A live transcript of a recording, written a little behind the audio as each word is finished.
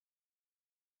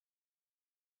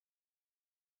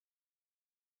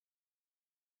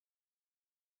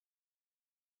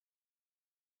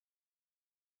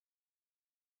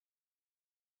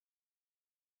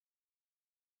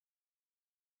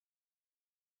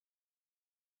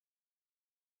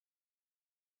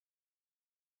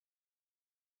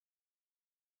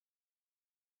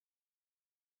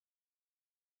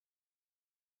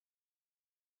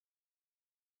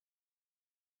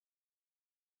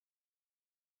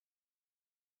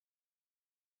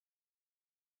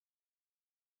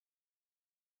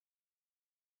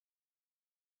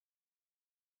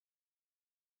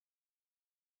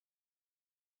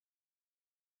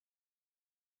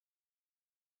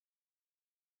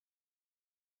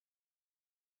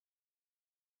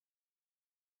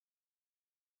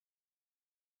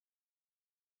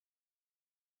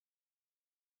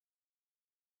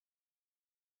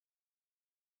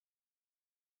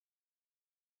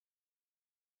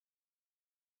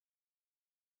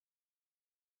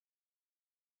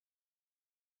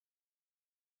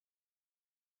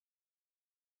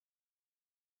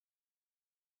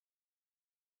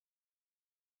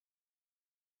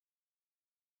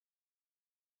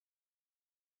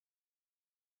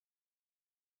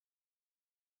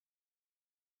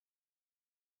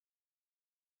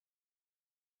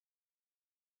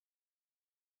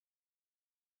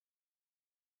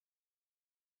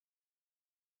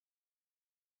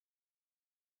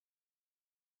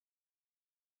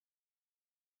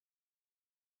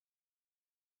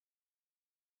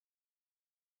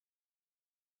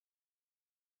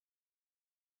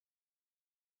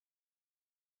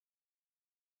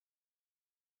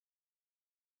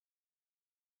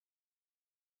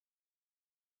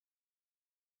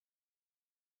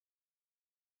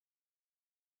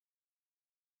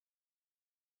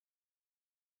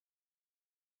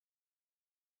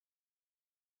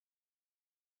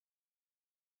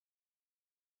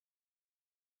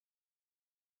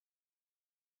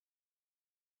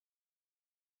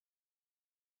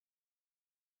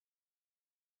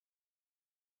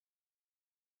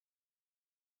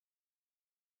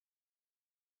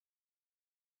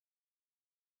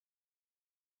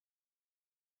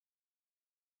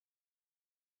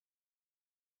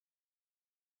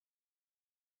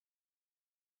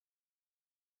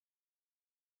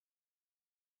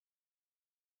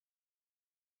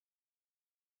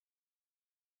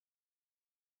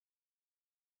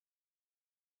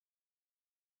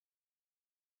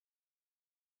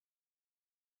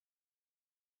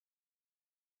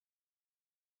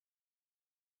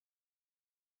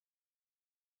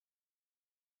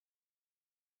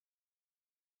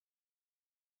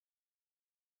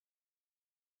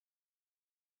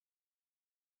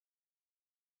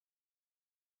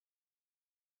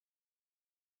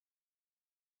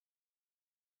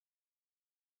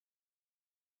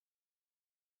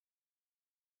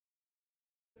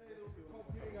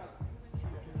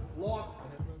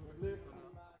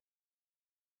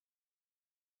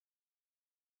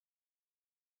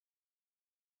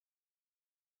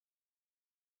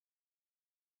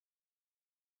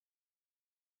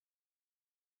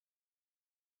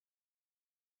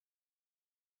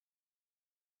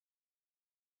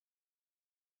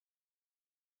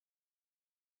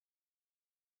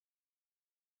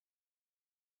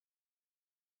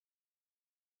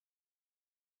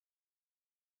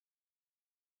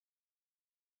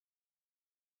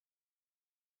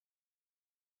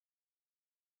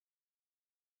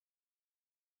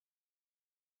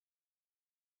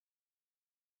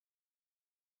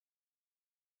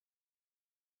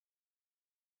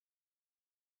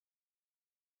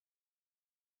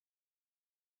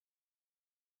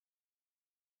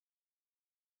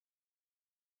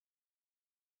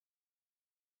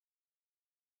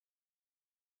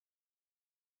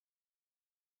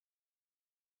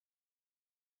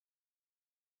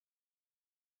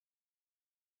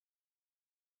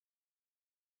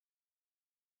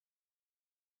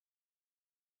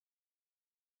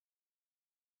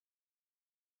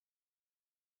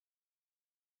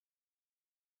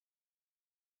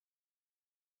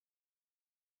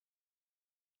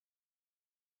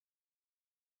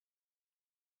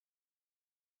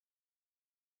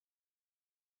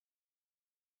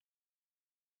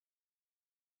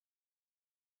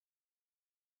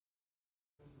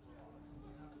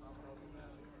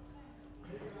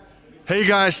Hey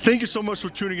guys, thank you so much for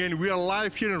tuning in. We are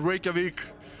live here in Reykjavik.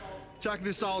 Check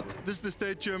this out. This is the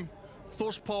stadium.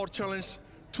 Thor's Power Challenge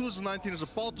 2019 is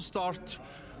about to start.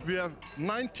 We have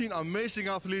 19 amazing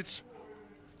athletes,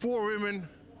 4 women,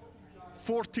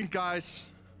 14 guys.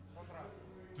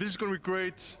 This is going to be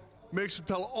great. Make sure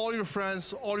to tell all your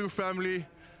friends, all your family,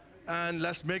 and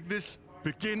let's make this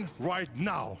begin right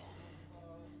now.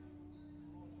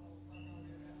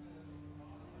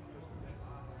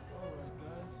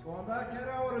 Góðan dag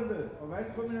kæri áhorfendur og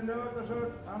velkomin í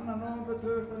Laugardalshöll 2. nóvember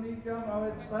 2019 á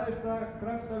einn stærsta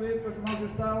kraftaviku sem á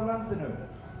sér stað á landinu.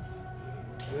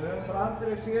 Við höfum bara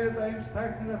aldrei séð þetta eins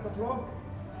tæknilegt og flott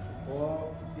og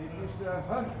ég býst við að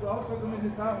hörku átökum inn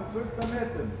í dag og fullt af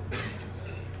metum.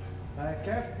 Það er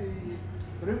keppt í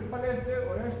drumbaliftinu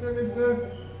og rauðstöðliftu.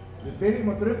 Við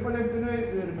byrjum á drumbaliftinu,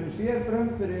 við erum með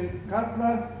sérdrömb fyrir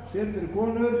karlar, sér fyrir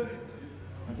konur,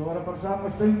 en svo var það bara sama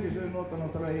stöngi sem við notum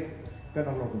náttúrulega í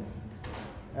kvennaflokkum.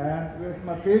 En við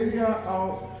ætlum að byrja á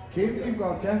kynningu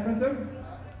á keppendum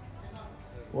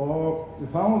og við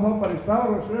fáum þá bara í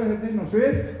stafrófsröð hérna inn á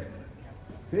svið.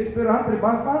 Fyrst fyrir André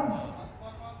Bachman.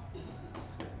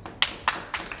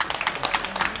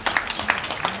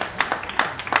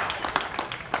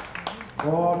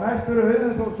 Og næst fyrir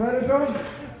Auðunn Þór Sverrirsson.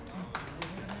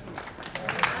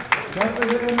 Keppa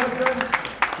fyrir möllum,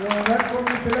 við erum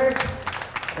velkomin til leik.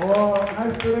 Og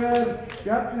næstur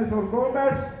Bjarni Þór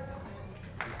Gomez.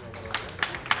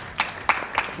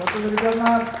 Þetta fyrir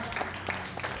Bjarnar.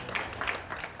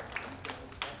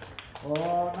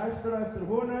 Og næstur eftir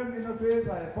honum inn á svið,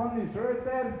 það er Bonnie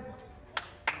Söder.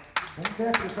 Hún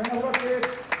keppir í kvennaflokki.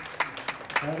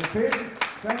 Það eru 5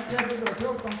 kvennkeppindur og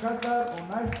 14 kallar og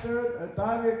næstur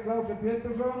Davíð Klási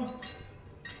Pétursson.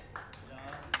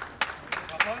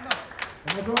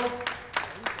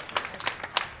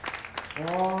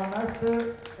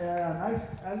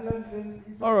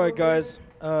 All right, guys.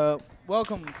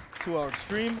 Welcome to our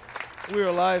stream. We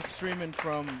are live streaming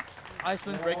from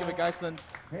Iceland, Reykjavik, Iceland.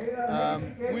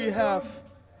 We have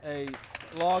a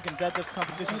log and deadlift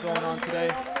competition going on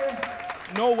today.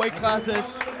 No weight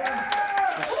classes.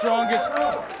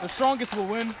 The strongest will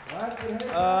win.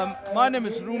 My name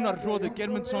is Rúnar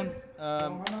Geirmundarsson.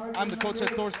 I'm the coach at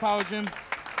Thor's Power Gym.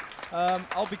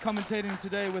 I'll be commentating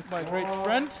today with my great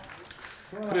friend.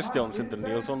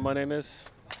 Kristinn my name is.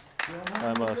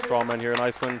 I'm a strongman here in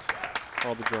Iceland.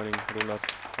 I'll be joining Rúnar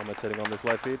commentating on this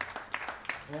live feed.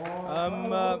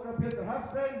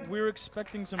 We're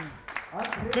expecting some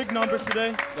big numbers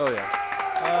today. Oh yeah.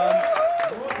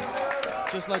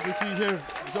 Just like we see here,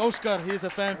 is Óskar. He is a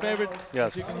fan favorite,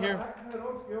 yes, as you can hear.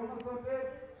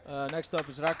 Next up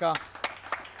is Raka.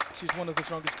 She's one of the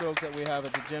strongest girls that we have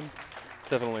at the gym.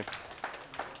 Definitely.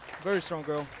 Very strong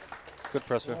girl. Good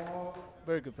presser.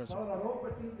 Very good presser.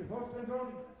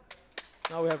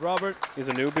 Now we have Robert. He's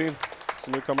a newbie. He's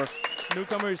a newcomer.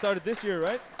 Newcomer, he started this year,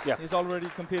 right? Yeah. He's already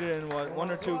competed in what,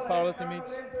 1 or 2 powerlifting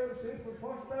meets.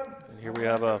 And here we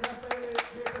have a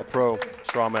pro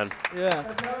strongman. Yeah.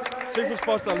 Sigfús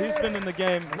Fossdal, he's been in the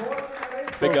game.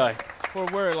 Big guy. For a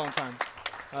very long time.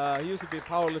 He used to be a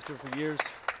powerlifter for years.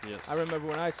 Yes. I remember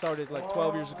when I started like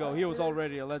 12 years ago, he was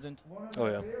already a legend. Oh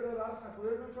yeah.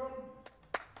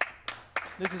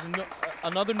 This is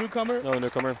another newcomer. Another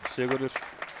newcomer, Sigurður.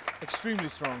 Extremely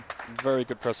strong. Very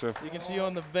good presser. You can see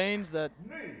on the veins that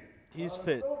he's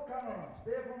fit.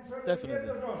 Definitely.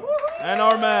 And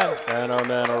our man. And our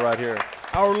man are right here.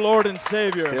 Our Lord and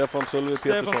Savior. Stefán Sölvi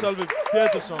Stefán Pétursson. Sölvi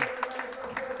Pétursson.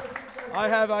 I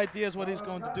have ideas what he's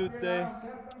going to do today.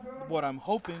 What I'm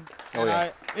hoping. Oh,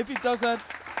 yeah. If he does that,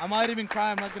 I might even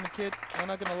cry. I'm not going to kid. I'm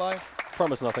not going to lie.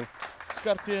 Promise nothing.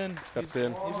 Skarpin.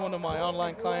 He's one of my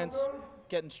online clients.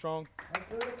 Getting strong.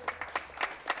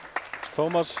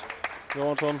 Tómas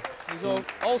Jóhannsson. He's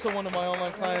also one of my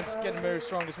online clients. Getting very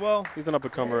strong as well. He's an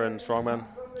up-and-comer in strongman.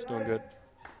 He's doing good.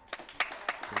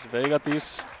 There's Veiga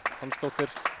Dís Hansdóttir.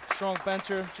 Strong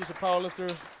bencher. She's a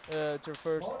powerlifter. It's her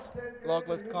first log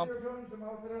lift comp.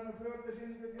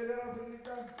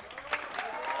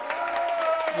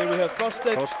 Here we have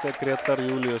Thorsteinn. Grétar,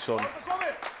 Júlíusson.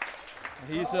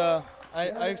 He's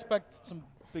I expect some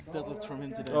big deadlifts from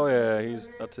him today. Oh yeah,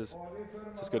 that's his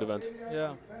good event.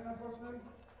 Yeah.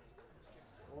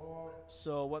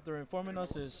 So what they're informing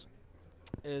us is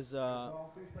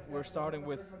we're starting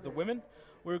with the women.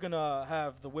 We're gonna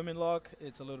have the women log.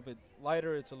 It's a little bit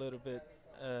lighter. It's a little bit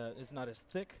it's not as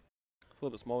thick. A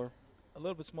little bit smaller. A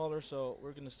little bit smaller. So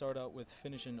we're gonna start out with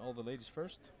finishing all the ladies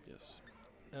first. Yes.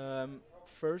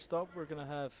 First up, we're gonna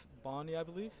have Bonnie, I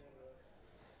believe.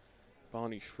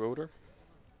 Bonnie Schroeder.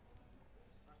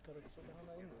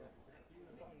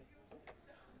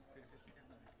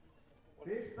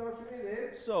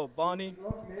 So Bonnie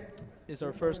is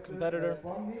our first competitor.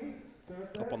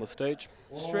 Up on the stage.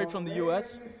 Straight from the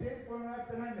US.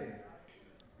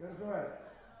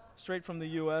 Straight from the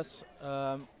US.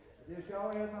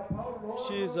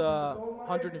 She's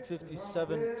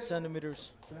 157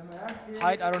 centimeters.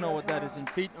 Height, I don't know what that is in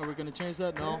feet. Are we going to change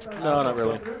that? No? No, not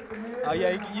really.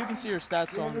 Yeah, you can see her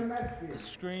stats on the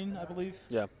screen, I believe.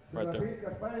 Yeah, right there.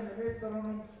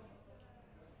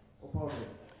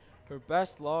 Her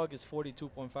best log is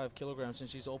 42.5 kilograms, and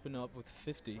she's opening up with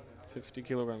 50. 50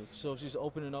 kilograms. So she's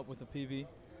opening up with a PB.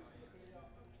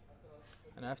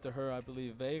 And after her, I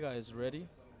believe Veiga is ready.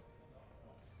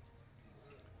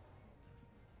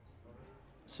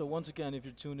 So once again, if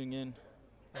you're tuning in,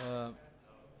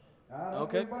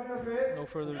 okay, no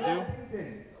further ado.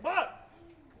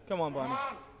 Come on, Bonnie.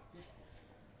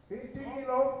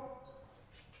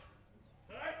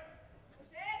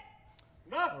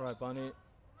 All right, Bonnie.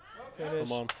 Finish.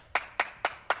 Come on.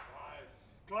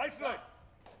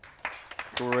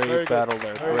 Very Great battle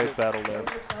good. there. Great battle there.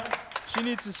 She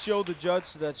needs to show the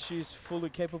judge that she's fully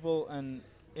capable and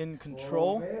in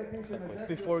control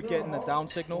before getting a down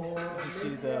signal. You can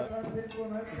see the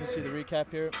recap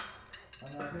here.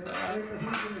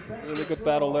 Really good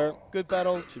battle there. Good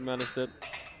battle. She managed it.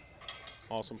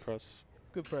 Awesome press.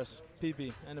 Good press.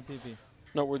 PB and a PB.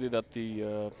 Noteworthy that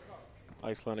the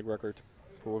Icelandic record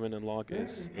for women in log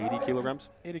is 80 kilograms.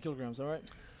 80 kilograms, all right.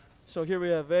 So here we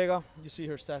have Veiga. You see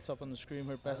her stats up on the screen.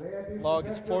 Her best log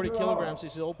is 40 kilograms.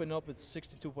 She's opened up with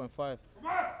 62.5.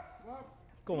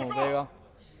 Come on, Veiga.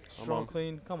 Strong,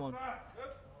 clean. Come on.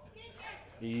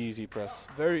 Easy press.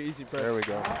 Very easy press. There we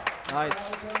go.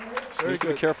 Nice. She needs to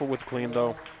be careful with clean,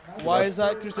 though. Why is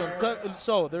that, Kristinn?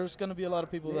 So there's going to be a lot of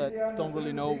people that don't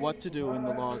really know what to do in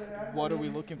the log. What are we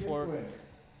looking for?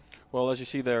 Well, as you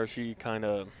see there, she got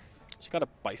a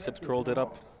biceps curled it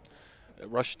up,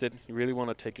 rushed it. You really want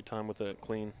to take your time with a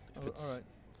clean. If it's, all right.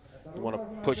 You want to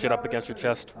push it up against your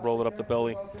chest, roll it up the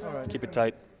belly, keep it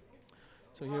tight.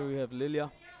 So here we have Lilja.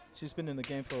 She's been in the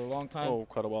game for a long time. Oh,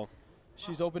 quite a while.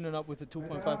 She's opening up with a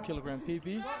 2.5 kilogram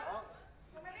PB.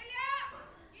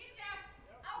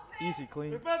 Easy,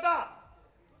 clean.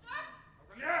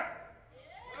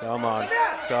 Come on,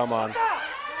 come on.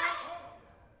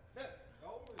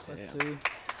 Let's see.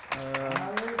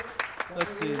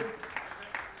 Let's see.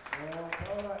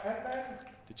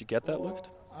 Did you get that lift?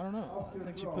 I don't know. I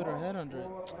think she put her head under it.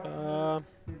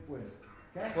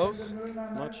 Close?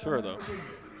 Not sure, though.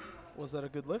 Was that a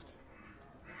good lift?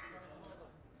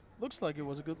 Looks like it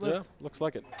was a good lift. Yeah, looks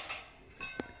like it.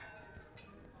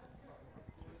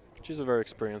 She's a very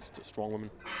experienced, strong woman,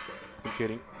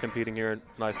 competing here in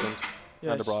Iceland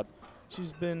and abroad.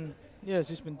 She's been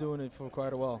doing it for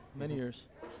quite a while, many years.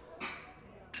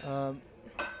 Do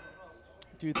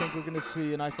you think we're going to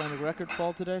see an Icelandic record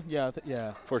fall today? Yeah,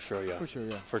 yeah. For sure, yeah. For sure,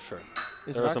 yeah. For sure.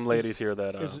 There are some ladies here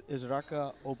that... is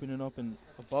Raka opening up and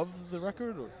above the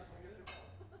record? Or?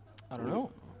 I don't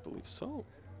know. I believe so.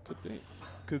 Could be.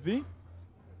 Could be.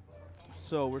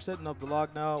 So we're setting up the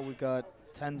log now. We got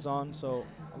 10s on, so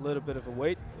a little bit of a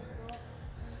wait.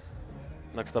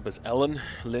 Next up is Ellen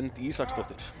Lind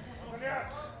Ísaksdóttir.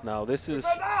 Now this is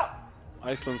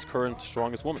Iceland's current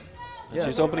strongest woman. And Yeah.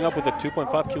 she's opening up with a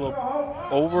 2.5 kilo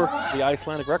over the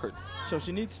Icelandic record. So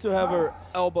she needs to have her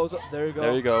elbows up. There you go.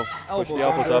 There you go. Push the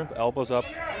elbows under. up, elbows up.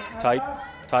 Tight,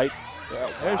 tight.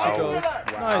 There she goes.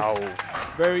 Wow.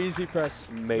 Nice. Very easy press.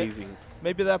 Amazing.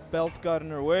 Maybe that belt got in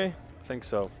her way. I think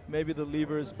so. Maybe the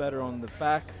lever is better on the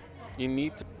back. You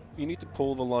need to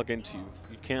pull the lug into you.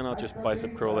 You cannot just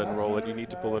bicep curl it and roll it. You need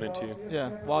to pull it into you. Yeah,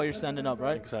 while you're standing up,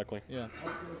 right? Exactly. Yeah.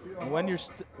 And when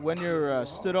you're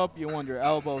stood up, you want your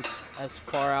elbows as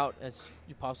far out as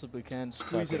you possibly can.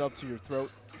 Squeeze it up to your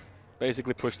throat.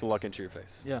 Basically push the lug into your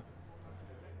face. Yeah.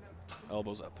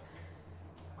 Elbows up.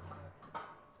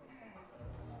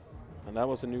 And that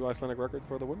was a new Icelandic record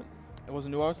for the women. It was a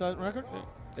new outside record?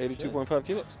 Yeah. 82.5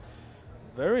 kilos.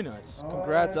 Very nice.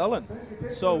 Congrats, Ellen.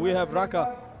 So we have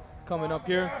Raka coming up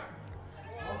here.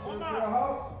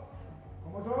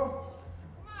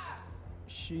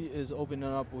 She is opening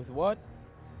up with what?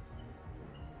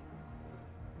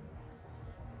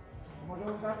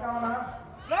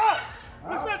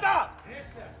 I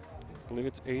believe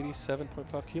it's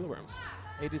 87.5 kilograms.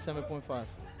 87.5.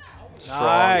 Strong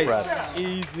Nice. press.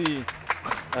 Easy.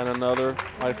 And another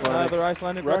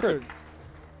Icelandic record.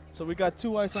 So we got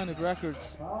 2 Icelandic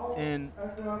records in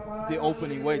the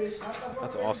opening weights.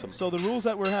 That's awesome. So the rules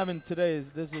that we're having today is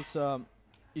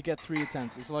you get 3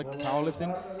 attempts. It's like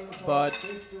powerlifting, but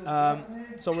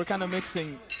so we're kind of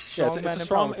mixing strongman and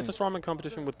powerlifting. It's a strongman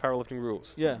competition with powerlifting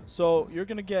rules. Yeah. So you're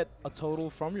gonna get a total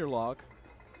from your log,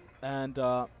 and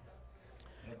your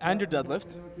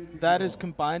deadlift. That is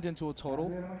combined into a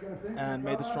total, and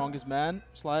may the strongest man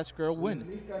 / girl win.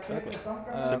 Exactly.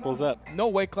 Simple as that. No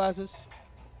weight classes.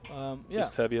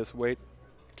 Just heaviest weight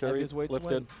carried, Heaviest weights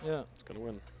lifted. win. Yeah. It's gonna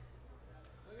win.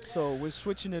 So we're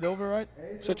switching it over, right?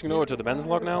 Switching over to the men's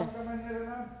log now.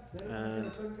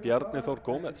 And Bjarni Þór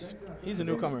Gomez. He's a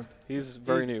newcomer. He's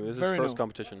very new. This is his first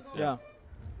competition. Yeah.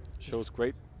 Shows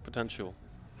great potential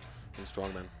in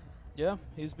strongman. Yeah,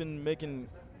 he's been making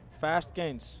fast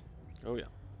gains. Oh yeah.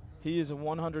 He is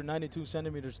 192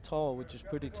 centimeters tall, which is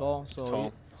pretty tall. He's So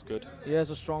tall. It's good. he has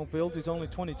a strong build. He's only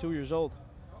 22 years old.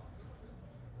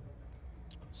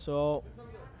 So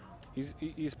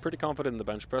He's pretty confident in the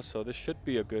bench press, so this should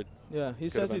be a good. yeah, he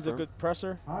says he's a good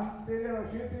presser.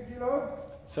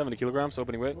 70 kilograms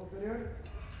opening weight.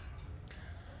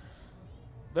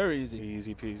 Very easy.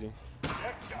 Easy peasy.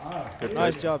 Good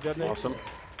Nice weight. job, Bjarni. Awesome.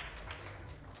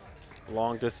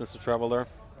 Long distance to travel there.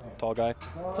 Tall guy.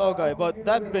 Tall guy, but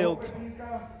that build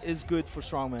is good for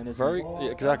strongman, isn't Very it?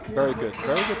 yeah, exactly. Very good.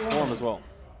 Very good form as well.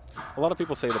 A lot of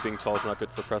people say that being tall is not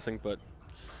good for pressing, but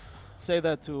Say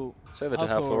that to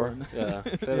Thor. Yeah.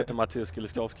 Say that to Matthias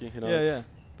Giliskowski. You know, yeah.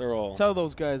 They're all Tell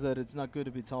those guys that it's not good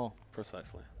to be tall.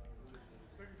 precisely.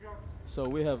 So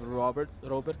we have Robert.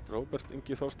 Robert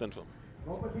Ingi Thorsteinsson.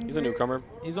 He's a newcomer.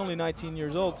 He's only 19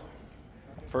 years old.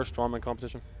 First strongman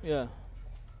competition. Yeah.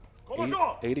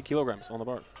 80 kilograms on the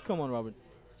bar. Come on, Robert.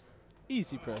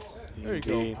 Easy press. There you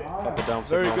Easy. go. Up and down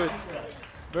Very signal. good.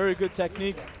 Very good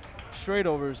technique. Straight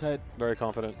over his head. Very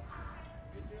confident.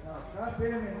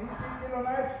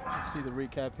 See the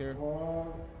recap here.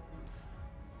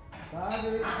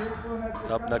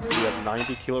 Up next we have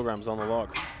 90 kilograms on the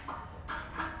log.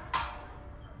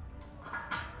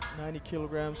 90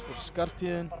 kilograms for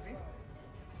Skarpien.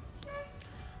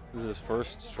 This is his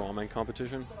first strongman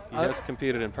competition. He has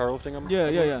competed in powerlifting.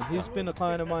 Yeah. He's been a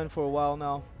client of mine for a while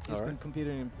now. He's been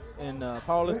competing in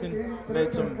powerlifting.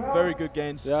 Made some very good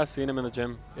gains. Yeah, I've seen him in the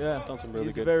gym. Yeah. Done some really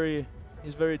he's good.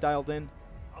 He's very dialed in.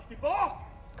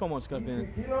 Come on, Skarpien.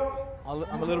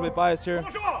 I'm a little bit biased here.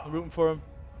 I'm rooting for him.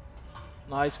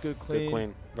 Nice, good clean. Good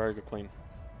clean. Very good clean.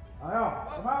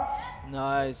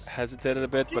 Nice. Hesitated a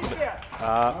bit, but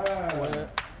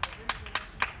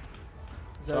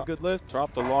Is that a good lift?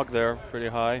 dropped the log there pretty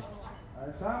high. I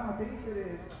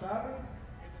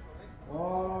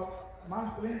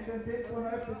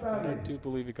do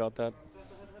believe he got that.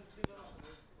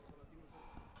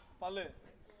 Palli,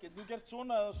 getur þú gert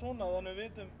svona eða svona þannig við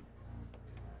vitum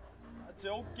þetta sé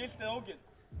ógilt eða ógilt?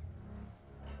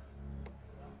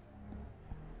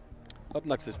 Up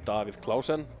next is Davíð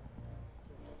Klausen.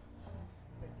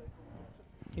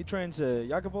 He trains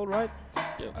Jacobol, right?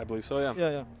 Yeah, I believe so, yeah.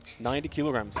 Yeah. 90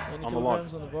 kilograms 90 on the log.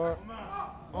 kilograms on the bar.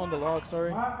 On the log,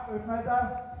 sorry.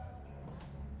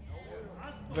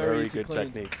 Very easy good clean.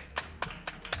 technique.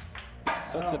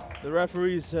 Sets it The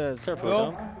referee says, carefully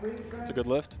go. down. It's a good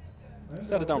lift.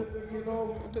 Set it down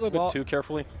a little bit too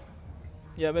carefully.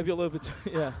 Yeah, maybe a little bit.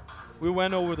 Yeah. We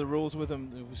went over the rules with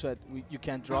him. We said you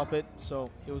can't drop it, so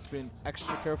he was being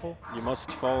extra careful. You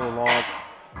must follow the log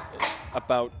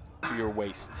about to your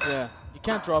waist. Yeah, you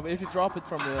can't drop it. If you drop it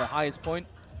from the highest point,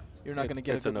 you're not going to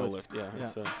get it's a good no lift. lift. Yeah,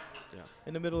 it's a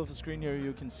In the middle of the screen here,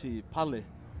 you can see Páll.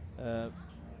 Páll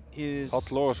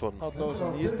Logason. Páll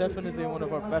Logason. He is definitely one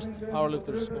of our best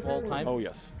powerlifters of all time. Oh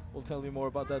yes. We'll tell you more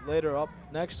about that later. Up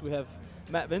next, we have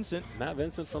Matt Vincent. Matt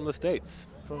Vincent from the States.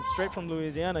 Straight from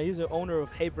Louisiana. He's the owner of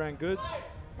Hay Brand Goods.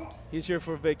 He's here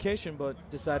for vacation, but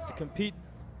decided to compete.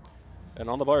 And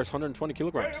on the bar is 120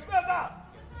 kilograms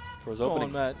for his opening.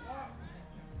 Come on, Matt.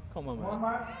 Come on,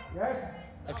 Matt. Yes.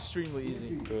 Extremely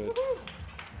easy. Good.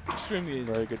 Extremely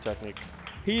easy. Very good technique.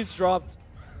 He's dropped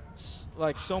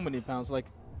like so many pounds, like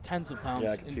tens of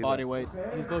pounds in body weight.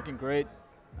 He's looking great.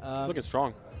 He's looking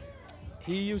strong.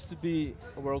 He used to be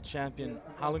a world champion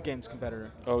Highland Games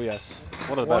competitor. Oh yes,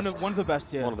 one of the best. One of the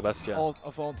best, yeah. One of the best, yeah.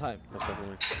 Of all time. Most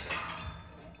definitely.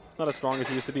 It's not as strong as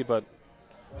he used to be, but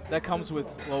that comes with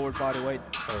lowered body weight.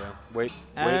 Oh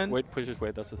yeah, weight pushes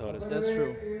weight. That's how it is. That's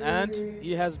true. And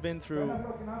he has been through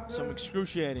some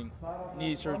excruciating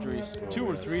knee surgeries, 2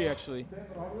 or 3 actually.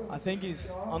 I think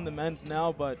he's on the mend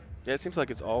now, but yeah, it seems like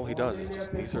it's all he does. It's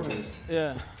just knee surgeries.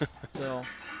 Yeah. So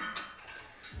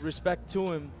respect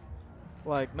to him.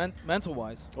 Like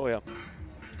mental-wise. Oh yeah.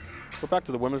 We're back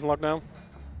to the women's log now.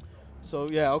 So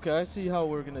yeah, okay. I see how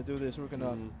we're gonna do this. We're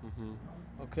gonna.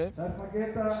 Okay.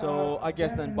 So I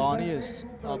guess then Bonnie is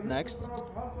up next.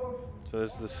 So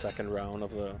this is the second round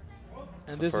of the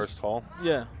this first haul.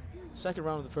 Yeah, second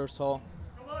round of the first haul.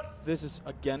 This is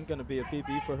again gonna be a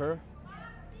PB for her.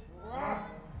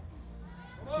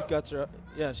 She got her.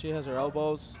 Yeah, she has her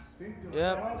elbows.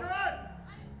 Yeah.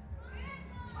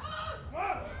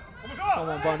 Come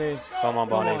on, Bonnie. Come on,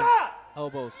 Bonnie.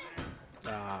 Elbows.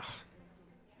 Ah.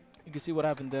 You can see what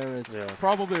happened there is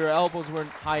probably her elbows weren't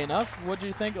high enough. What do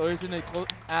you think, or isn't it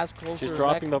as close? She's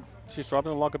dropping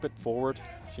the log a bit forward.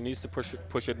 She needs to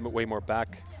push it way more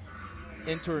back.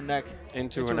 Into her neck.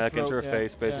 Into her neck, into her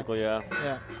face, basically. Yeah.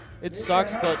 Yeah. It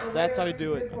sucks, but that's how you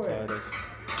do it. That's how it is.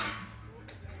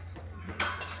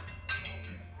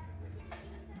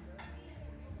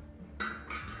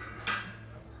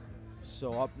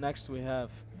 So up next we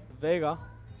have Veiga.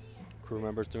 Crew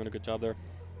members doing a good job there.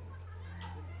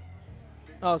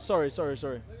 Oh, sorry.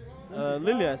 Lilja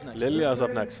is next. Lilja is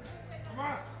up next.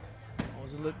 I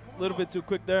was a little bit too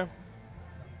quick there.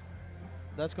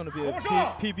 That's going to be a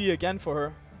PB again for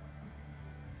her.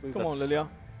 Come on, Lilja.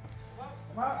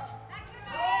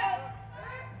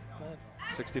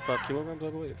 65 kilograms, I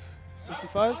believe.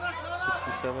 65?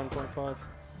 67.5.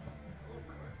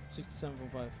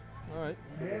 67.5. All right.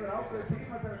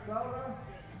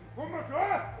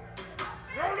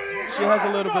 She has a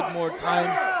little bit more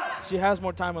time. She has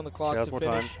more time on the clock to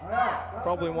finish.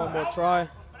 Probably one more try.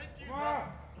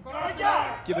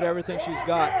 Give it everything she's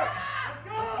got.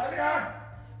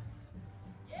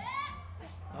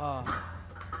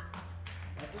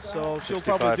 So she'll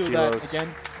probably do that again.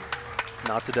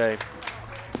 Not today.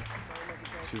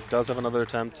 She does have another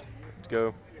attempt to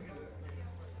go.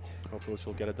 Hopefully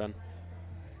she'll get it done.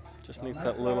 Just needs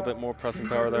that little bit more pressing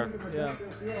power there. Yeah.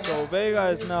 So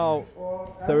Veiga is now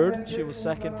third. She was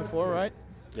second before, right?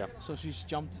 Yeah. So she's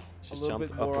jumped a little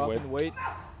bit more up in weight.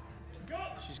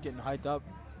 She's getting hyped up.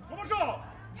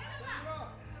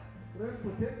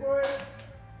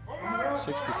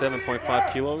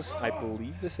 67.5 kilos, I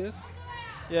believe this is.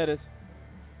 Yeah, it is.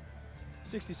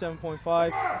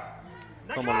 67.5.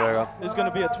 Come on, Veiga. This is going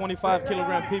to be a 25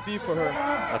 kilogram PB for her.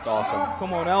 That's awesome.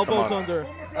 Come on, elbows under.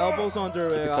 Elbows under.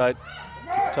 Keep it tight.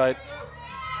 Keep it tight.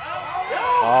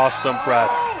 Awesome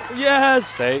press. Yes.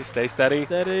 Stay steady.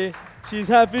 Steady. She's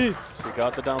happy. She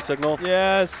got the down signal.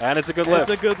 Yes. And it's a good lift.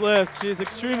 It's a good lift. She's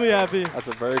extremely happy. That's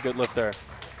a very good lift there.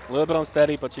 A little bit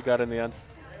unsteady, but she got it in the end.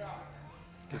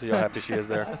 You can see how happy she is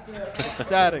there.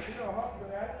 Ecstatic.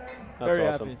 That's very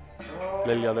awesome. Happy.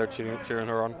 Lilja there cheering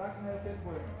her on.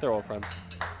 They're all friends.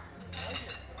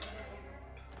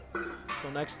 So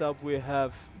next up we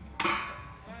have,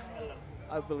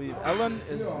 I believe Ellen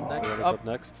is next up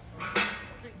next.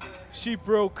 She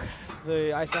broke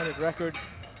the Icelandic record.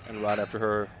 And right after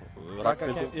her,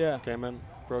 Ragnheiður came in,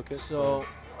 broke it. So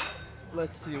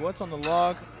let's see, what's on the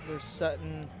log? They're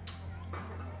setting.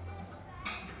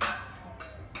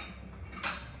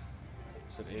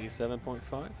 Is it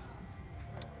 87.5?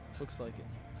 Looks like it.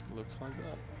 Looks like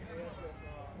that.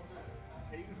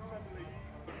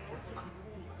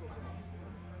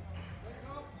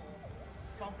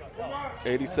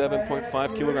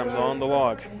 87.5 kilograms on the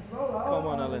log. Come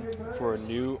on, Ellen. For a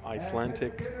new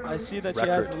Icelandic I see that record. She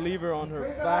has the lever on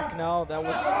her back now.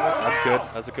 That's good.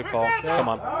 That's a good call. Okay. Come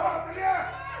on.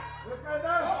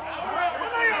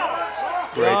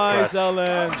 Great nice, press.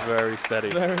 Ellen. Very steady.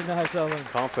 Very nice, Ellen.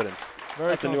 Confident. Very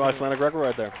That's a new Icelandic record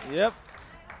right there. Yep.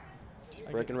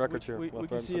 breaking records here. We left,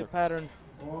 can right, see a and pattern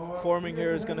forming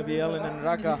here. Is going to be Ellen and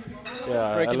Raka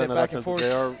yeah, breaking Ellen it back and forth.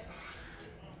 They are.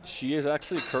 She is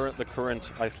actually the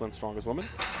current Iceland strongest woman,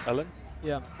 Ellen.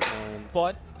 Yeah,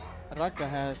 but Raka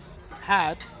has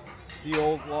had the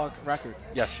old log record.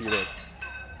 Yes, she did.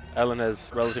 Ellen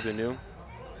is relatively new.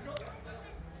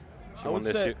 She won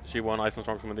this year. She won Iceland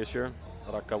strongest woman this year.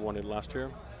 Raka won it last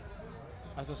year.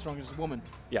 As the strongest woman.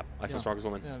 Yeah, Iceland strongest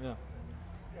woman. Yeah.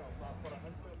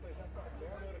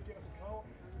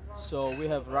 So we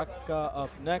have Raka up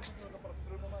next.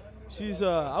 She's,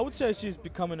 I would say she's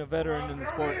becoming a veteran in the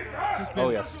sport.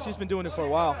 She's been doing it for a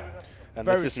while. And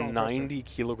Very this is 90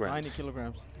 kilograms. 90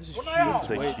 kilograms. This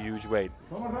is a huge weight.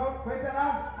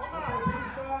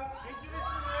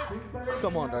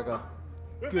 Come on, Raka.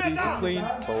 Good, easy, clean.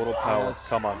 Total power. Yes.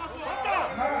 Come on.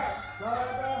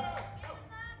 Yeah.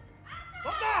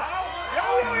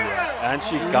 And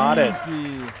she got it.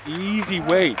 Easy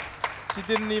weight. She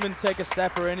didn't even take a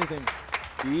step or anything.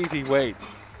 Easy weight.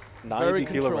 90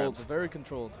 kilograms. Very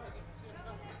controlled.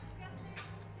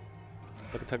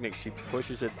 Look at the technique. She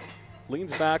pushes it,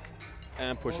 leans back,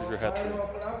 and pushes her head through.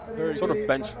 Very sort of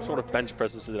bench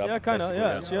presses it up. Yeah, kind of.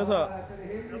 Yeah. She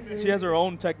has her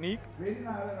own technique,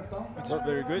 which is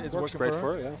very good. It's working great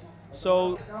for her. Yeah.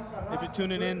 So, if you're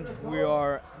tuning in, we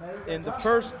are in the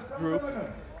first group.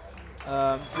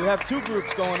 We have two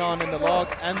groups going on in the log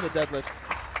and the deadlift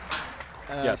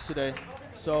today.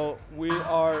 So we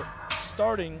are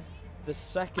starting the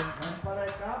second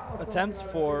attempt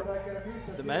for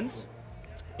the men's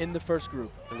in the first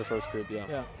group. In the first group, yeah.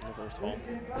 In the first hall.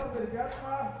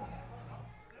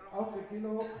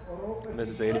 And this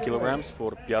is 80 kilograms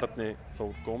for Bjarni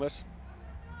Þór Gomez.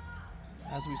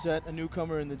 As we said, a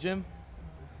newcomer in the gym.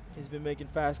 He's been making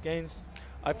fast gains.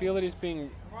 I feel that he's being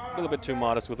a little bit too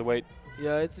modest with the weight.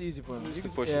 Yeah, it's easy for him. He needs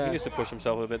to push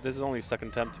himself a little bit. This is only his second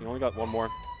attempt. He only got one more.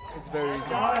 It's very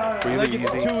easy. Really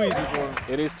easy. It's too easy for him.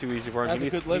 It is too easy for him.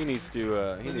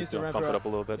 He needs to bump it up a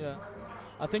little bit. Yeah.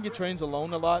 I think he trains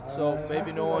alone a lot, so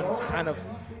maybe no one's kind of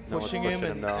pushing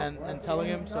him and telling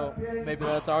him. So maybe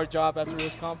that's our job after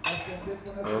this comp.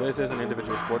 Well, this is an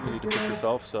individual sport. You need to push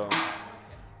yourself. So,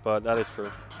 but that is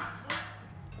true.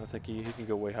 I think he can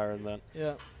go way higher than that.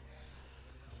 Yeah.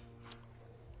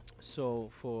 So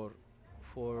for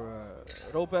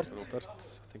Robert, I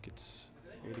think it's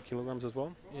 80 kilograms as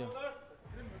well. Yeah.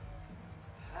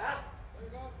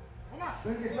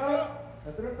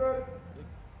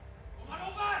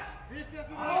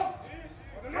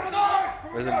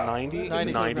 Or is it 90? It's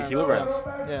 90 kilograms.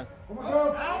 Yeah.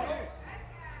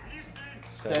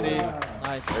 Steady.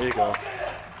 Nice. There you go.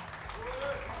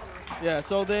 Yeah,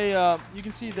 so they, you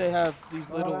can see they have these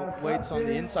little weights on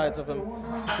the insides of them.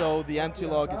 So the empty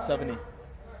log is 70.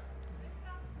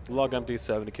 Log empty is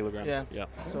 70 kilograms. Yeah.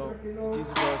 So it's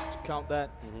easy for us to count that.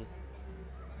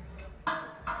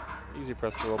 Easy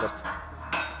press for Robert.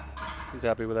 He's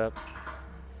happy with that.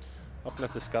 Up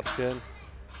next is Skarphéðinn.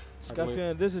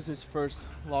 Skarphéðinn, this is his first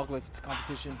log lift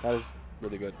competition. That is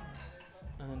really good.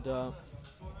 And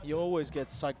he always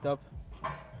gets psyched up.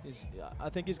 I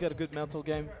think he's got a good mental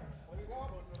game.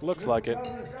 Looks like it.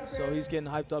 So he's getting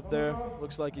hyped up there.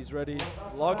 Looks like he's ready.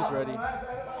 The log is ready.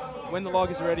 When the log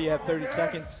is ready, you have 30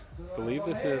 seconds. I believe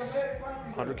this is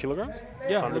 100 kilograms?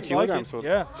 Yeah, 100 kilograms. Like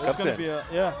yeah, it's going to be a,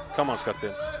 Come on,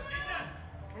 Skarphéðinn.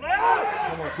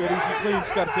 Come on, good, easy, clean,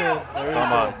 Skarphéðinn.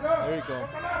 Come on. There you go.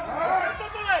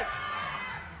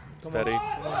 Steady.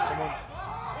 Come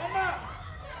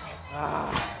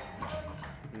on.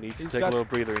 Needs to take a little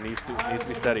breather. He needs to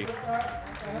be steady.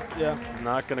 He's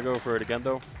not going to go for it again,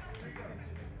 though.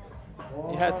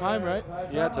 He had time, right?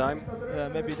 He had time. Yeah,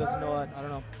 maybe he doesn't know that. I don't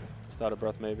know. Just out of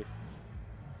breath, maybe.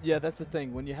 Yeah, that's the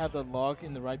thing. When you have the log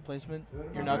in the right placement,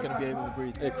 you're not going to be able to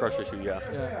breathe. It crushes you, yeah.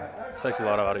 It takes a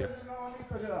lot out of you.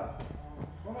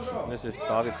 This is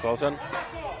Davíð Klausen.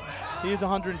 He's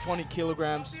 120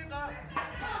 kilograms.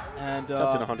 And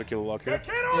tapped in a 100 kilo log here.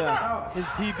 Yeah, his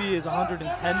PB is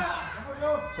 110.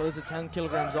 So this is 10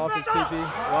 kilograms off his PB.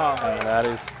 Wow. And that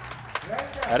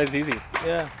is easy.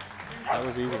 Yeah. That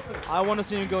was easy. I want to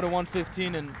see him go to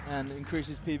 115 and increase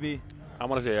his PB. I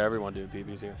want to see everyone do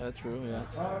PBs here. That's true, yeah.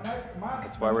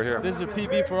 That's why we're here. This is a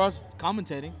PB for us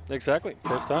commentating. Exactly,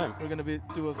 first time. We're going to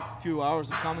do a few hours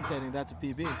of commentating. That's a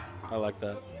PB. I like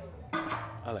that.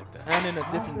 I like that. And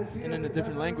in a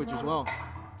different language as well.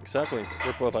 Exactly.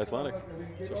 We're both Icelandic.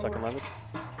 It's our second language.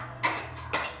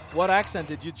 What accent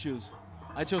did you choose?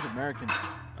 I chose American.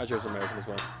 I chose American as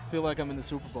well. I feel like I'm in the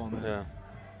Super Bowl, man. Yeah.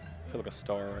 I feel like a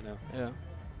star right now. Yeah.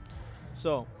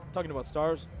 So, talking about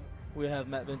stars, we have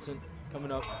Matt Vincent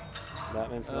coming up. Matt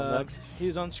Vincent up next.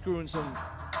 He's unscrewing some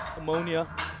ammonia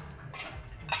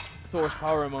Thor's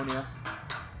power ammonia.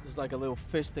 It's like a little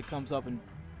fist that comes up and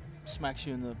smacks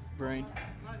you in the brain.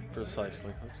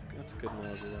 Precisely. That's a good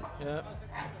analogy there.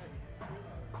 Yeah.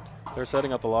 They're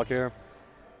setting up the lock here.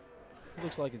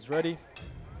 Looks like it's ready.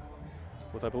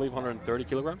 With, I believe, 130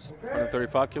 kilograms?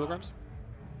 135 kilograms?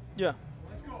 Yeah.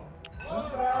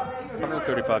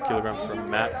 135 kilograms from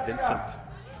Matt Vincent.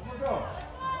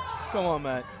 Come on,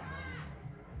 Matt.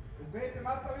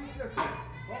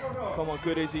 Come on,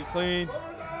 good, easy, clean.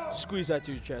 Squeeze that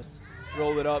to your chest.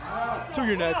 Roll it up to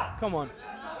your neck. Come on.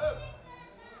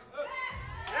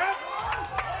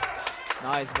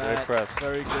 Nice, Matt. Great press.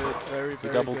 Very good. Very He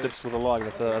good. double dips with a log.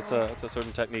 That's a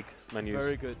certain technique men use.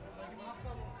 Very good.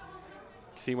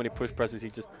 See when he push presses, he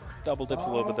just double dips a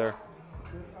little bit there.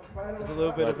 There's a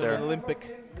little bit Right of there. an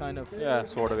Olympic kind of. Yeah,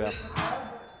 sort of, yeah.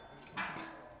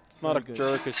 It's not a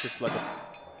jerk, it's just like a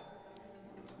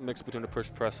mix between a push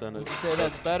press and a... Would you say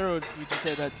that's better, or would you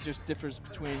say that just differs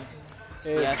between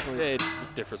the athlete? It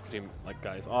differs between like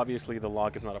guys. Obviously, the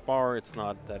log is not a bar. It's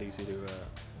not that easy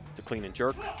to clean and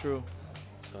jerk. True.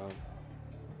 So,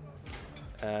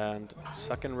 and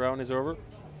second round is over.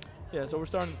 Yeah, so we're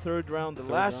starting the third round, the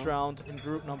last round in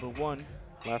group number 1.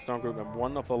 Last round, group number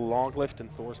 1 of the log lift in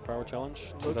Thor's Power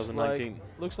Challenge 2019.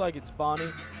 Looks like it's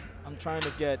Bonnie. I'm trying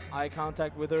to get eye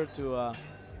contact with her to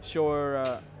show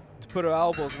her to put her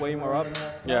elbows way more up.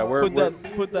 Yeah,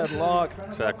 put that log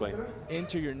exactly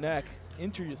into your neck,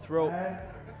 into your throat.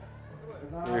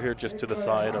 We're here just to the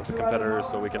side of the competitors,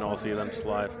 so we can all see them just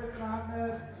live.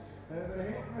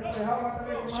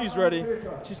 She's ready.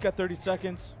 She's got 30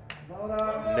 seconds.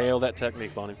 Nail that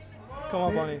technique, Bonnie. Come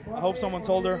on, Bonnie. I hope someone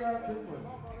told her.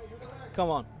 Come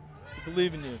on. I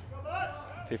believe in you.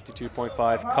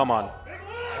 52.5. Come on.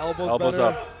 Elbows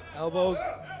up. Elbows.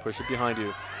 Push it behind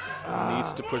you.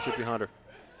 Needs to push it behind her.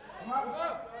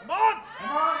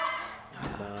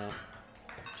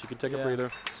 She can take a breather.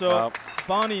 So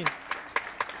Bonnie,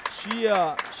 she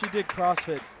did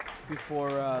CrossFit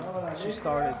before she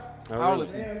started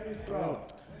powerlifting.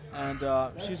 And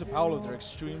she's a powerlifter,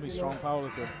 extremely strong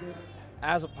powerlifter.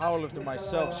 As a powerlifter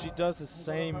myself, she does the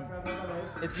same.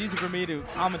 It's easy for me to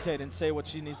commentate and say what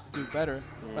she needs to do better,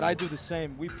 but I do the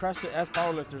same. We press it as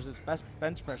powerlifters, as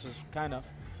bench pressers, kind of.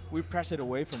 We press it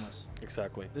away from us.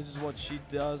 Exactly. This is what she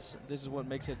does. This is what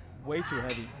makes it way too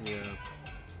heavy. Yeah.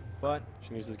 But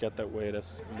she needs to get that weight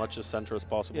as much as center as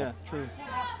possible. Yeah, true.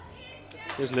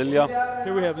 Here's Lilja.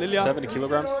 Here we have Lilja. 70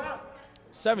 kilograms.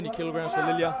 70 kilograms for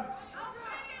Lilja.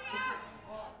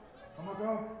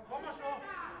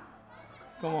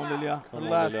 Come on, Lilja. The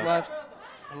last left.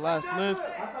 The last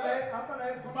lift.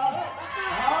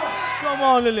 Come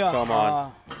on, Lilja. Come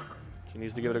on. She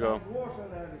needs to give it a go.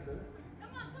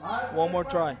 One more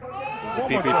try. This is a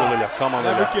PP for Lilja. Come on,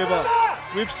 Lilja. Never give up.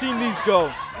 We've seen these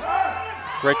go.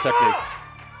 Great technique.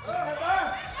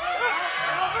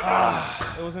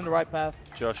 It was in the right path.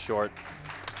 Just short.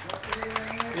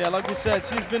 Yeah, like we said,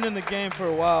 she's been in the game for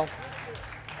a while.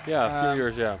 Yeah, a few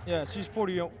years, yeah. Yeah, she's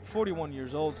 41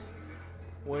 years old,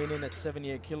 weighing in at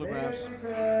 78 kilograms,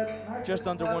 just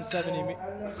under 170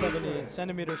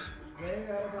 centimeters.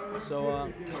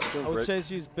 So I would say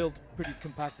she's built pretty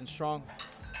compact and strong.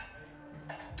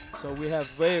 So we have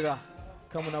Veiga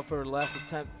coming up for her last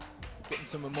attempt, getting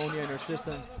some ammonia in her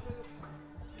system,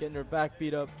 getting her back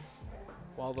beat up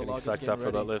while the log is getting ready.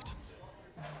 For that lift.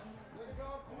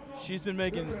 She's been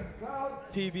making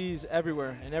PBs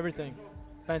everywhere and everything.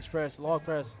 Bench press, log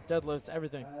press, deadlifts,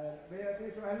 everything.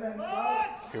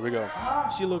 Here we go.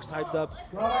 She looks hyped up.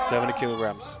 70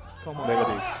 kilograms. Come on. Veiga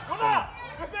Dís.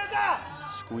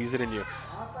 Squeeze it in you.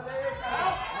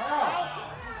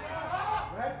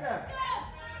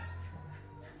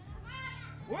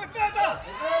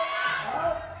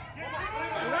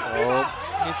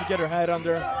 Oh, needs to get her head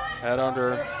under. Head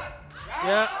under.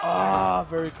 Yeah. Ah,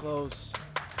 very close.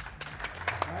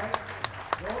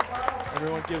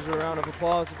 Everyone gives her a round of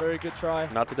applause. A very good try.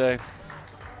 Not today.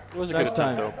 It was a good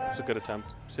attempt, though. It was a good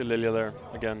attempt. See Lilja there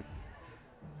again,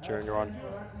 cheering her on.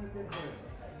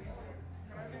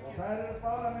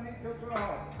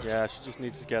 Yeah, she just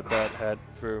needs to get that head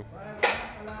through.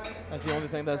 That's the only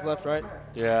thing that's left, right?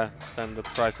 Yeah, then the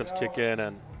triceps kick in,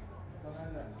 and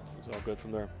it's all good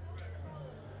from there.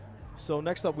 So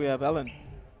next up we have Ellen.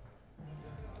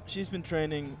 She's been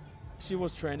training. She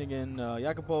was training in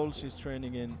Jakobol. She's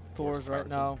training in Thors right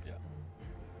now. Yeah.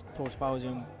 Thors Power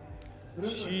Gym.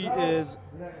 She is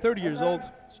 30 years old.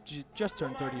 She just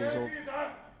turned 30 years old.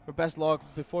 Her best log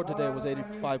before today was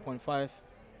 85.5.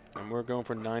 And we're going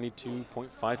for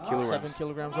 92.5 kilograms. 7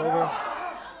 kilograms over.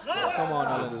 Come on,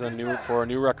 Ellen. This is a new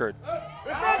record.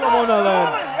 Come on, Ellen.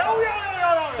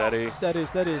 Steady. Steady,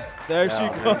 steady. There she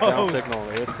goes. Down signal.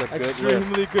 It's a good lift.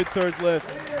 Extremely good third lift.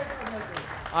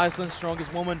 Iceland's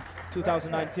strongest woman,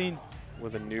 2019.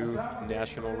 With a new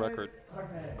national record.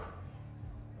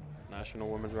 National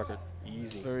women's record.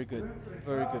 Easy. Very good.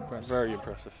 Very good press. Very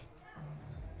impressive.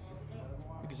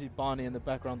 You can see Bonnie in the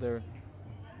background there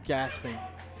gasping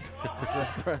after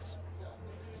that press.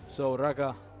 So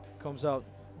Raga comes out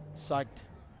psyched.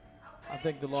 I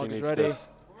think the log is ready.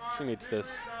 She needs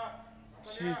this.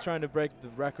 She's trying to break the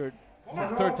record for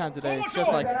the third time today,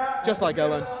 just like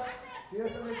Ellen.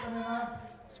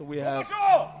 So we have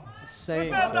the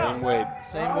same weight.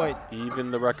 Same weight. Even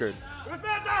the record.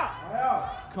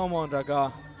 Come on,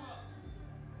 Raga.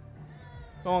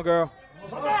 Come on, girl.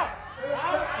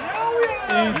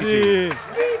 Easy.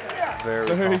 Very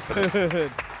confident.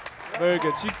 Good. Very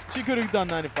good. She could have done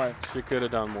 95. She could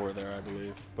have done more there, I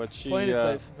believe. But she playing it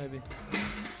safe, maybe.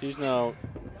 She's now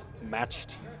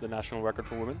matched the national record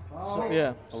for women. So,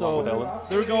 yeah. So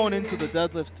they're going into the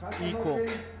deadlift equal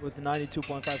with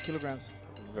 92.5 kilograms.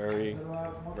 Very,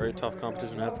 very tough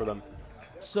competition ahead for them.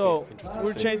 So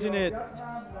we're changing it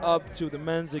up to the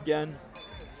men's again.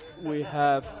 We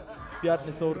have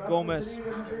Bjarni Þór Gomez,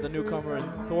 the newcomer,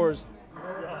 and Thors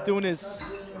doing his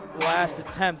last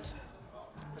attempt.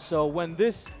 So when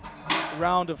this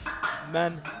round of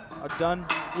men are done,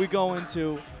 we go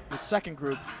into the second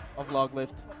group of log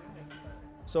lift.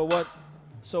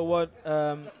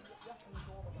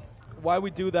 Why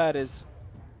we do that is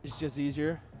it's just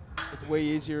easier. It's way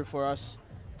easier for us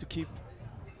to keep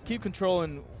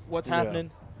controlling what's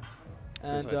happening,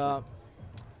 and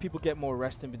people get more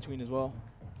rest in between as well.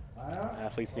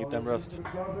 Athletes need them rest.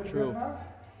 True.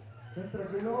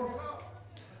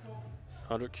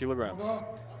 100 kilograms.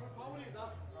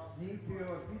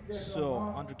 So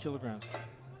 100 kilograms.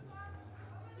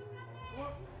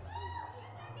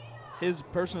 His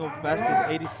personal best is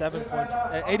 87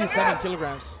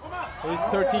 kilograms. So he's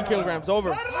 13 kilograms over.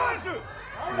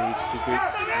 Needs to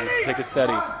take it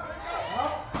steady.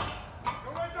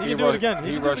 He can do it again.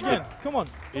 He rushed it. Come on.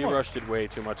 He rushed it way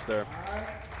too much there.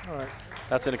 All right.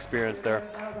 That's inexperience there.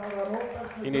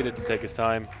 He needed to take his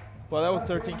time. Well, that was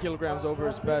 13 kilograms over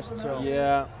his best, so.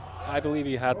 Yeah, I believe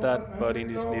he had that, but he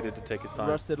just needed to take his time.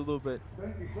 Rusted a little bit.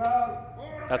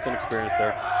 That's inexperience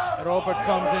there. Robert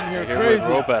comes in here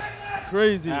crazy. Robert.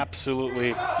 Crazy.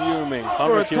 Absolutely fuming.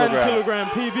 100 for a kilograms. 10 kilogram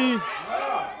PB.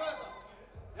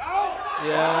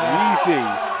 Yeah.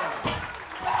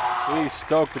 Easy. He's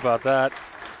stoked about that.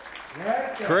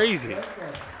 Crazy.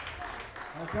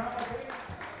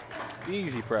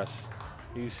 Easy press.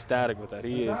 He's static with that.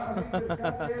 He is.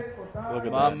 Look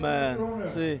at My that. man.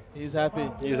 See, he's happy.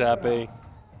 He's happy.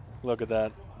 Look at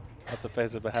that. That's the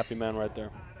face of a happy man right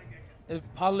there. If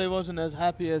Palle wasn't as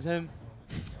happy as him,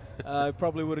 I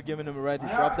probably would have given him a red. He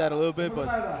dropped that a little bit,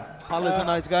 but Palle's a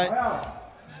nice guy.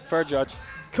 Fair judge.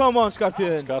 Come on,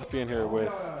 Skarpien. Skarpien here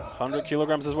with 100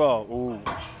 kilograms as well. Ooh.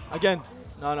 Again.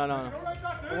 No.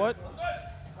 What?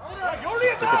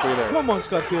 Take a breather. Come on,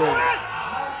 Skarpien.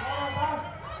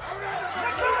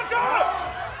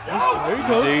 There he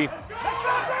goes. Easy.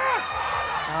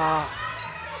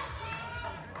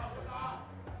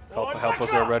 Help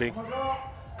us already.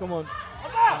 Come on.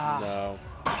 No.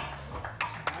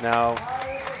 Now,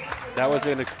 that was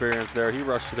inexperience there. He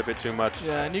rushed it a bit too much.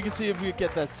 Yeah, and you can see if we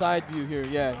get that side view here.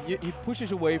 Yeah, he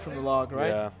pushes away from the log, right?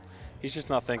 Yeah. He's just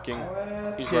not thinking.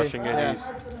 He's rushing it. Yeah.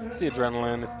 It's the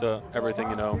adrenaline. It's the everything,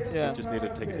 you know. Yeah. He just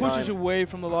needed to take his Pushes time. away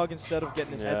from the log instead of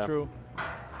getting his head through.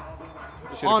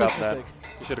 He should have Honest gotten mistake.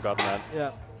 that. He should have gotten that.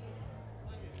 Yeah.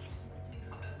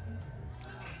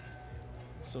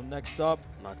 So next up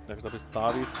is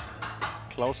Davíð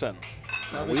Klausen.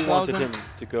 We Klausen. wanted him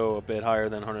to go a bit higher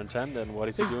than 110. Then what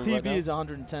is he doing his right now? PB is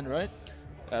 110, right?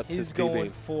 That's He's his PB.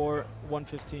 going for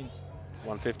 115.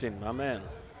 115, my man.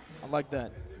 I like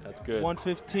that. That's good.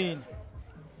 115.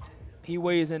 He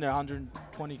weighs in at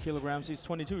 120 kilograms. He's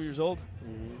 22 years old.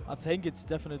 I think it's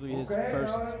definitely his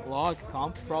first log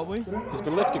comp, probably. He's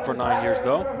been lifting for 9 years,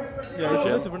 though. Yeah, he's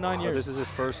been lifting for 9 years. This is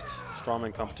his first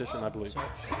strongman competition, I believe.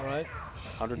 All right.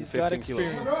 115 He's got kilos.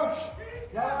 experience.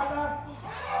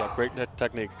 He's got great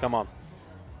technique. Come on.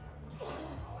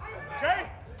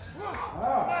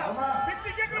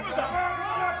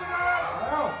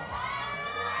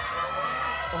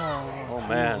 Oh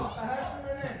man. Jesus.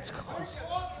 That's close.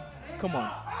 Come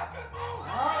on.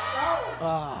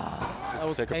 That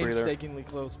was painstakingly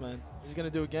close, man. Is he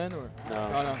going to do again or?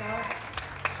 No.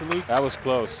 Salute. That was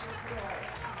close.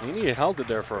 He held it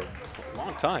there for a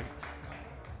long time.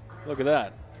 Look at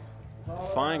that.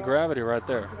 Fine gravity right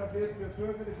there.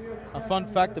 A fun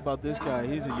fact about this guy,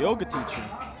 he's a yoga teacher.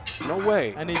 No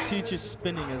way. And he teaches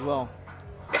spinning as well.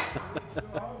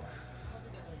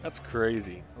 That's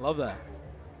crazy. I love that.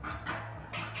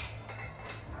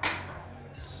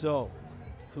 So,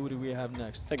 who do we have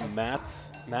next? I think Matt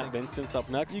Vincent's up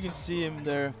next. You can see him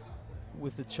there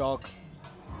with the chalk,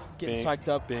 getting psyched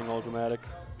up. Being all dramatic.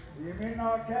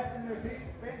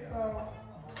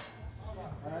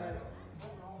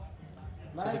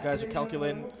 So the guys are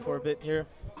calculating for a bit here.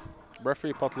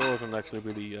 Referee Páll Logason actually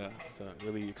really is a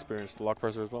really experienced log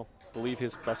presser as well. I believe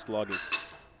his best log is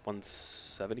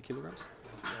 170 kilograms.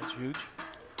 That's huge.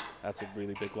 That's a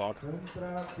really big log.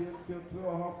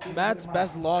 Matt's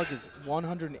best log is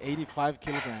 185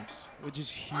 kilograms, which is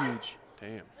huge.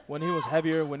 Damn. When he was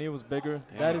heavier, when he was bigger,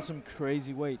 that is some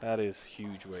crazy weight. That is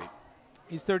huge weight.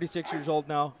 He's 36 years old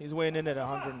now. He's weighing in at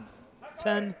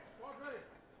 110.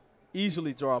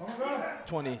 Easily dropped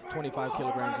 25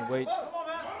 kilograms in weight.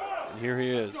 And here he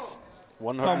is,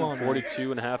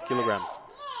 142.5 kilograms.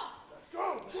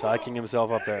 Psyching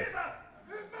himself up there.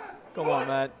 Come on,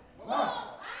 Matt.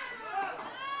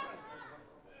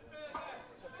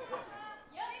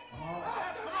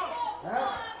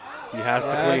 He has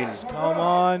the clean. Come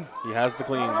on. He has the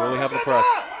clean. Will he have the press?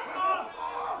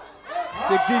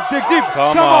 Dig deep, dig deep.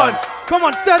 Come on. Come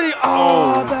on, steady.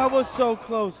 Oh, that was so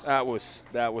close. That was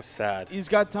sad. He's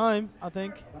got time, I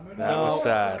think. That was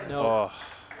sad. No.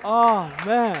 Oh,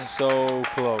 man. So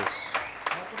close.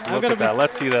 Look at that.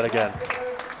 Let's see that again.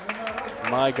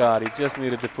 My God, he just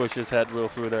needed to push his head real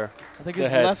through there. I think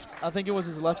his left. I think it was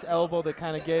his left elbow that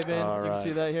kind of gave in. All you can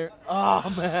see that here. Oh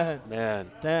man.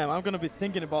 Man. Damn, I'm gonna be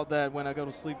thinking about that when I go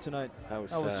to sleep tonight. That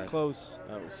was sad. That was close.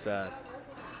 That was sad.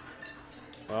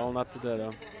 Well, not today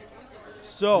though.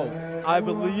 So I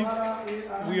believe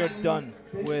we are done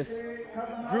with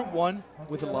Group 1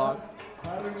 with a log.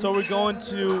 So we're going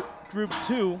to Group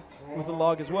 2 with a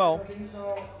log as well.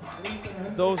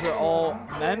 Those are all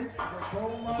men.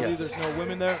 I believe there's no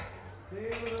women there.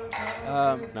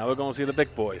 Now we're going to see the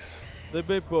big boys. The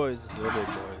big boys. The big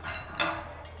boys.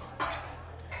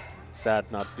 Sad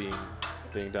not being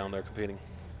down there competing.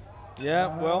 Yeah,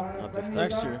 well, not this time.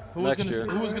 Next year. Who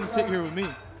was gonna sit here with me?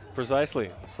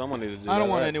 Precisely. Someone needed to do that. I don't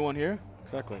want right. anyone here.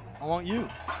 Exactly. I want you.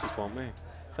 Just want me.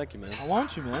 Thank you, man. I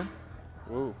want you, man.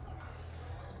 Woo.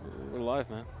 We're live,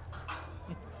 man.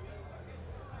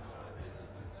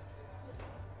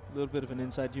 A little bit of an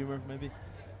inside humor, maybe.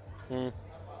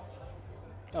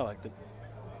 I liked it.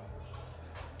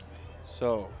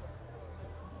 So,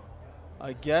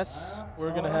 I guess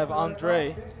we're gonna have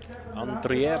André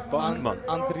Bachman.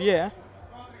 André.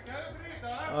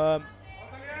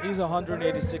 He's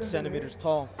 186 centimeters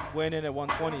tall, weighing in at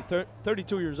 120.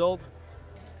 32 years old.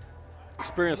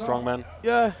 Experienced strongman.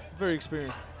 Yeah, very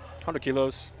experienced. 100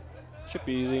 kilos. Should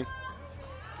be easy.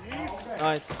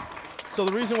 Nice. So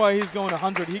the reason why he's going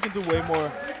 100, he can do way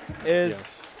more,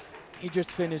 is he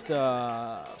just finished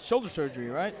shoulder surgery,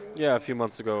 right? Yeah, a few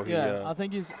months ago. I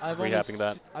think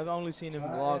I've only seen him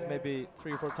log maybe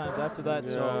 3 or 4 times after that. Yeah,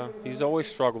 so he's always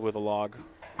struggled with a log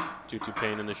due to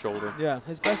pain in the shoulder. Yeah,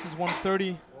 his best is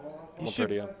 130. He should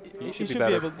be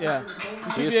able. Yeah,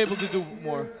 he should be able to do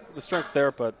more. The strength's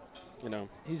there, but you know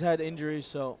he's had injuries,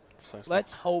 so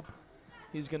let's hope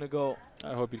he's gonna go.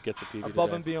 I hope he gets a PB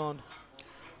above and beyond.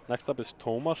 Next up is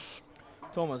Tómas.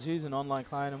 Tómas, he's an online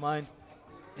client of mine.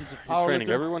 He's a powerlifter. You training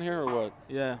everyone here or what?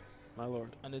 Yeah. My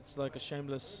lord. And it's like a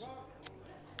shameless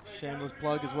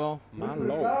plug as well. My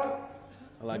lord.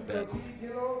 I like that.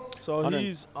 So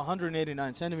he's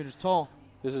 189 centimeters tall.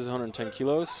 This is 110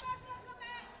 kilos.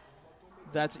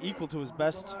 That's equal to his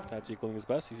best. That's equaling his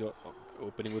best. He's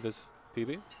opening with his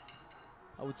PB.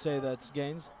 I would say that's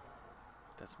gains.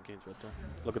 That's some gains right there.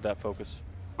 Look at that focus.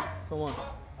 Come on.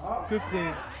 Good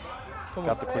clean. He's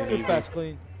got the clean Good easy. fast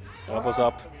clean. Elbows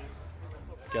up.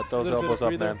 Get those elbows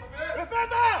up, man.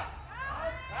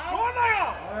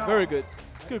 Very good.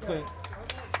 Good clean.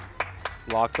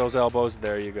 Lock those elbows.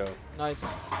 There you go. Nice.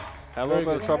 Had a little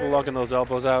bit of trouble locking those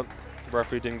elbows out. The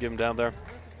referee didn't give him down there.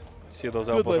 See those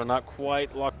elbows are not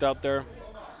quite locked out there.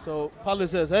 So Páll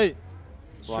says, hey,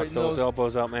 lock those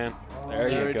elbows out, man. There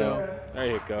you go. There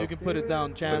you go. You can put it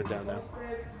down, champ. Put it down now.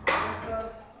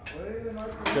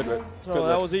 Good lift. So good that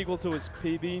lift. Was equal to his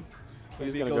PB. He's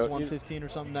Maybe gonna it goes go 115 or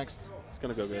something next. It's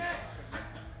going to go good.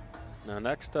 Now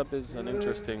next up is an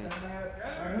interesting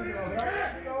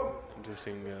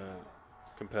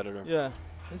competitor. Yeah,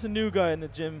 he's a new guy in the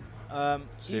gym.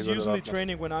 He's usually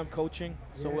training when I'm coaching,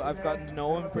 so I've gotten to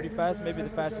know him pretty fast, maybe the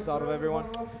fastest out of everyone.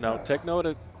 Now take note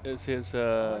of his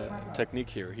technique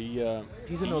here.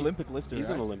 He's an Olympic lifter. He's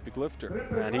an Olympic lifter,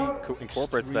 and he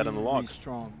incorporates that in the log.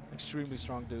 Extremely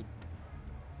strong dude.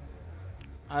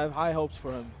 I have high hopes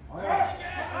for him.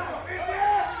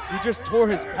 He just tore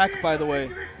his pec, by the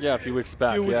way. Yeah, a few weeks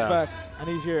back. And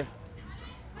he's here.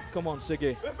 Come on,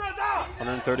 Siggy.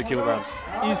 130 kilograms.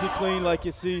 Easy clean, like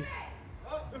you see.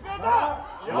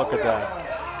 Look at that.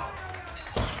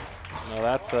 Now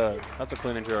that's a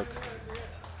clean and jerk.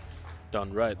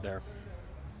 Done right there.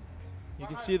 You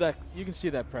can see that. You can see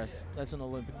that press. That's an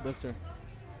Olympic lifter.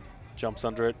 Jumps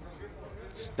under it.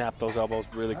 Snap those elbows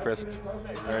really crisp.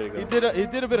 There you go. He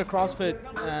did a bit of CrossFit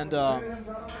and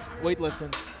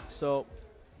weightlifting, so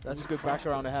that's a good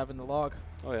background to have in the log.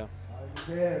 Oh yeah.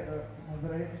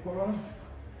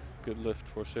 Good lift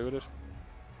for Sigurður.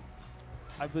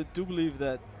 I do believe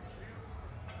that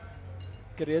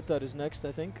Grétar is next,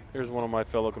 I think. Here's one of my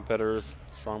fellow competitors,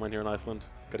 strongman here in Iceland,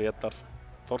 Grétar.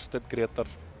 Thorsteinn Grétar.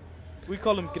 We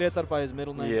call him Grétar by his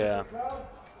middle name. Yeah.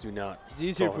 Do not. It's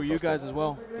easier for you guys as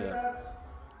well. Yeah.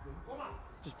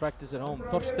 Just practice at home.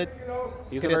 Thorsteinn.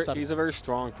 He's a very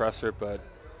strong presser, but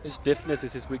stiffness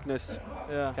is his weakness.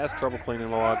 Yeah. Has trouble cleaning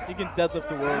the log. He can deadlift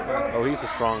the world. Man. Oh, he's a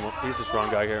strong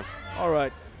guy here. All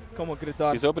right. Come on,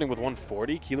 Grétar. He's opening with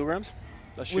 140 kilograms.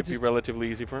 That should be relatively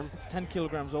easy for him. It's 10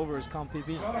 kilograms over his comp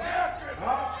PB.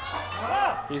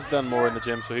 He's done more in the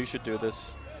gym, so he should do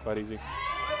this quite easy.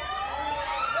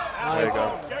 Nice. There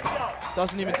you go.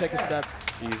 Doesn't even take a step.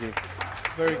 Easy.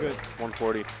 Very good.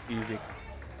 140, easy. You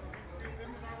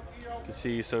can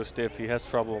see he's so stiff, he has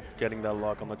trouble getting that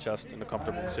lock on the chest in a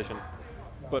comfortable position,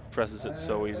 but presses it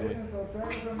so easily.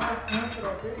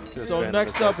 So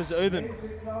next up is Auðunn.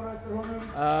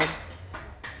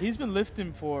 He's been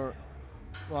lifting for,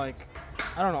 like,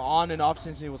 I don't know, on and off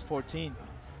since he was 14.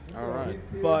 All right.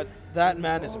 But that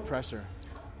man is a presser.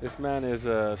 This man is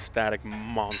a static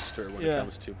monster when it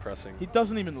comes to pressing. He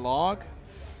doesn't even log.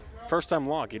 First time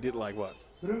log, he did like what?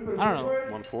 I don't know.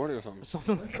 140 or something.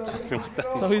 Something like that. Something like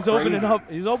that. So he's opening up.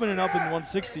 He's opening up in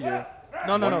 160 here.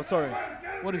 No, sorry.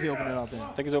 What is he opening up in?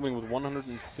 I think he's opening with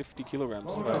 150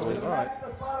 kilograms. All right.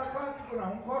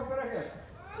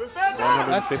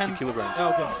 150 kilograms. Yeah,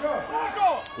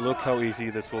 okay. Look how easy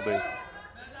this will be.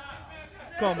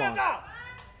 Come on.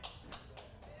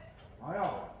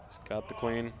 He's got the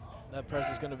clean. That press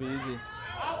is going to be easy.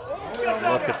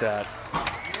 Look at that.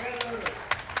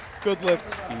 Good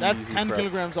lift. That's Easy 10 press.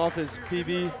 kilograms off his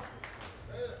PB.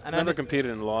 He's never competed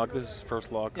in log. This is his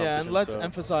first log competition. Yeah, and let's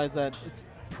emphasize that it's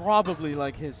probably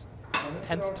like his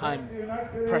 10th time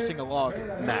pressing a log.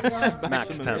 Max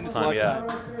 10th time,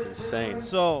 yeah. It's insane.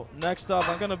 So, next up,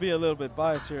 I'm going to be a little bit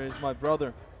biased here, is my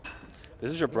brother. This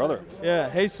is your brother?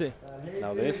 Yeah, Heisi.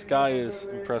 Now, this guy is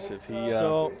impressive. He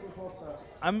so,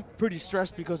 I'm pretty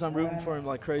stressed because I'm rooting for him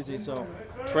like crazy, so.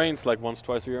 Trains like once,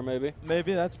 twice a year, maybe?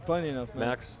 Maybe, that's plenty enough, man.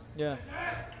 Max? Yeah.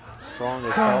 Strong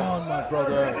as Come hell. on, my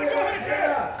brother.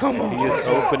 Come on. He is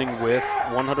opening with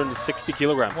 160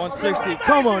 kilograms. 160.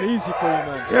 Come on, easy for you,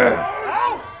 man.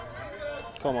 Yeah.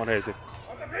 Come on, Heisi.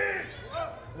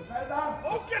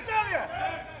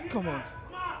 Come on.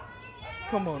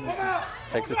 Come on, Heisi.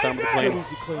 Takes his time with the clean.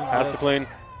 Easy clean. Has the clean.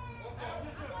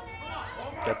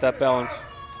 Get that balance.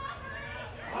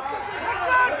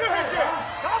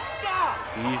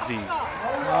 Easy.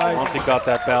 Nice. Once he got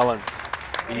that balance.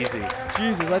 Easy.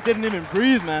 Jesus, I didn't even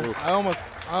breathe, man. Oof. I almost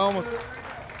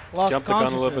lost Jumped the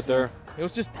gun a little bit there. It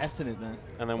was just testing it, man.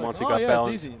 And then It's once like, he got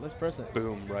balance, it's easy. Let's press it.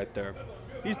 Boom, right there.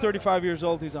 He's 35 years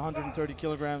old. He's 130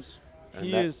 kilograms. And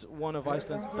He is one of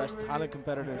Iceland's best talent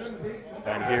competitors.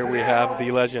 And here we have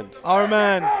the legend. Our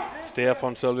man,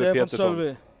 Stefán Sölvi Stefán Pétursson.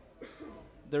 Sölvi.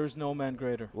 There is no man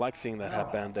greater. Like seeing that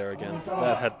headband there again.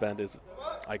 That headband is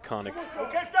iconic.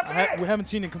 We haven't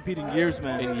seen him compete in years,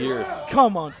 man. In years.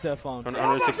 Come on, Stefán.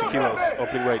 160 kilos,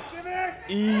 opening weight.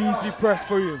 Easy press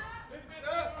for you.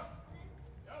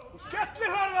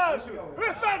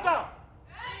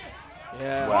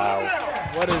 Yeah. Wow.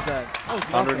 What is that? That was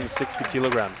 160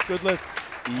 kilograms. Good lift.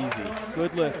 Easy.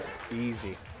 Good lift.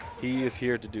 Easy. He is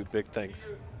here to do big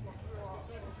things.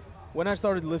 When I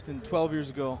started lifting 12 years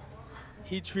ago,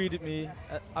 he treated me,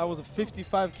 I was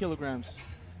 55 kilograms.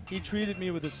 He treated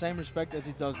me with the same respect as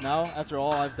he does now after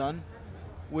all I've done,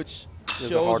 which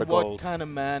shows what kind of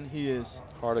man he is.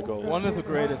 Heart of gold. One of the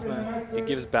greatest, man. He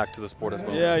gives back to the sport as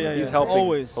well. Yeah. He's helping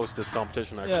always host this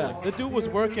competition, actually. Yeah, the dude was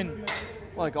working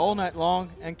like all night long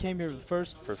and came here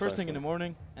first thing in the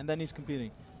morning, and then he's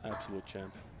competing. Absolute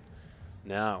champ.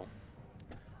 Now,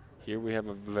 here we have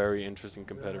a very interesting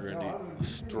competitor indeed. A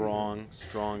strong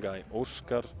guy.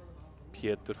 Óskar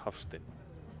Pétur Hafstein.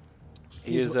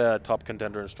 He is a top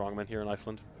contender in strongman here in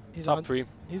Iceland. He's top 3.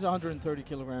 He's 130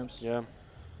 kilograms. Yeah.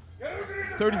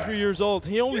 33 years old.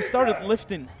 He only started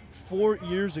lifting 4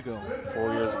 years ago.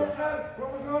 4 years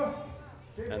ago.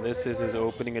 And this is his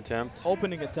opening attempt.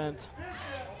 Opening attempt.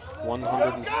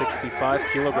 165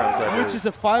 kilograms, I believe. Which is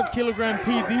a 5 kilogram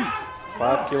PB.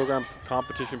 5 kilogram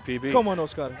competition PB. Come on,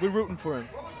 Oscar. We're rooting for him.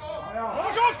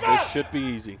 This should be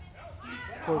easy.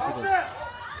 Of course it is.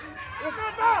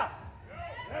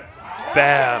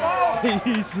 Bam!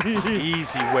 Easy.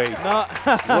 Easy weight. No.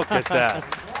 Look at that.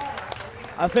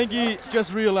 I think he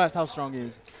just realized how strong he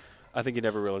is. I think he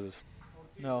never realizes.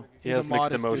 No. He has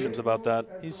mixed emotions about that.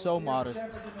 He's so modest.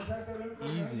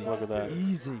 Easy. Look at that.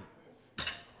 Easy.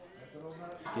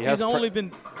 He's only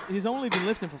been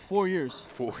lifting for 4 years.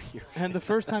 4 years. And the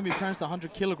first time he pressed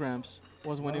 100 kilograms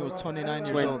was when he was 29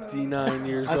 years old. 29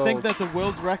 years old. I think that's a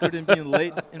world record in being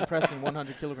late in pressing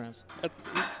 100 kilograms. He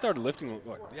started lifting,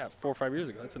 what, 4 or 5 years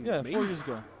ago. That's amazing. 4 years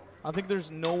ago. I think there's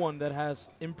no one that has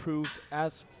improved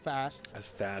as fast.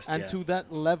 And to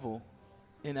that level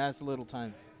in as little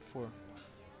time before.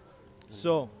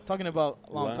 So, talking about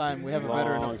a long time, we have a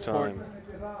veteran of the sport.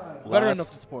 Veteran of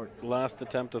the sport. Last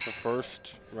attempt of the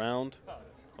first round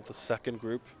of the second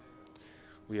group.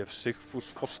 We have Sigfús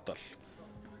Fossdal.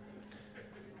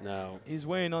 Now, he's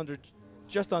weighing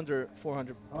just under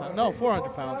 400 pounds. No,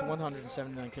 400 pounds,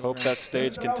 179 kilograms. Hope that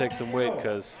stage can take some weight,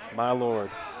 because, my lord.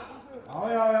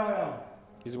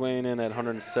 He's weighing in at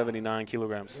 179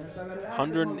 kilograms.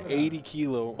 180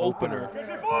 kilo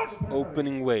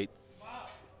opening weight.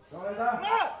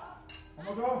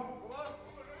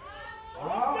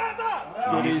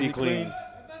 Easy clean.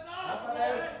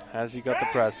 Has he got the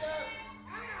press?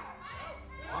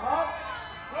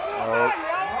 Oh,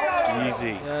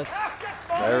 easy. Yes.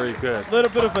 Very good. A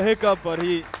little bit of a hiccup, but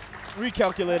he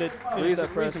recalculated. The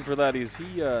reason for that is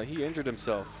he injured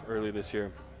himself early this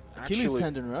year. Achilles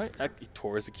tendon, right? He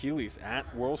tore his Achilles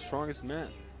at World's Strongest Man.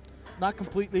 Not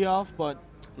completely off, but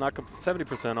not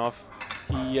 70% off.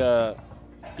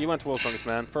 He went to World's Strongest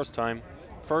Man first time,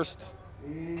 first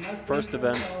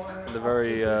event in the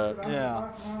very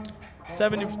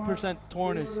 70%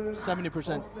 torn is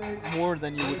 70% more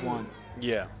than you would want.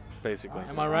 Yeah, basically.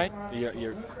 Am I right? Yeah,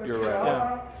 you're right.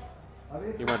 Yeah.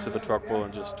 He went to the truck pull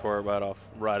and just tore it right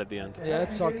off right at the end. Yeah,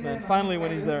 it sucked, man. Finally, when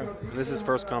he's there. And this is his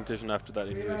first competition after that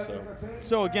injury, so.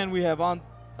 So again, we have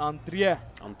André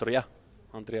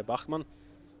Bachman.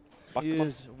 He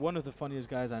is one of the funniest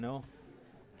guys I know.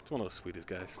 He's one of the sweetest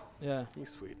guys. Yeah. He's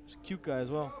sweet. He's a cute guy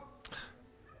as well.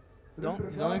 You don't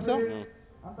think so? No.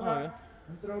 Oh, yeah.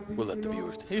 We'll let the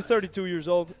viewers decide. He's 32 years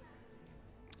old.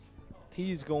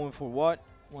 He's going for what?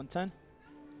 110?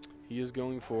 He is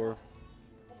going for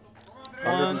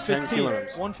 110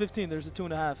 kilograms. 115. There's a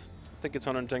 2.5. I think it's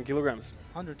 110 kilograms.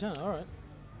 110. All right.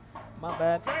 My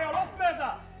bad.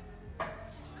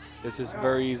 This is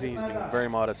very easy. He's being very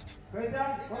modest.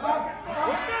 Bad.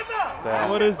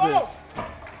 What is this?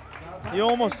 He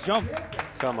almost jumped.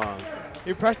 Come on.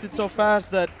 He pressed it so fast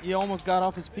that he almost got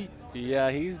off his feet. Yeah,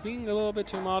 he's being a little bit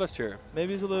too modest here.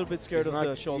 Maybe he's a little bit scared of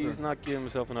the shoulder. He's not giving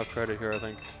himself enough credit here, I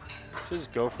think. Should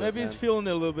just go for it. Maybe he's feeling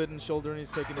it a little bit in the shoulder and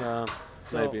he's taking it.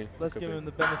 So maybe. Let's give him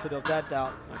the benefit of that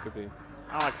doubt. That could be.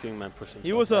 I like seeing men push themselves.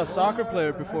 He was a soccer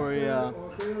player before he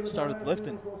started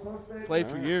lifting. Played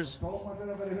for years.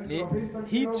 And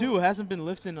he too hasn't been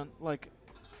lifting on like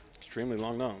extremely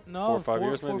long now. No, 4 or 5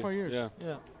 years 4 maybe. or 5 years.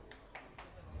 Yeah.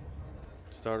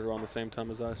 Started around the same time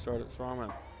as I started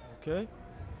strongman. Okay.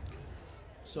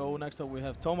 So next up we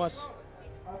have Tómas.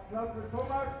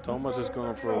 Tómas is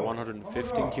going for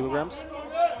 115 kilograms.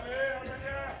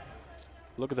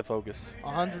 Look at the focus.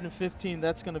 115,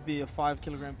 that's going to be a 5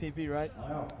 kilogram PP, right?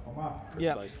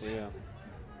 Precisely, yeah.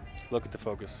 Look at the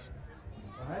focus.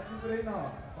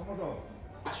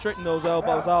 Straighten those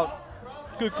elbows out.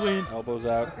 Good clean. Elbows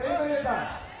out.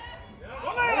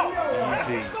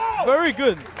 Easy. Very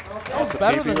good. That was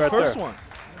better than the first one.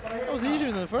 That was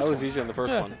easier than the first one. That was easier than the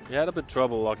first one. He had a bit of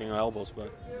trouble locking elbows,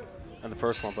 and the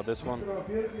first one, but this one,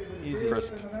 easy.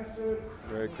 Crisp.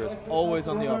 Very crisp. Always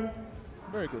on the up.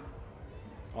 Very good.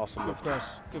 Awesome good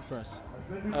press. Good press.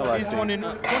 I like He's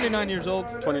 29 years old.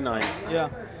 29. Yeah.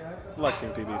 I like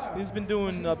seeing PBs. He's been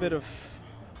doing a bit of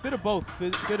both.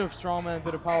 Bit of strongman,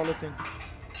 bit of powerlifting.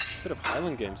 Bit of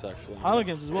Highland Games, actually. Highland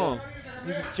Games as well.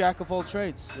 He's a jack of all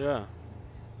trades. Yeah.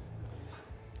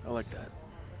 I like that.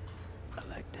 I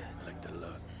like that a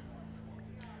lot.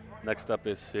 Next up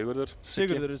is Sigurður.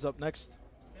 Sigurður is up next.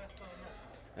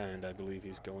 And I believe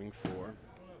he's going for...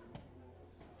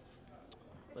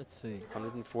 Let's see.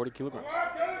 140 kilograms.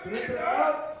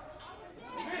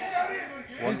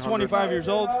 He's 25 years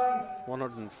old.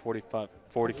 40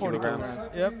 kilograms.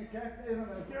 Yep.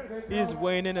 He's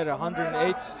weighing in at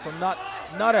 108, so not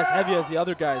as heavy as the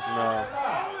other guys. No.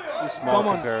 He's small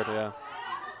compared, yeah.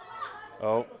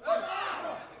 Oh.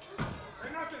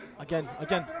 Again.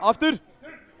 After.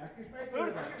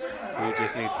 He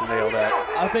just needs to nail that.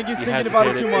 I think he's thinking about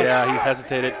it too much. Yeah, he's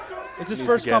hesitated. It's his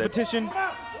first competition.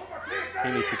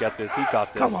 He needs to get this. He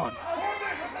got this. Come on.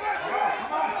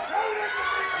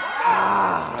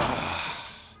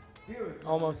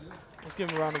 Almost. Let's give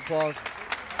him a round of applause.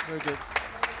 Very good.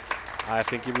 I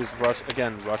think he was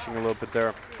rushing a little bit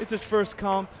there. It's his first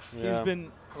comp. Yeah. He's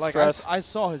been like I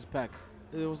saw his pec.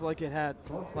 It was like it had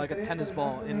like a tennis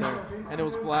ball in there, and it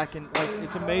was black. And like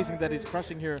it's amazing that he's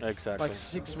pressing here. Exactly. Like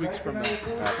 6 weeks from now.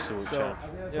 Absolute champ.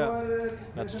 Yeah.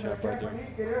 That's a champ right there.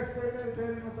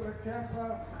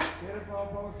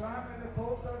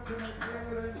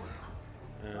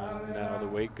 And now the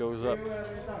weight goes up.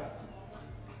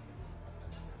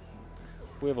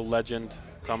 We have a legend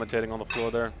commentating on the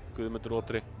floor there, Guðmundur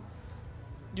Otri.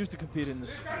 Used to compete in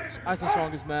this Iceland's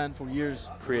Strongest Man for years.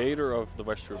 Creator of the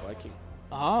Western Viking.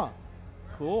 Ah,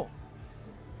 cool.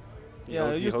 Yeah,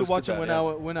 I used to watch him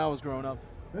when I was growing up.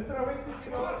 It's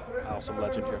an awesome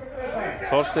legend here.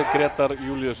 Thorsteinn, Grétar,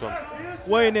 Júlíusson.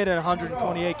 Weighing in at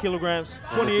 128 kilograms,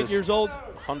 28 years old.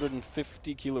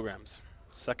 150 kilograms,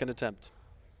 second attempt.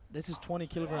 This is 20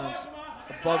 kilograms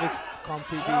above his comp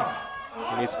PB.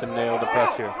 He needs to nail the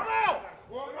press here.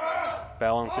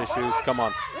 Balance issues, come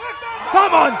on.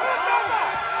 Come on!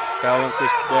 Balance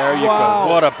issues, there you go.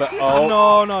 What a,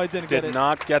 no, he didn't get it. Did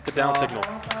not get the down signal.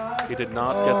 He did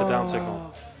not get the down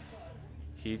signal.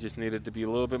 He just needed to be a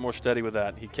little bit more steady with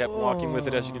that. He kept walking with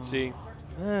it, as you can see.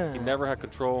 Man. He never had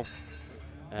control.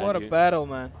 What a battle,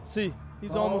 man. See,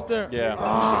 he's almost there. Yeah,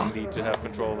 you need to have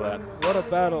control of that. What a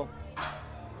battle.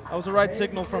 That was the right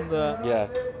signal from the... Yeah,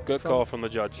 good call from the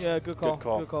judge. Yeah, good call.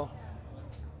 Good call.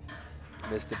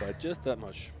 Missed it by just that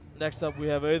much. Next up, we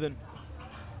have Auðunn.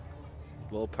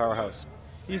 Little powerhouse.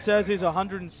 He says he's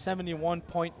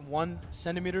 171.1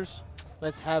 centimeters.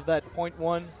 Let's have that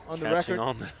 0.1 on the record.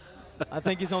 On I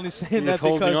think he's only saying that because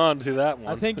holding on to that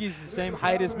one. I think he's the same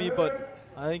height as me, but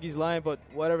I think he's lying, but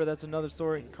whatever, that's another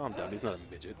story. Calm down, he's not a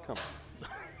midget, come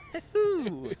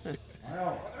on.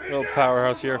 Little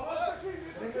powerhouse here.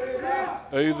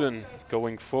 Auðunn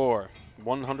going for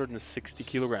 160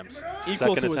 kilograms.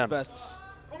 Equal Second to attempt. his best.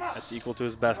 That's equal to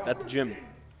his best at the gym.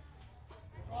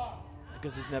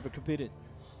 Because he's never competed.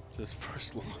 It's his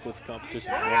first lockless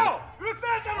competition.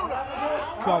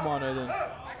 Come on, Auðunn.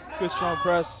 Good strong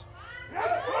press.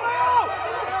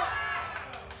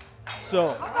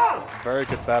 So. Very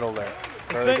good battle there.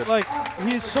 Very good. Like,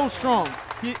 he's so strong.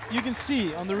 You can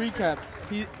see on the recap,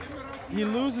 he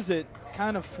loses it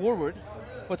kind of forward,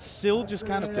 but still just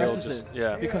kind of presses it.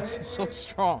 Yeah. Because he's so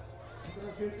strong.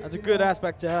 That's a good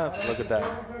aspect to have. Look at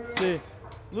that. See,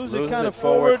 loses it kind of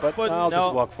forward, but I'll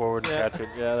just walk forward and catch it.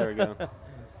 Yeah, there we go.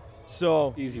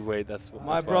 So easy weight. That's what.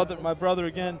 My brother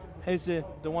again, Heisi,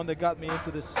 the one that got me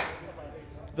into this,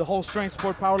 the whole strength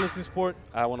sport, powerlifting sport.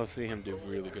 I want to see him do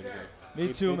really good here.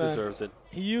 Me too, man. He deserves it.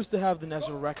 He used to have the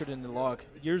national record in the log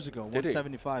years ago. Did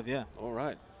 175, he? Yeah. All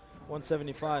right.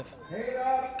 175.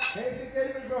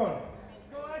 Heiðar,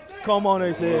 Come on,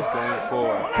 Heisi. He's going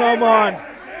for. Come on.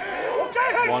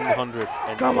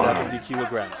 170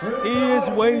 kilograms. He is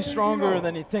way stronger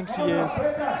than he thinks he is.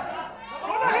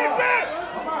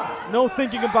 No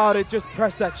thinking about it, just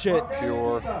press that shit.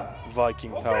 Pure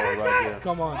Viking power right here.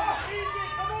 Come on.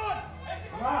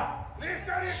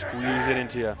 Squeeze it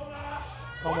into you.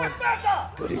 Come on.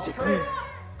 Good, easy, clean.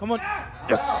 Come on.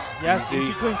 Yes. Yes,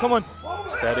 easy, clean. Come on.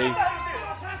 Steady.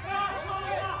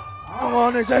 Come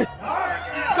on, Heisi.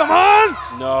 Come on.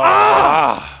 No.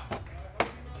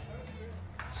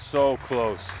 So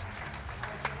close.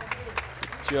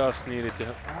 Just needed to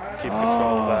keep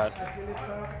control of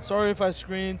that. Sorry if I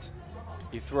screamed.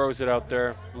 He throws it out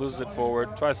there, loses it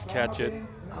forward, tries to catch it,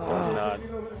 does not.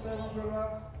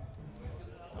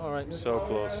 All right. So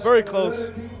close. Very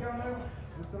close.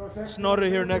 Snorri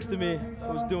here next to me,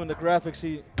 who's doing the graphics,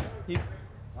 he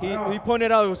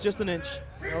pointed out it was just an inch.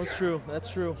 That was true. That's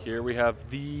true. Here we have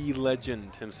the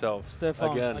legend himself.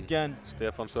 Stefán again.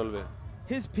 Stefán Sölvi.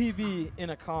 His PB in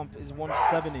a comp is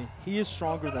 170. He is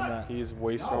stronger than that. He's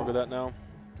way stronger than that now.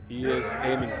 He is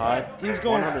aiming high. He's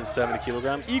going 170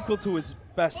 kilograms. Equal to his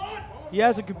best. He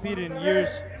hasn't competed in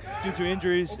years due to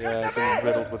injuries. Yeah, he's been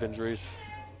riddled with injuries.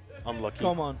 Unlucky.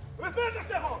 Come on.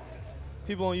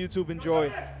 People on YouTube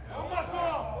enjoy.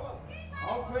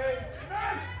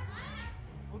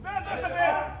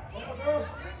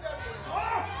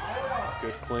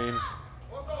 Good clean.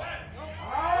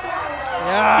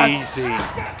 Yes. Easy.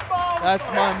 That's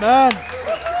my man.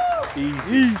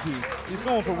 Easy. Easy. He's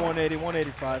going for 180,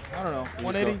 185. I don't know.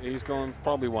 180? He's going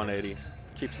probably 180.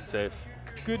 Keeps it safe.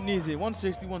 Good and easy.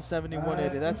 160, 170,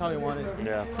 180. That's how he wanted.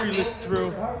 Yeah. 3 lifts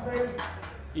through.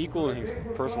 Equaling his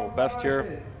personal best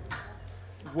here.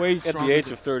 way stronger. At the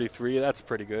age of 33, that's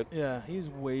pretty good. Yeah, he's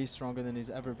way stronger than he's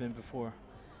ever been before.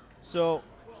 So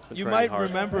you training might hard.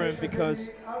 remember him because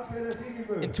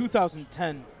in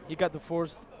 2010 he got the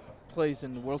 4th place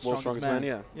in the World's Strongest Man.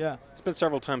 Yeah. Yeah. He's been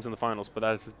several times in the finals, but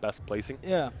that is his best placing.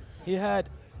 Yeah. He had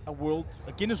a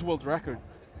Guinness World Record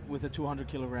with a 200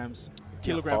 kilogram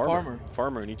farmer.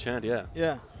 Farmer in each hand, yeah.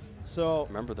 Yeah. So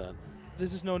Remember that.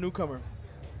 this is no newcomer.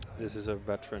 This is a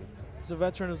veteran. He's a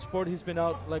veteran of the sport. He's been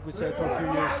out, like we said, for a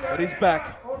few years, but he's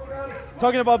back.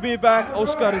 Talking about being back,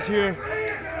 Óskar is here.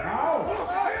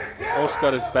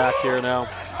 Óskar is back here now.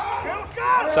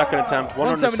 Second attempt,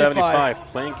 175.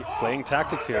 Playing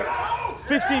tactics here.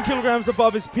 15 kilograms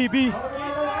above his PB.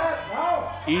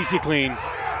 Easy clean.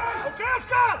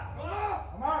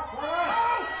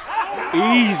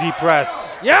 Easy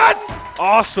press. Yes!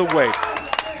 Awesome weight.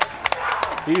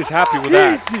 He is happy with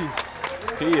that. Easy.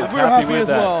 He is We're happy happy with as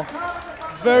that. well.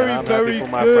 Very, I'm very happy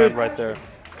for my good. friend right there.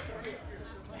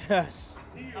 Yes.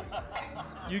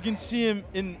 You can see him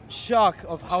in shock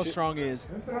of how strong he is.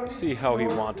 See how he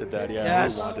wanted that. Yeah,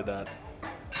 Yes. he wanted that.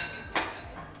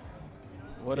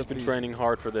 He's been training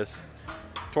hard for this.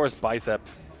 Tore his bicep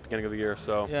beginning of the year,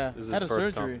 so Yeah, this is had his a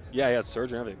first surgery. Yeah, he had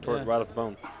surgery and everything. Tore Yeah. it right off the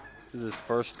bone. This is his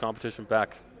first competition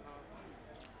back.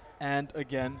 And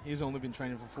again, he's only been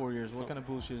training for 4 years. What kind of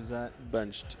bullshit is that?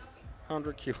 Benched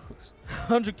 100 kilos.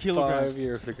 100 kilograms. 5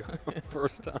 years ago.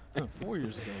 First time. 4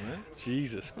 years ago, man.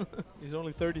 Jesus. He's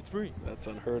only 33. That's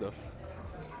unheard of.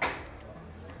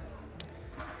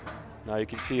 Now you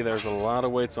can see there's a lot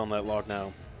of weights on that log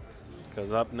now.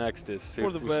 Because up next is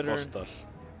For the Sigfús veteran. Fossdal,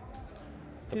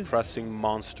 the His- pressing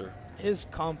monster. His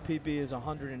comp PB is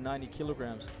 190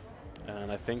 kilograms.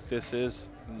 And I think this is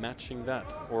matching that.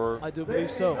 Or I do believe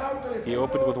so. he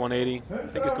opened with 180. I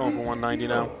think he's going for 190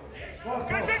 now.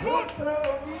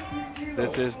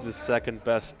 This is the second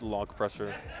best log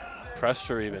presser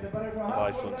even, of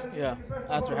Iceland. Yeah,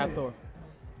 after Thor.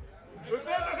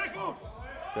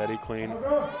 Steady, clean.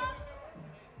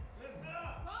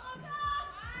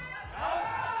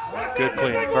 Good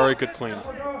clean, very good clean.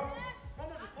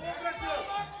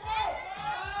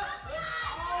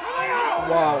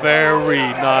 Wow. Very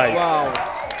nice. Wow.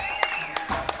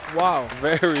 Wow.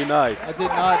 Very nice. I did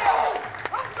not.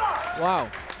 Wow.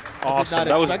 Awesome.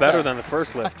 That was better than the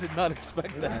first I lift. did not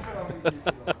expect that.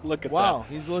 Look at Wow, that.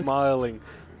 he's smiling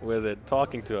with it,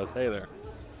 talking to us. Hey there.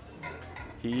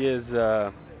 He is.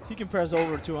 He can press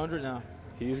over 200 now.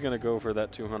 He's gonna go for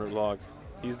that 200 log.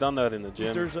 He's done that in the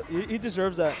gym. He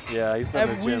deserves that. Yeah, he's done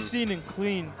it in the gym. We've seen him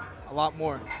clean a lot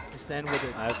more. Stand with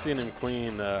it. I've seen him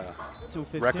clean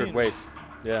 215. record weights.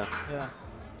 Yeah, Yeah.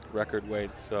 record weight.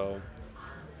 So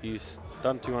he's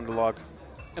done 200 log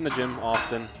in the gym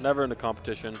often. Never in the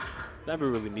competition. Never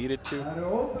really needed to.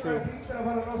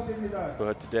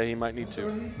 But today he might need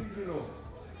to.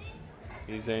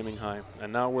 He's aiming high.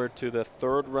 And now we're to the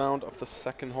third round of the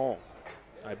second hall,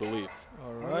 I believe.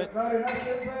 All right.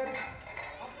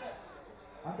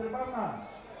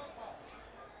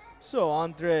 So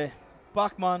André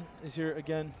Bachman is here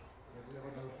again.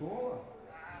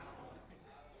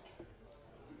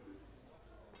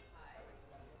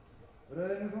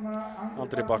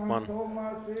 André Bachman.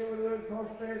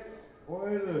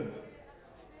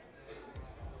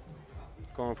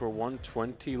 Going for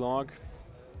 120 log,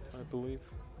 I believe.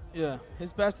 Yeah,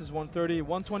 his best is 130.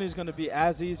 120 is going to be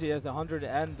as easy as the 100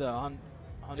 and the 100.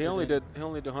 He only did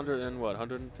 100 and what?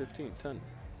 115, 10.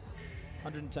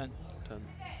 110. 10.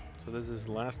 So this is his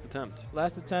last attempt.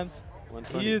 Last attempt.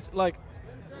 120. He is like,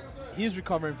 he's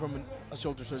recovering from a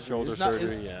shoulder surgery. Shoulder It's not-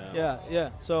 surgery, yeah. Yeah, yeah.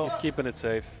 So He's keeping it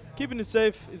safe. keeping it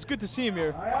safe. It's good to see him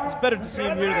here. It's better to see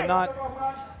him here than not.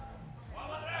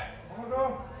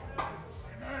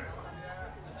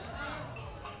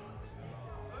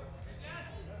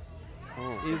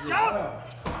 Oh. Easy.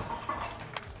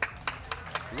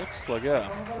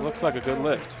 Looks like a good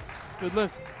lift. Good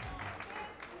lift.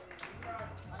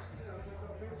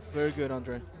 Very good,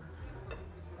 André.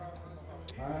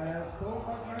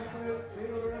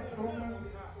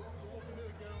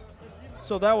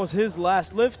 So that was his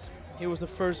last lift. He was the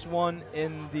first one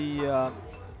in the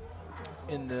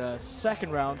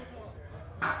second round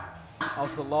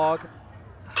of the log.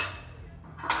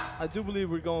 I do believe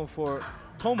we're going for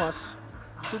Tómas.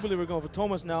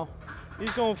 Now.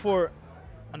 He's going for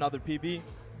another PB.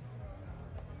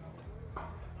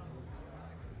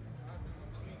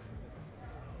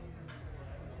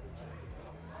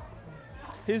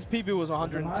 His PB was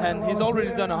 110. He's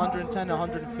already done 110,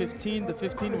 115. The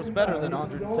 15 was better than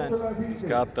 110. He's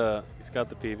got the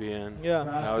PB in. Yeah.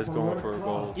 Now he's going for a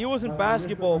gold. He was in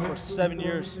basketball for 7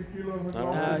 years.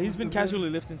 Oh. He's been casually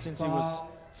lifting since he was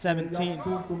 17,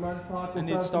 and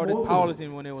he started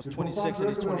powerlifting when he was 26, and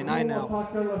he's 29 now,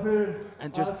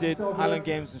 and just did Highland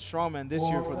Games and Strongman this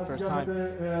year for the first time.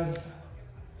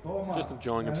 Just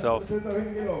enjoying himself.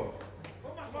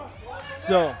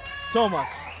 So, Tómas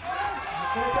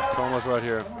right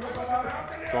here,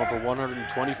 going for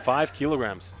 125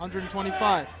 kilograms.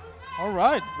 125. All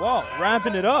right, wow,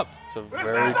 ramping it up. It's a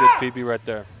very good PB right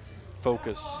there.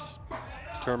 Focus,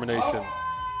 determination.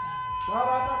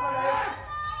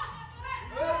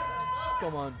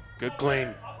 Come on. Good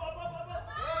clean.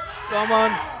 Come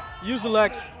on. Use the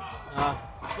legs. A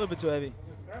little bit too heavy.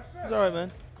 It's all right,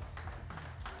 man.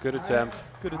 Good attempt.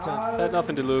 Good attempt. Had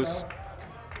nothing to lose.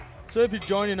 So if you're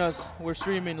joining us, we're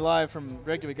streaming live from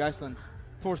Reykjavik, Iceland,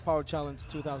 Thor's Power Challenge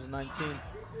 2019.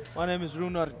 My name is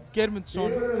Rúnar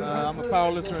Geirmundarsson. I'm a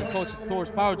powerlifter and coach at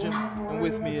Thor's Power Gym, and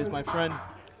with me is my friend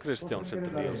Kristinn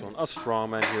Ari, a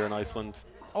strongman here in Iceland.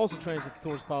 Also trains at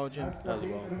Thor's Power Gym as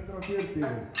well.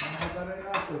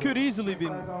 You could easily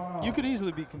be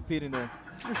competing there.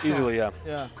 Easily, yeah.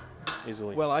 Yeah.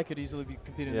 Easily. Well, I could easily be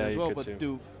competing there as well, but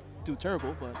do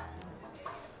terrible. But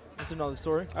that's another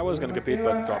story. I was going to compete,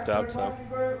 but dropped out, so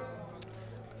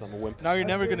because I'm a wimp. Now you're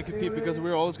never going to compete because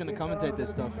we're always going to commentate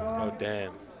this stuff. Oh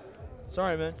damn.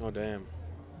 Sorry, man. Oh damn.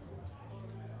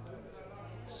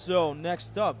 So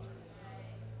next up,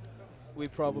 we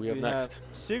probably have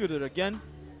Sigurdur again.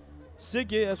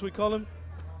 Siggy, as we call him.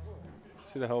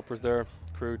 See the helpers there,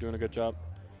 crew doing a good job.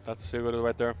 That's Sigurdur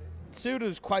right there. Sigurdur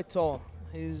is quite tall.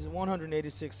 He's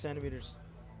 186 centimeters.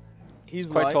 He's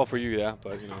quite light. tall for you, yeah,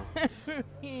 but you know, it's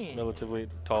relatively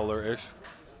taller-ish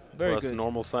Very for us good.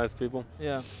 normal-sized people.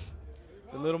 Yeah.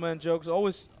 The little man jokes,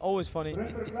 always funny.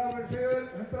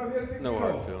 No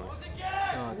hard feelings.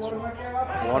 No, it's true.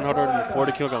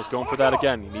 140 kilograms, going for that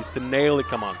again. He needs to nail it.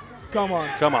 Come on. Come on.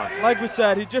 Come on. Like we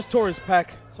said, he just tore his pec,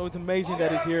 so it's amazing that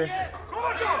he's here.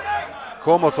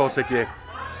 Como Sosiki.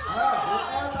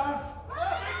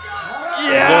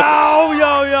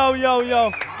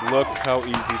 Yo. Look how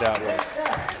easy that was.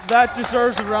 That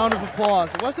deserves a round of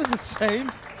applause. Was that the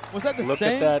same? Was that the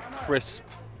same? Look at that crisp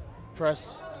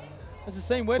press. That's the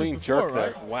same weight as clean before, jerk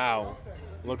right? there. Wow.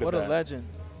 Look what at that. What a legend.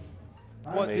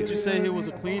 What, did you say he was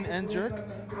a clean and jerk?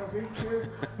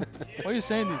 Why are you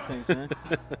saying these things, man?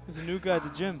 He's a new guy at the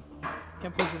gym.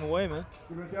 Can't push him away, man.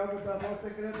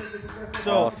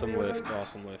 So awesome lift.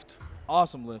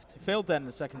 Awesome lift. He failed that in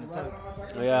the second attempt.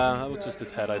 Yeah, that was just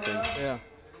his head, I think. Yeah.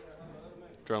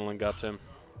 Adrenaline got to him.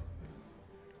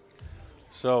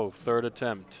 So, third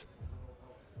attempt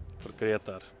for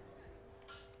Grétar.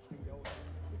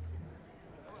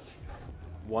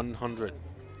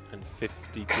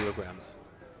 150 kilograms.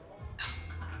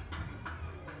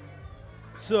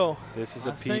 So this is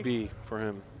a PB for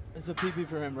him. It's a PB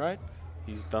for him, right?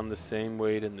 He's done the same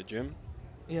weight in the gym.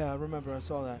 Yeah, I remember. I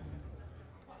saw that.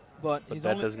 But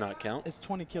that does not count. It's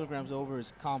 20 kilograms over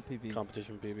his PB.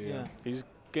 Competition PB. Yeah. He's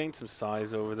gained some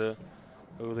size over the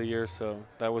years, so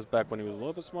that was back when he was a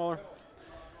little bit smaller.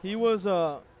 He was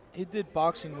he did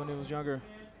boxing when he was younger,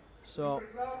 so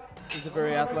he's a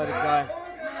very athletic guy.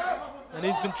 And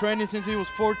he's been training since he was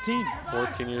 14.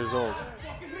 14 years old.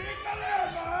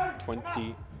 He's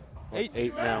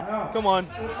 28 now. Come on.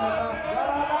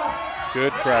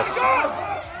 Good press.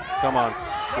 Come on.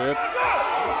 Good.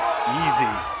 Easy.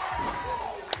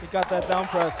 He got that down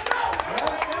press.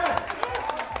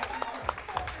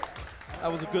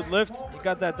 That was a good lift. He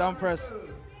got that down press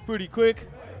pretty quick.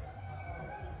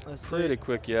 Let's see. Pretty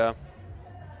quick, yeah.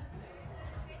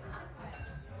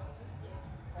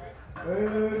 I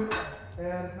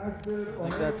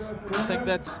think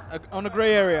that's on the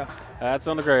gray area. That's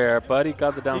on the gray area, but he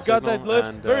got the down signal. He got that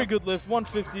lift, very good lift,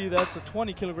 150. That's a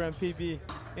 20 kilogram PB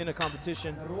in a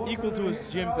competition, equal to his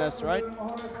gym best, right?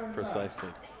 Precisely.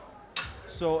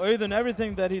 So Auðunn,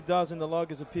 everything that he does in the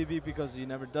log is a PB because he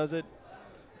never does it,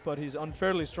 but he's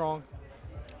unfairly strong.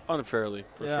 Unfairly,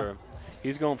 for sure.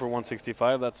 He's going for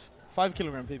 165. That's 5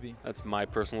 kilogram PB. That's my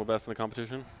personal best in the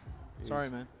competition.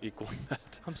 Sorry, man. Equaling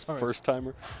that. I'm sorry. First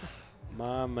timer.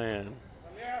 My man.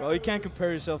 Well, you can't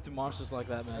compare yourself to monsters like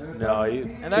that, man. No,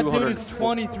 and that dude is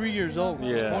 23 years old.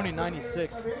 Yeah. He's only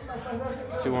 96.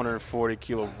 240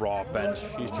 kilo raw bench.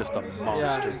 He's just a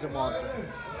monster. Yeah, he's a monster.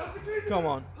 Come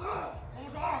on.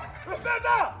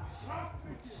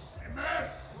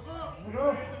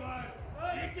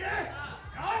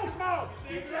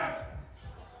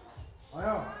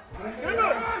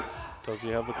 Does he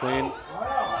have the clean?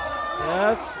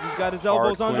 Yes, he's got his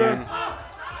elbows under.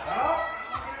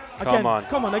 Come on.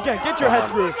 Come on, again. Get your head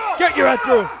through. Get your head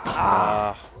through.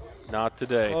 Not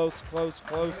today. Close.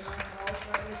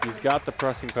 He's got the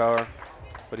pressing power,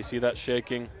 but you see that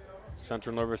shaking.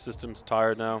 Central nervous system's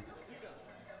tired now.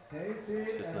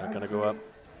 It's just not going to go up.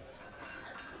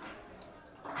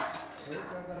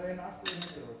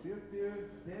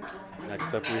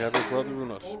 Next up, we have our brother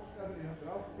Rúnar.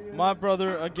 My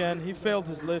brother, again, he failed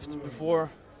his lift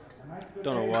before.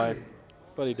 Don't know why,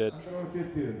 but he did.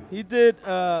 He did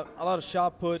a lot of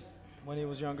shot put when he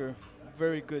was younger.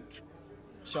 Very good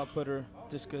shot putter,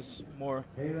 discus, more.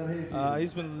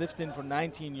 He's been lifting for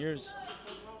 19 years.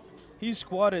 He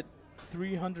squatted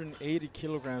 380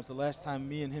 kilograms the last time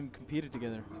me and him competed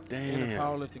together in a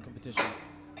powerlifting competition.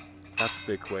 That's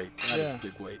big weight. That is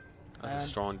big weight. That's a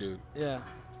strong dude. Yeah.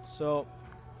 So,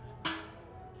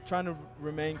 trying to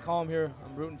remain calm here.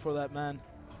 I'm rooting for that man.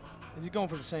 Is he going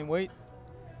for the same weight,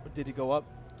 or did he go up?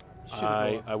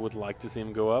 I would like to see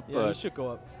him go up, yeah, but he should go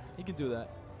up. He can do that.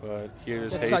 But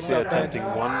here's Heisi attempting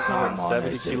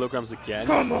 170 kilograms again.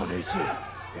 Come on, Heisi.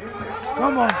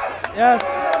 Come on. Yes.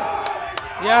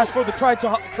 He asked for the crowd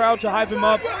to hype him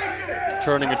up.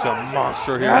 Turning into a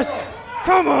monster here. Yes.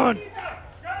 Come on.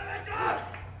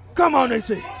 Come on,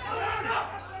 Heisi.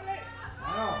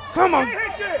 Come on.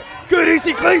 Good,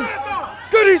 Heisi, clean.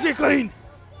 Good, Heisi, clean.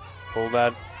 Pull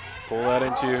that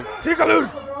into you. Pikalur.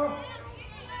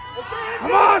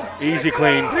 Come on. Easy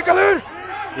clean. Pikalur.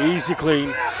 Easy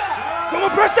clean. Come on,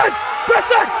 press it. Press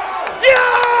it.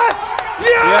 Yes.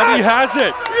 Yes. Yeah, he has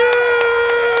it.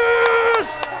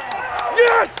 Yes.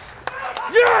 Yes.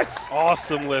 Yes.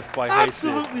 Awesome lift by Heisi.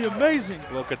 Absolutely amazing.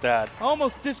 Look at that. I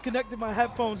almost disconnected my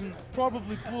headphones and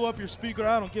probably blew up your speaker.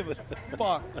 I don't give a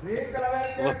fuck.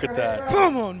 Look at that.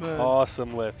 Come on, man.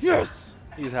 Awesome lift. Yes.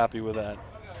 He's happy with that.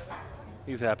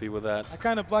 He's happy with that. I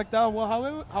kind of blacked out. Well,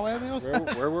 how heavy was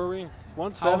that? Where were we? It's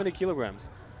 170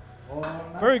 kilograms.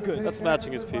 Very good. That's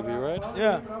matching his PB, right?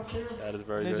 Yeah. That is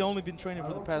very And good. he's only been training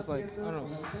for the past, like, I don't know,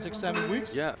 6-7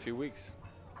 weeks? Yeah, a few weeks.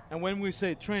 And when we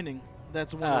say training,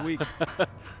 that's one a week.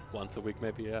 Once a week,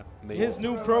 maybe, yeah. Maybe. His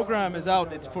new program is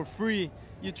out. It's for free.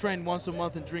 You train once a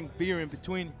month and drink beer in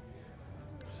between.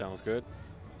 Sounds good.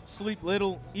 Sleep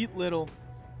little, eat little,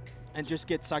 and just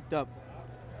get psyched up.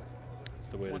 That's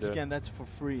the way Once to do again, it. that's for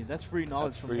free. That's free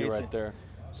knowledge That's from free Heisi. right there.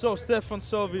 So Stefán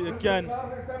Sölvi again.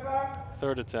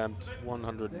 Third attempt,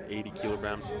 180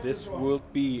 kilograms. This will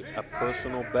be a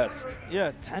personal best.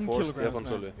 Yeah, 10 for kilograms.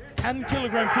 Stefán Man. Sölvi. 10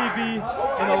 kilogram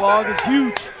PB in the log is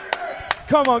huge.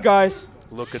 Come on, guys.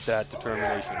 Look at that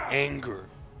determination, anger.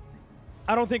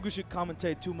 I don't think we should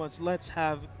commentate too much. Let's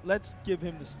give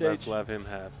him the stage. Let's let him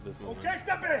have this moment.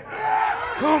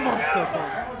 Come on,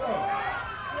 Stefán.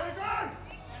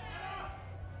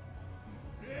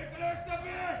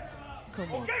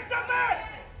 Come on.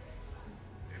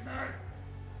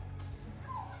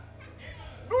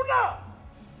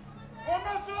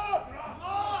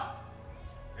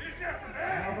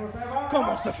 Come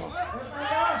on, Stefán.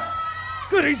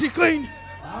 Good, easy, clean.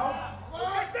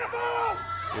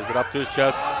 Is it up to his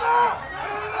chest?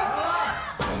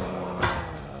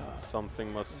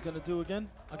 Something must. He's gonna do again?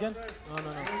 Again? No.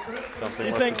 Something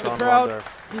He must thanks have the gone crowd. wrong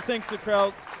He thanks the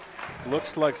crowd. there.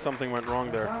 Looks like something went wrong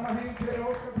there.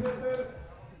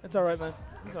 It's all right, man.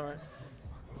 It's all right.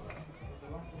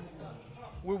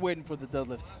 We're waiting for the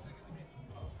deadlift.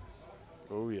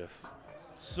 Oh yes.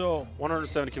 So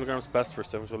 170 kilograms best for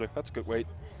Stefán Sölvi. That's good weight.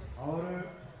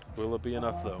 Will it be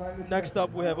enough though? next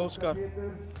up we have Óskar.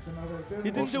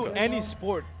 He didn't do Óskar. any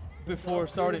sport before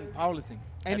starting powerlifting.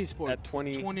 Any At- sport. at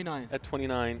 29. At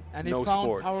 29, And he no found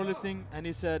sport. powerlifting, and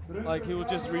he said, like, he was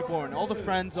just reborn. All the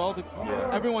friends,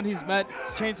 everyone he's met,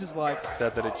 changed his life.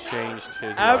 Said that it changed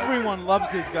his life. Everyone loves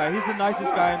this guy. He's the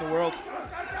nicest guy in the world.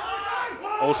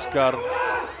 Óskar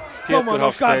Come on,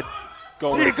 Pétursson Óskar.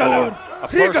 going for Ríkalegur. a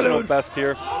personal Ríkalegur. best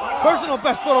here. Personal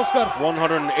best for Óskar.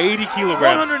 180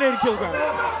 kilograms. 180 kilograms.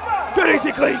 Good,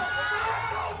 easy, clean.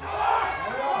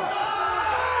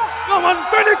 Come on,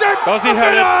 finish it. Does he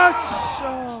have it? Finish!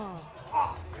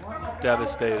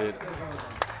 Devastated.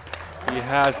 He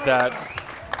has that.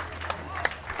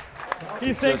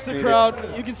 He thanks Just the needed-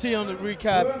 crowd. You can see on the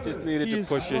recap. Just needed he to is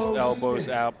push his close. elbows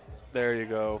out. There you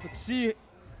go. But see,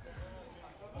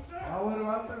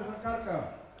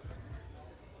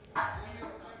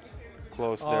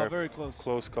 Close there. very close.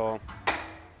 Close call.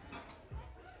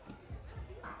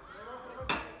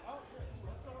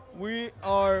 We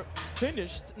are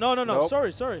finished. No. Nope.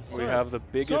 Sorry. We have the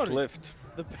biggest Sorry. lift.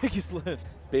 The biggest lift.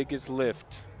 Biggest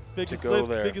lift. Biggest go lift,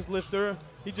 there. biggest lifter.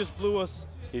 He just blew us.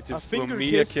 He A just blew finger me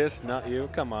kiss. a kiss, not you.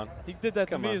 Come on. He did that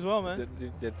Come to me on. as well, man.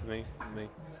 Did to me. Me.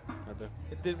 Right there.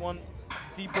 It did one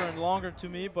deeper and longer to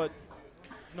me, but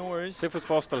no worries. Sigfús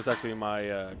Fossdal is actually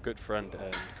my good friend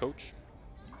and coach.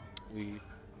 We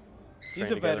He's train a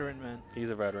together. veteran, man. He's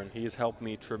a veteran. He has helped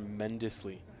me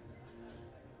tremendously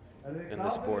in the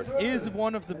sport. He is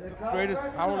one of the greatest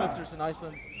powerlifters in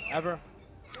Iceland ever.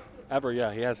 Ever,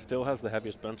 yeah. He still has the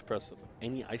heaviest bench press of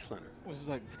any Icelander. Was it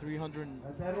like 300?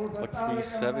 It's like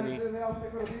 370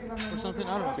 or something.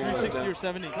 I don't know, 360 or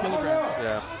 70 kilograms.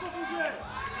 Yeah.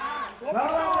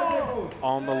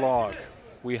 On the log,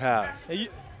 we have.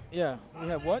 Yeah, we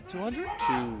have what? 200?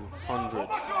 200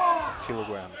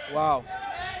 kilograms. Wow.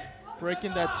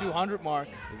 Breaking that 200 mark.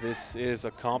 This is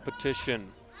a competition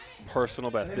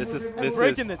personal best. This is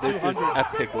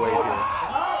epic weight here.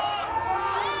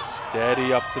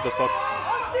 Steady up to the foot.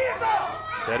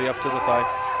 Steady up to the thigh.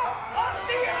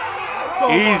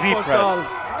 Easy press.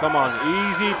 Come on,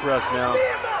 easy press now.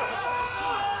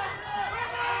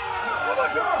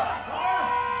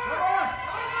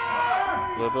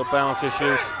 A little bit of balance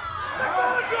issues.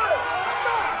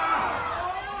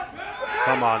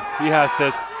 Come on, he has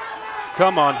this.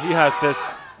 Come on, he has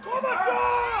this.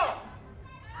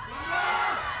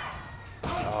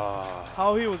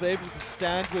 How he was able to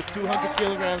stand with 200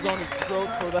 kilograms on his throat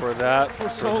for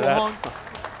so long.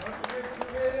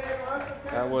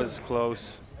 That was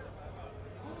close.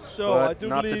 So but I do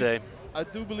not believe, today. I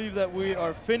do believe that we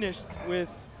are finished with.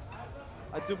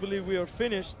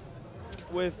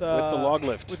 The log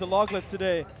lift. With the log lift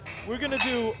today, we're gonna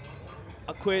do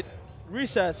a quick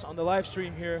recess on the live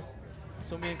stream here,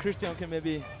 so me and Christian can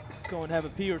maybe go and have a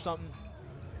pee or something.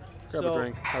 Grab a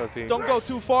drink, have a pee. Don't go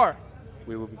too far.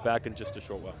 We will be back in just a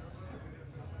short while.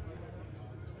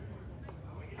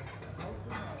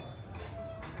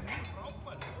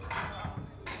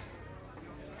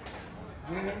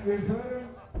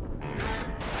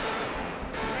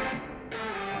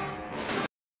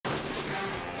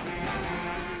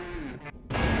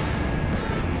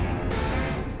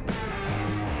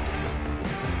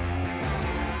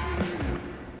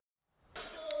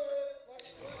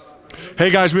 Hey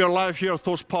guys, we are live here at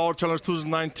Thors Power Challenge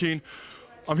 2019.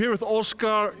 I'm here with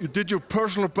Oscar. You did your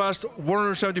personal best,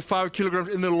 175 kilograms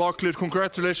in the log lift.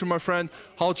 Congratulations, my friend.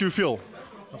 How do you feel?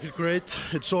 I feel great.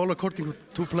 It's all according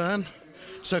to plan.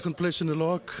 Second place in the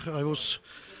log. I was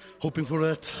hoping for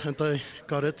that, and I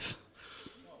got it.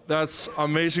 That's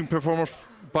amazing performance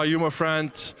by you, my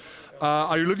friend.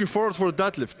 Are you looking forward for the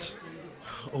deadlift?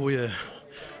 Oh yeah.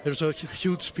 There's a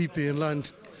huge PP in line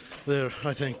there,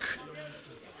 I think.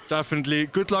 Definitely.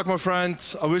 Good luck, my friend.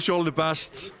 I wish you all the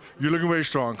best. You're looking very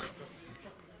strong.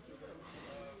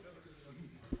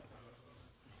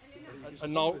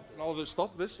 And now they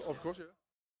stop this, of course, yeah.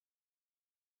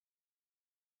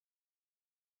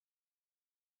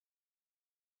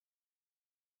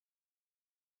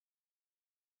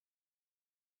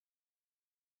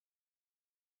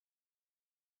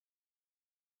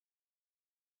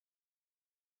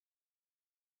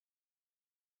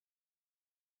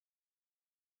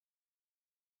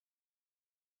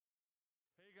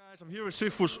 I'm here with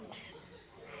Sigfús.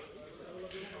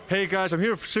 Hey guys, I'm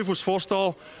here with Sigfús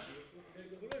Fossdal.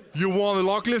 You won the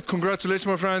log lift. Congratulations,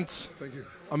 my friend. Thank you.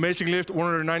 Amazing lift,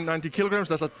 190 kilograms.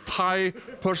 That's a tie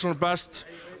personal best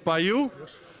by you.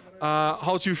 Yes.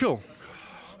 How do you feel?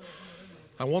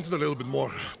 I wanted a little bit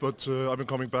more, but I've been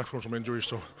coming back from some injuries,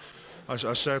 so I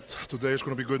said today is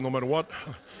going to be good no matter what.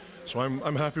 So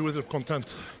I'm happy with it,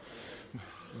 content.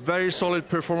 Very solid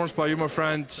performance by you, my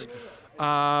friend.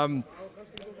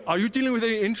 Are you dealing with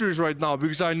any injuries right now?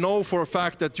 Because I know for a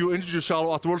fact that you injured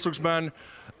yourself at World Strongman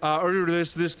earlier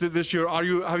this year.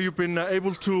 Have you been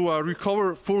able to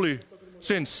recover fully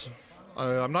since?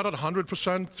 I'm not at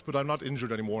 100%, but I'm not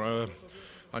injured anymore.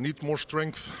 I need more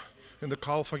strength in the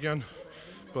calf again,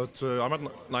 but I'm at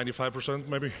 95%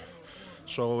 maybe.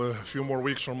 So a few more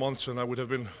weeks or months and I would have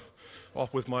been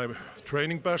up with my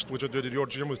training best, which I did at your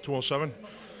gym with 207.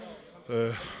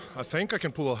 I think I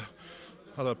can pull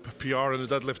a PR in the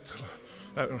deadlift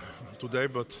today,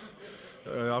 but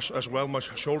as well my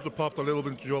shoulder popped a little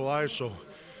bit in July, so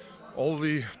all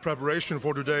the preparation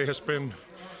for today has been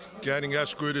getting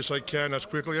as good as I can, as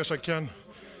quickly as I can,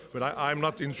 but I'm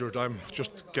not injured, I'm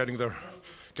just getting there,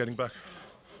 getting back.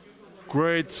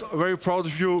 Great, very proud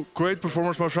of you, great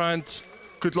performance, my friend.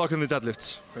 Good luck in the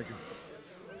deadlifts. Thank you.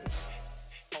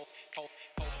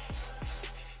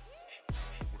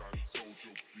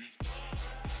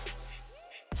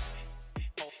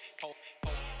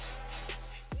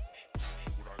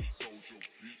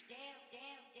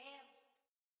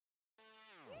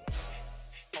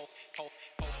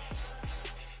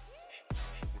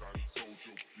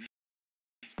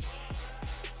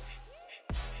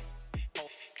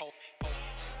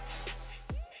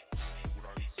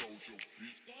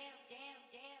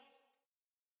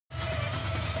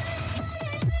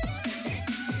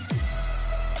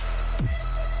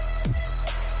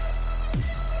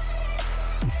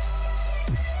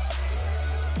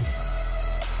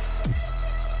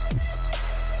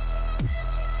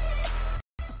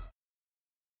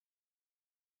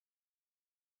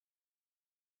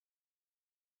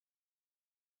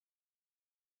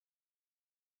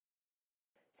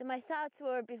 So my thoughts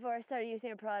were, before I started using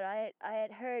the product, I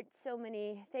had heard so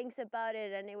many things about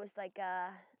it, and it was like I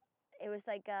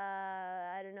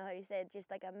don't know how you say it,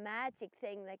 just like a magic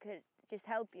thing that could just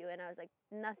help you. And I was like,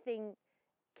 nothing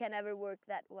can ever work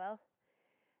that well.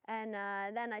 And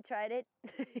then I tried it,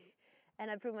 and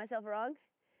I proved myself wrong,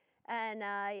 and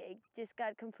I just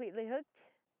got completely hooked.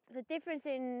 The difference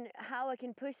in how I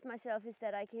can push myself is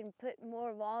that I can put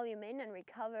more volume in and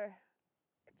recover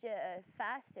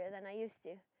faster than I used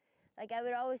to. Like, I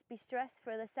would always be stressed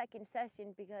for the second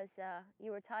session because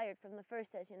you were tired from the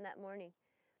first session that morning.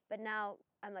 But now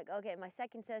I'm like, okay, my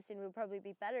second session will probably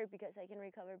be better because I can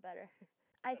recover better.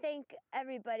 I think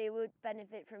everybody would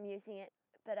benefit from using it,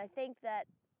 but I think that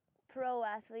pro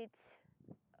athletes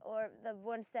or the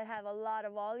ones that have a lot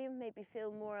of volume maybe feel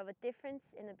more of a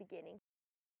difference in the beginning.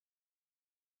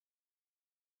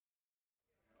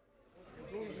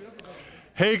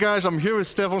 Hey guys, I'm here with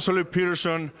Stefán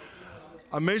Pétursson.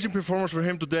 Amazing performance for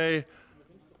him today.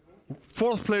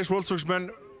 4th place World Strongman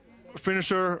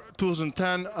finisher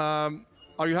 2010.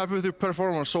 Are you happy with your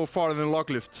performance so far in the log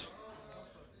lift?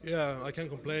 Yeah, I can't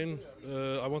complain.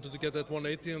 I wanted to get that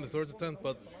 180 in the third attempt,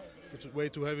 but it's way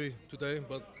too heavy today.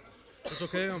 But it's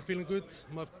okay. I'm feeling good.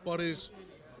 My body's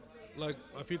like,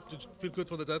 I feel good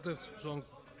for the deadlift, so I'm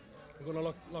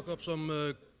gonna lock up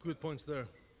some good points there.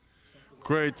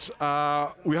 Great.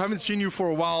 We haven't seen you for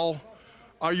a while.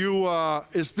 Are you?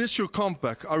 Is this your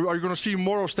comeback? Are you going to see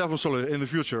more of Stefán Sölvi in the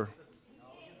future?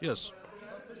 Yes.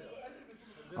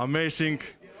 Amazing.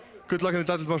 Good luck in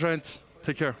the deadlift, my friend.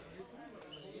 Take care.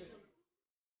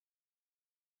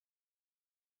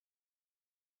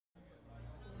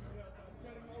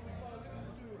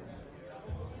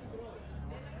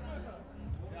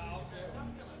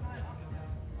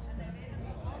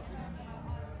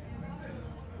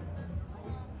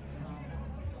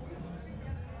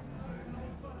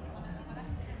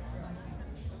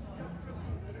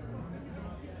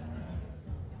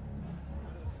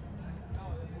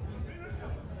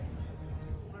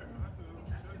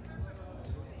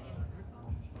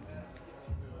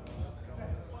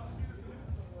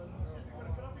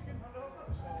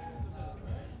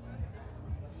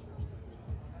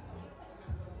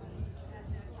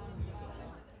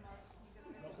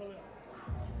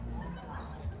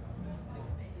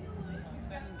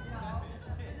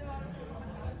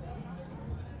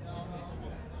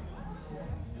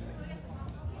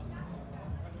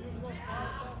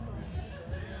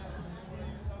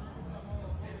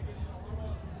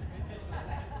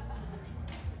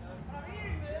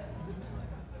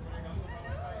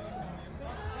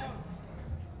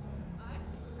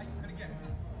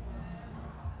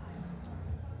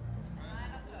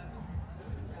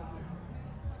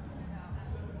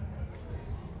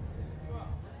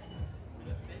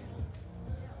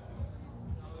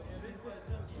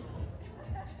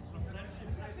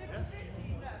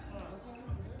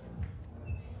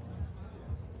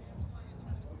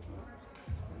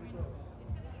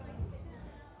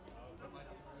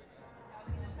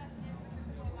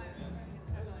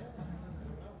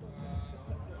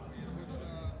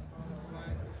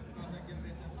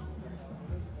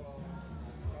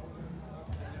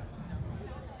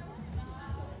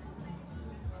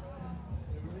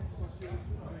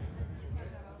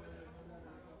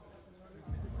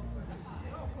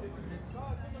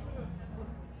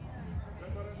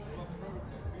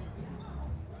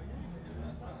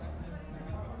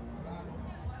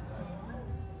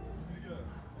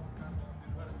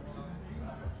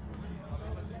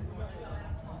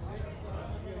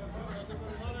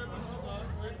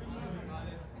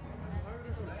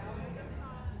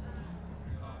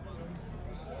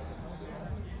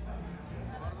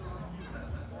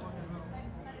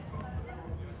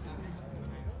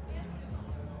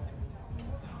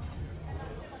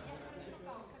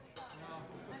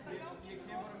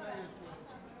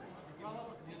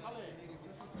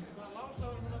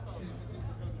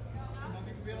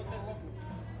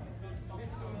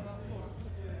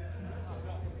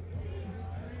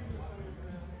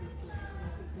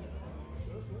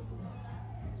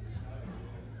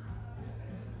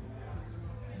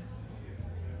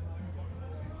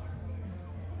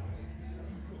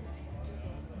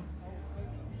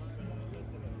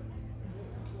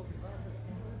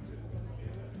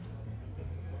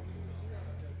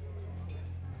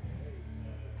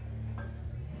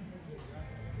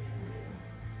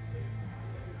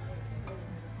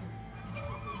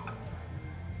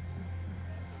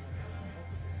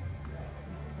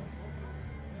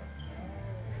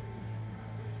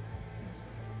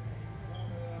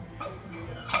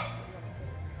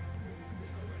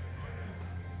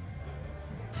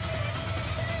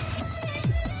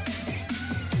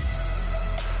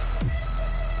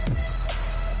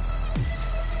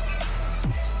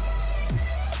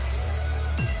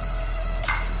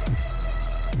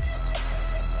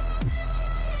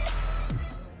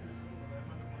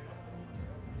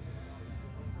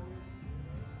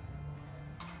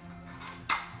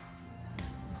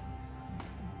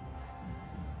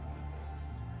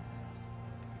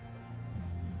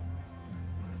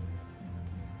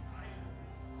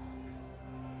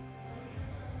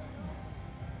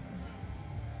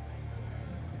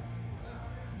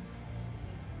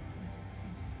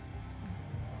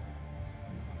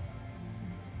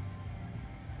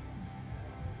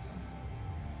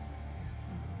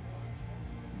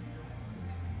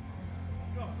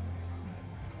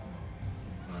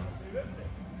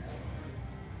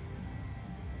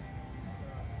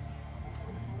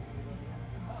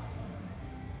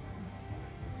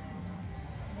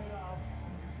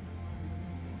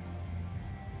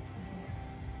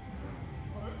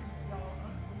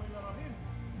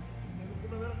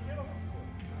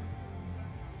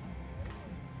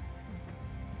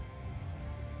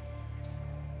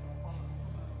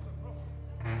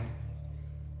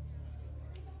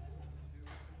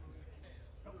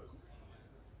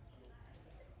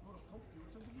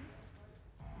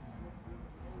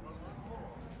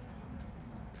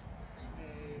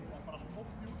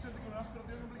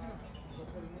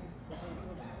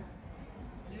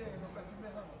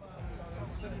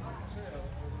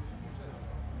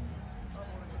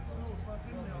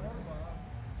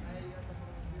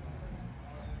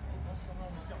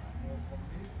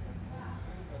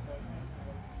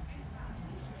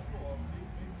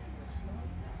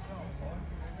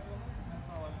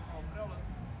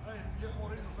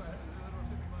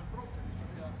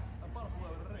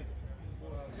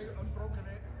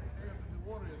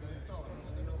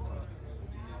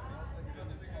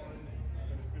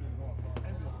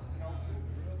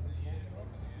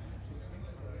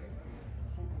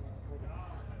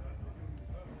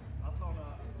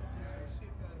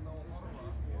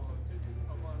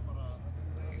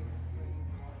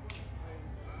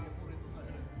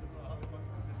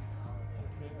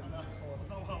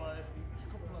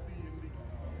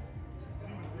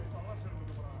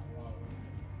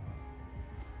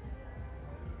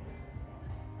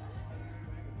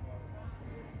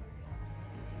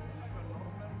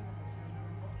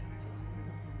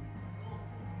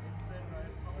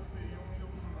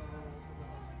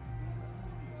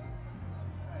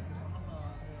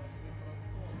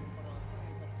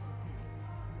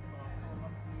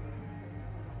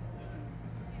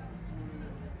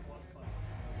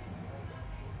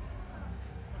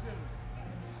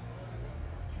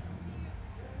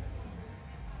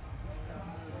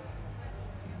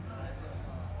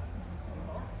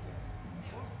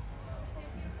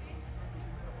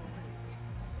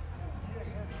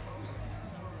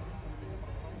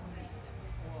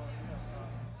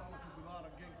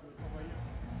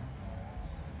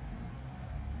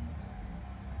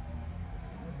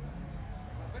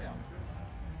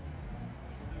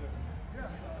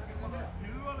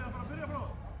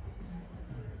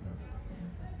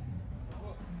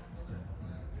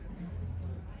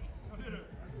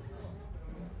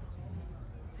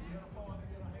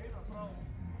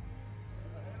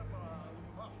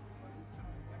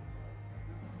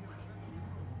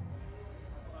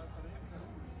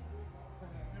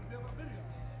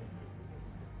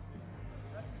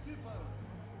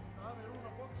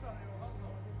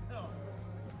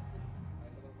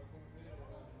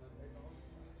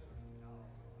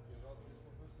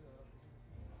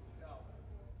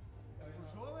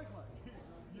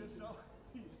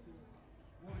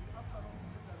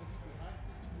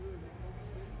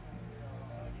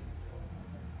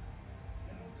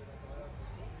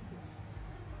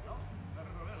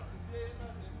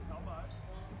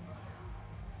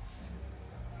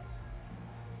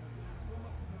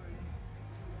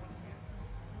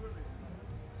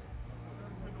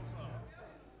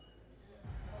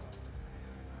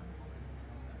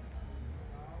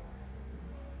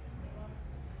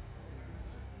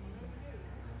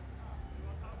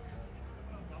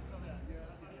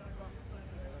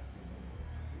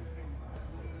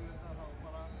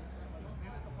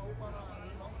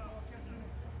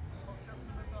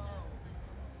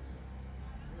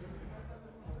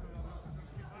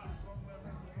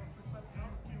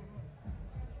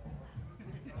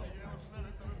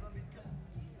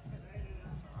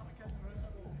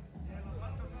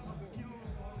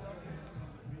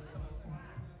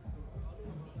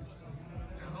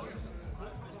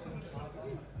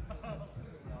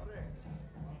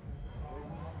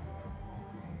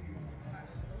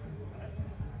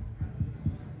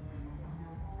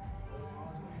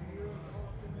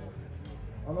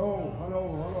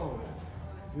 Halló.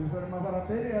 Við förum að fara að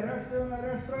byrja röst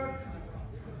strax.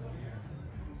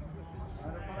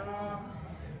 Það bara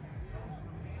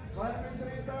 2 mínútur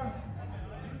í þetta.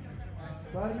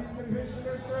 2 mínútur í fyrstu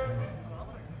lyftu.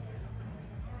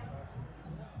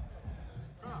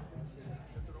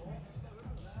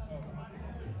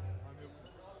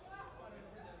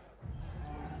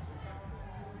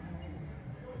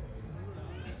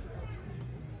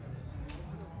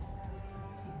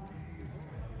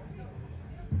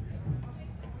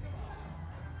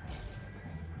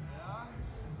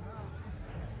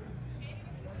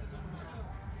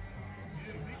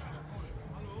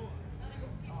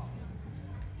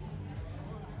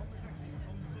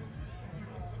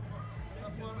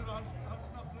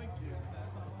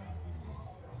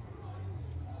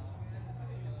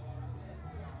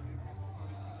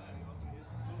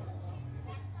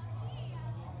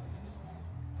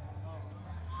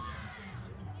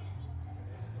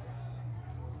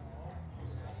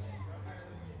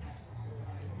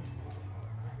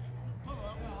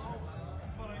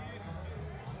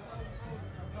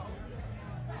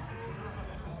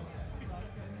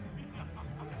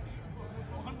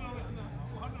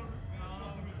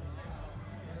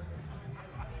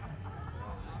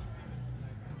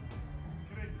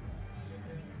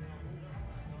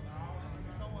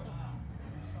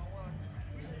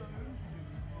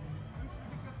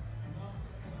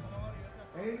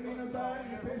 Ein mínúta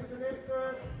í fyrstu lyftu.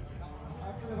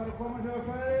 Allir fara að koma sér á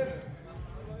svæðið.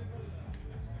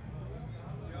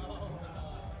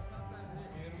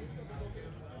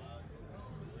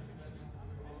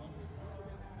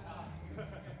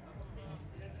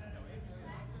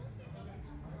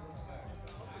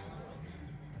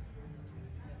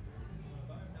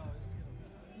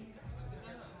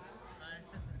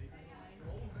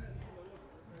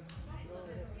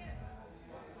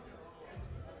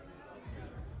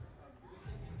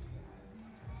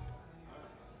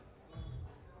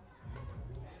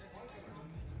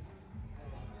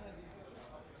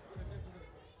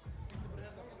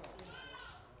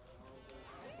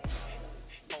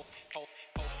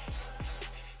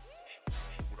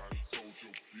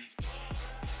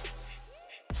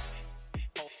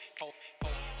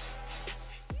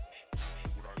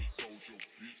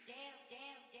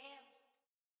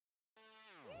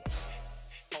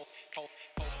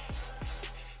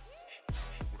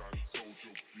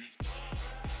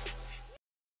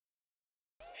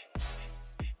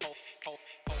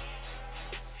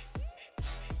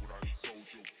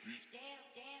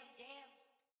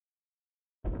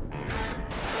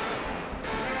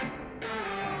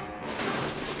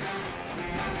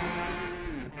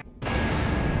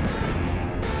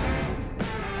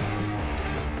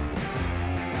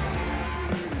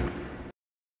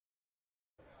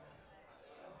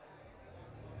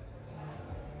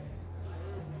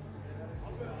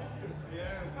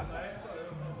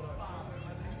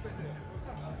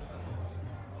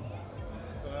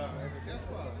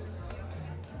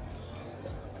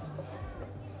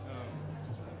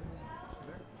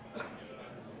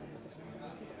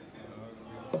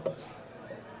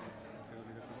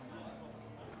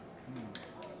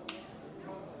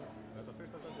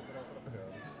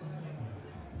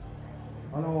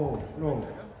 Halló.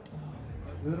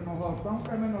 Við erum að fá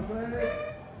stangamenn á svæðið.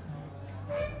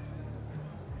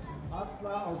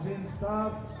 Alla á sinn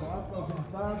stað og alla á sinn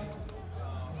stað.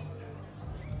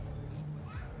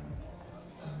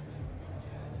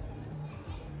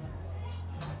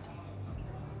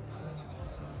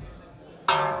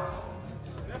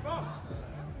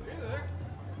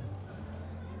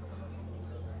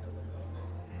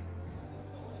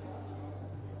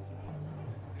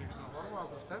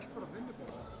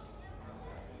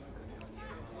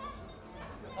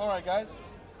 Alright guys,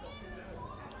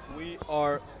 we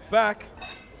are back.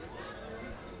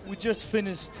 We just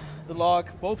finished the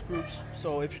log, both groups,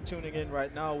 so if you're tuning in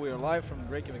right now, we are live from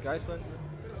Reykjavik, Iceland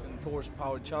in Thor's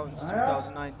Power Challenge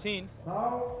 2019.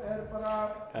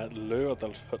 At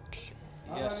Laugardalshöll.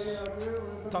 Yes,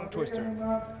 tongue twister.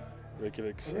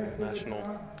 Reykjavik's national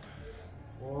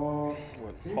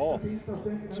hall,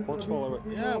 sports hall.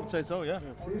 Yeah, I would say so, yeah.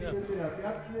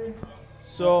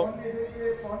 So,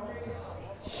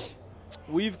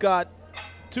 we've got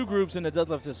 2 groups in the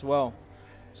deadlift as well.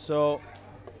 So,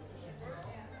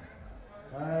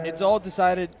 it's all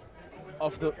decided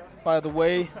by the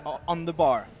way on the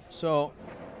bar. So,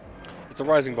 it's a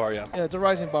rising bar, yeah. Yeah, it's a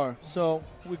rising bar. So,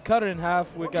 we cut it in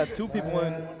half. We got 2 people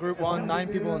in group 1, 9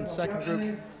 people in the second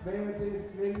group.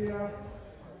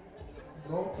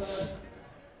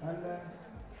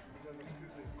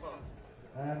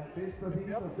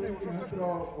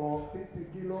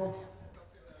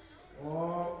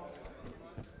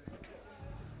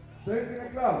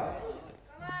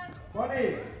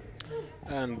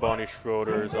 And Bonnie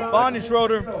Schroeder is up. Bonnie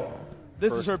Schroeder,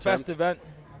 this is her First best attempt. event.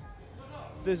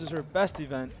 This is her best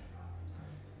event.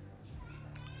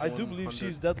 I do believe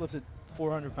she's deadlifted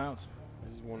 400 pounds.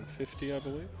 This is 150, I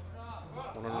believe.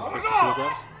 150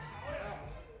 kilograms.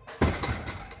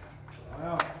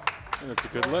 And it's a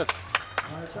good lift.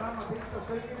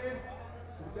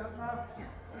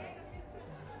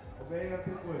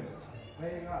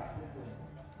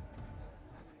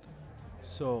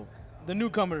 So, the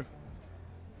newcomer,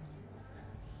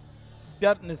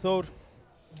 Bjarni Þór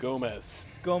Gomez.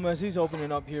 He's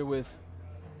opening up here with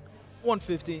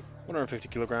 150. 150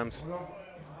 kilograms.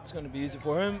 It's going to be easy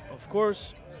for him, of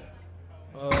course.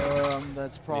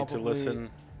 That's probably... Need to listen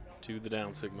to the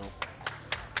down signal.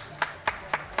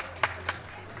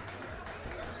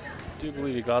 Do you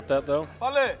believe he got that, though?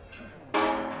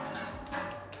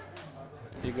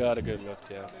 He got a good lift,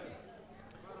 yeah.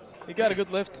 He got a good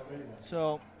lift,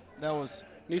 so that was...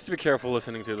 Needs to be careful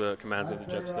listening to the commands of the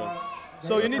judge, though.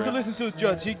 So you need to listen to the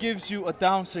judge. He gives you a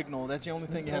down signal. That's the only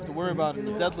thing you have to worry about in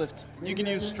the deadlift. You can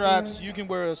use straps. You can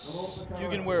wear a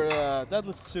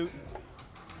deadlift suit,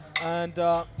 and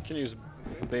You can use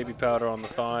baby powder on the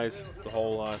thighs, the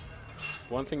whole lot.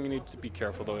 One thing you need to be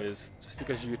careful, though, is just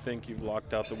because you think you've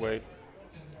locked out the weight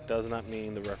does not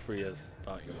mean the referee has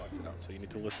thought you locked it out. So you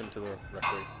need to listen to the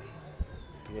referee,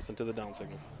 to listen to the down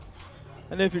signal.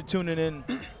 And if you're tuning in,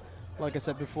 like I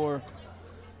said before,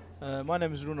 my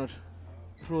name is Rúnar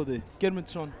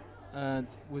Geirmundarsson, and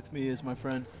with me is my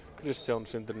friend Kristinn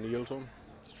Ari,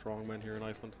 strongman here in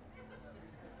Iceland.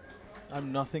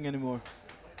 I'm nothing anymore.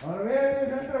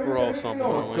 We're all something,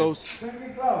 aren't we? Ghost.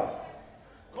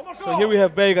 So here we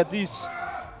have Veiga Dís.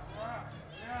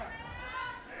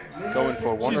 Going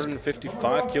for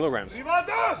 155 kilograms.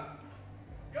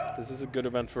 This is a good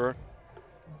event for her.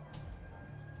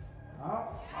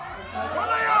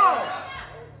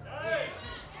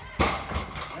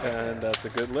 And that's a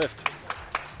good lift.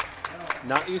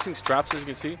 Not using straps, as you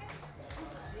can see.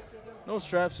 No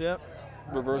straps, yeah.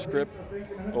 Reverse grip,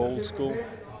 old school.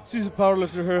 She's a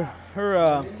powerlifter.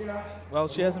 Well,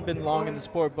 she hasn't been long in the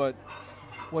sport, but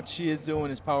what she is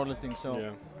doing is powerlifting. So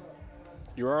Yeah.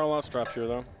 You are allowed straps here,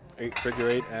 though. Figure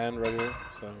 8 and regular.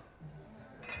 So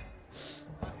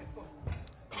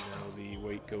now the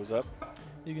weight goes up.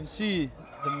 you can see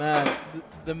the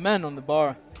men on the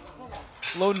bar,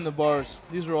 loading the bars.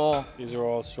 These are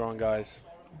all strong guys.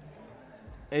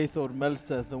 Eyþór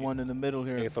Melsteð, the one in the middle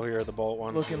here. Eyþór here, the bald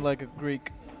one. Looking like a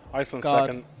Greek. Iceland's god.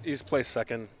 second. He's placed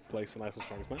second place in Iceland's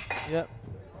strongest man. Yep.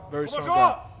 Very strong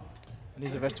guy. And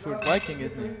he's a Westfjord Viking,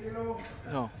 isn't he?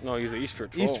 No, he's the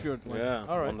Eastfjord Troll. Eastfjord one. Yeah,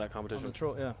 all right. won that competition. On the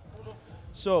troll, yeah.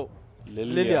 So,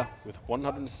 Lilja with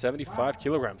 175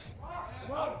 kilograms.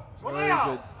 very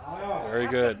good. Very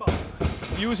good.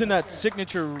 Using that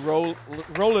signature roll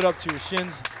it up to your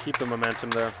shins. Keep the momentum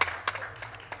there.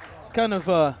 Kind of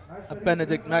a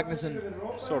Benedict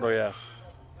Magnusson. Sort of, yeah.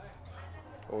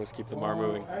 Always keep the bar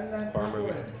moving.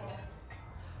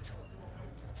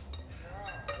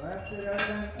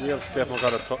 We have Stefán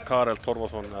Karel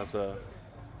Thorvaldsson as a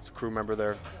crew member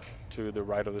there to the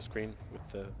right of the screen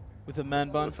with the man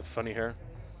bun. With the funny hair.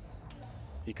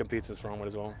 He competes in strongman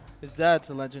as well. His dad's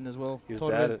a legend as well. His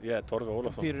dad, yeah, Thorgeir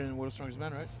Ólafsson. Competed in World's Strongest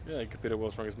Man, right? Yeah, he competed in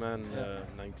World's Strongest Man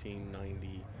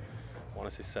 1990, I want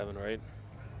to say 7 or 8,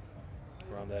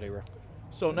 around that era.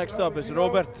 So next up is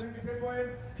Robert.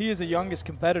 He is the youngest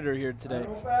competitor here today.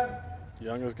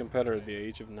 Youngest competitor at the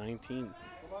age of 19.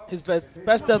 His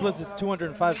best deadlift is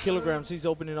 205 kilograms. He's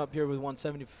opening up here with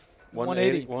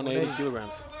 180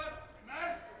 kilograms.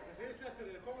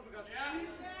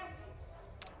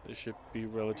 This should be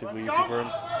relatively easy for him.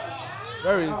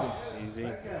 Very easy.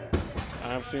 Easy.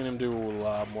 I've seen him do a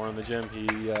lot more in the gym. He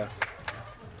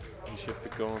should be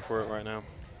going for it right now.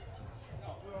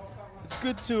 It's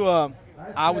good to,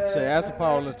 I would say, as a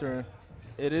powerlifter,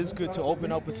 it is good to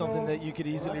open up with something that you could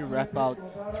easily rep out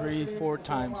 3-4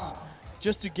 times,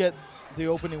 just to get the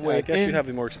opening weight. I guess you have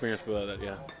the more experience with that,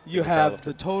 yeah. You have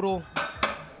the total.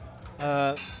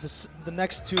 The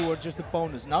next two are just a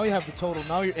bonus. Now you have the total.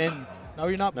 Now you're in. Now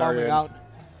you're not bombing out.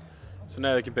 So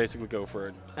now you can basically go for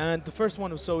it. And the first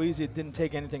one was so easy, it didn't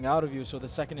take anything out of you. So the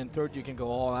second and third, you can go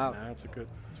all out. Yeah, that's a good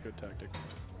tactic.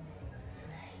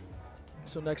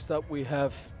 So next up we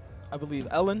have, I believe,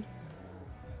 Ellen.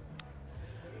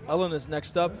 Ellen is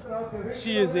next up.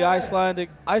 She is the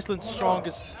Iceland's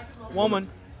strongest woman.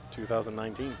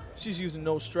 2019. She's using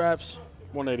no straps.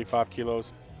 185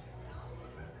 kilos.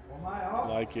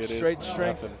 Like it is. Straight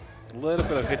strength. Nothing. A little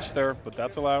bit of hitch there, but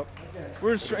that's allowed.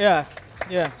 Yeah,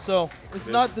 Yeah, so it's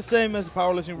not the same as the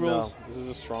powerlifting rules. No, this is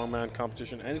a strongman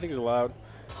competition. Anything's allowed.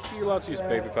 You're allowed to use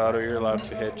baby powder. You're allowed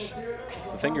to hitch.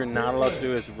 The thing you're not allowed to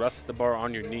do is rest the bar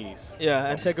on your knees. Yeah,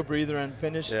 and take a breather and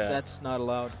finish. Yeah. That's not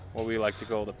allowed. What we like to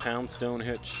call the poundstone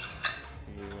hitch.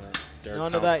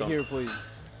 None of that here, please.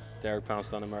 Derek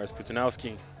Poundstone and Marius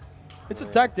Putinowski. It's a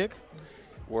tactic.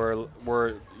 We're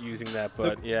using that,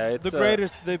 but yeah, it's the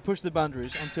greatest. They push the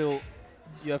boundaries until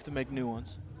you have to make new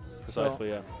ones. Precisely,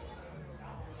 so. Yeah.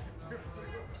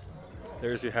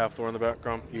 There's your half Thor in the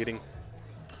background eating.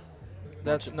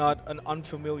 That's not an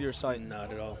unfamiliar sight.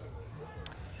 Not at all.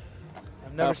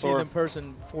 I've never seen in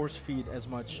person force feed as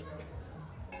much.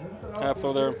 Half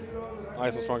Thor there,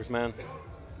 Iceland's strongest man.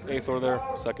 Eyþór there,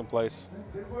 second place.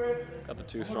 Got the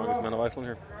 2 strongest men of Iceland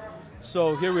here.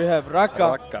 So here we have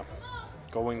Raka.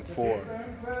 Going for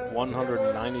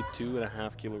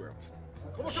 192.5 kilograms.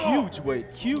 Huge weight,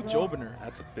 huge opener.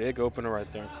 That's a big opener right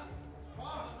there.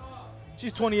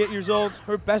 She's 28 years old.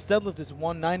 Her best deadlift is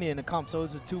 190 in a comp, so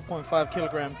it's a 2.5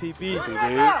 kilogram PB.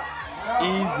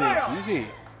 Easy.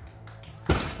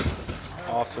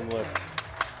 Awesome lift.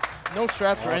 No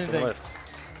straps or anything. Lift.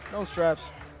 No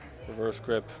straps. Reverse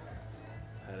grip.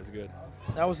 That is good.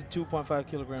 That was a 2.5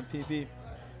 kilogram PB.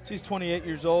 She's 28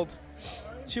 years old.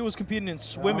 She was competing in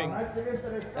swimming,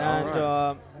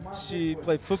 and she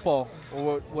played football,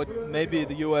 or what maybe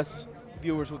the U.S.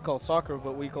 viewers would call soccer,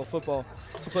 but we call football.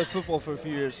 She played football for a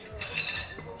few years.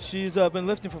 She's been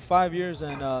lifting for 5 years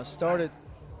and started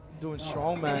doing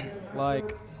strongman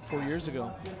like 4 years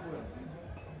ago.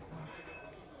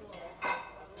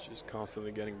 She's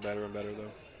constantly getting better and better,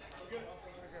 though.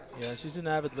 Yeah, she's an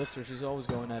avid lifter. She's always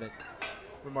going at it.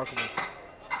 Remarkable.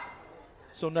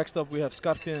 So next up we have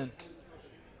Skarpin.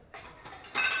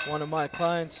 One of my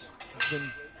clients. It's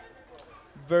been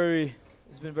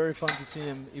very fun to see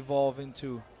him evolve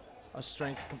into a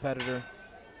strength competitor.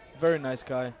 Very nice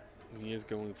guy. He is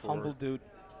going for humble dude.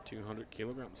 200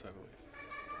 kilograms, I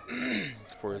believe,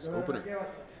 for his opener.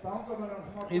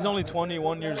 He's only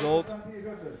 21 years old.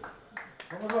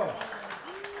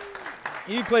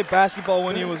 He played basketball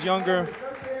when he was younger,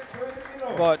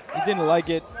 but he didn't like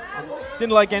it.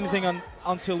 Didn't like anything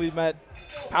until he met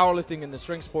powerlifting in the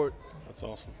strength sport. That's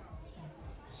awesome.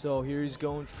 So here he's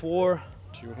going for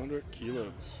 200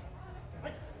 kilos.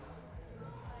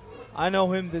 I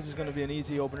know him. This is going to be an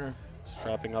easy opener.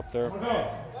 Strapping up there.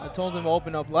 I told him to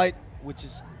open up light, which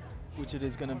it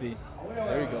is going to be.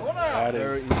 There you go. That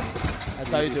very is easy.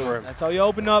 That's how you do it. That's how you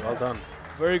open up. Well done.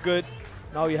 Very good.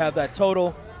 Now you have that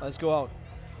total. Let's go out.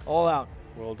 All out.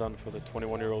 Well done for the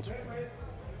 21-year-old.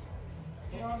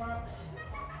 Good lockout.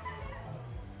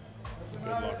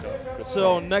 Good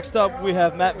so save. Next up we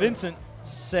have Matt Vincent.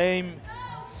 Same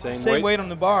weight on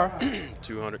the bar.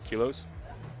 200 kilos.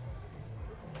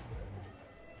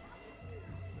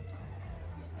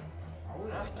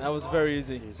 That was very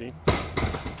easy. Easy.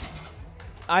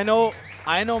 I know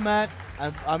Matt.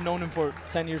 I've known him for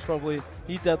 10 years probably.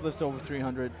 He deadlifts over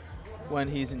 300 when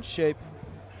he's in shape.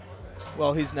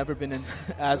 Well, he's never been in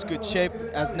as good shape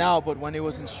as now, but when he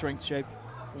was in strength shape,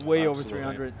 way over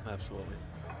 300. Absolutely.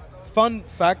 Fun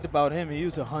fact about him, he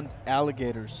used to hunt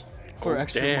alligators for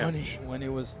extra money when he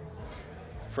was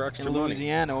in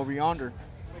Louisiana over yonder.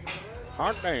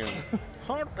 Hot damn.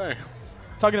 Hot damn.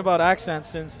 Talking about accents,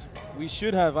 since we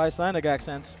should have Icelandic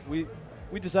accents, we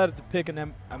decided to pick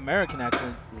an American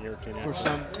accent for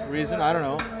some reason. I don't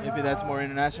know. Maybe that's more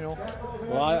international.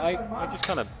 Well, I just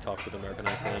kind of talk with American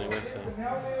accent anyway,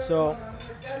 So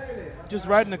just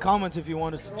write in the comments if you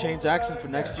want us to change accent for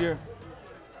next year.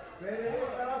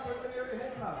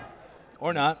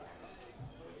 Or not.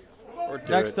 Or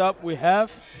next up we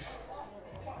have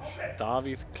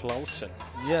Davíð Klausen.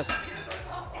 Yes.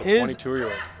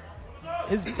 22-year-old.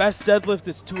 His best deadlift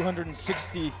is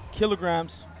 260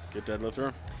 kilograms. Good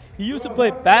deadlifter. He used to play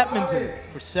badminton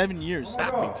for 7 years.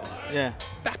 Badminton? Yeah.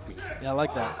 Badminton. Yeah, I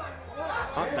like that.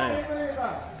 Hot damn.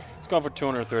 He's gone for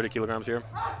 230 kilograms here.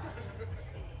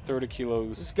 30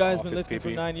 kilos. This guy's off been his lifting PP. for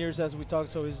 9 years as we talk,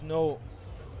 so he's no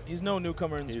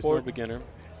newcomer in the sport. He's no beginner.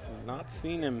 Not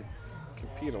seen him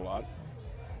compete a lot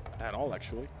at all,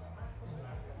 actually.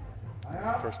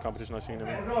 First competition I've seen him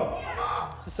in.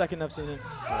 It's the second I've seen him.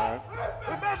 All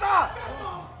right.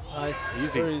 Nice.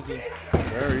 Easy. Very easy.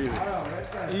 Very easy.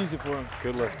 Easy for him.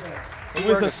 Good lift. So Is he with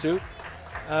wearing a a suit?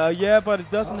 Yeah, but it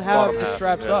doesn't have the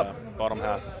straps up. Bottom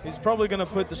half. He's probably going to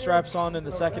put the straps on in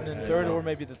the second and third, or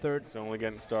maybe the third. He's only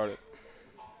getting started.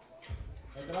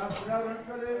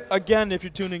 Again, if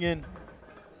you're tuning in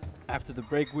after the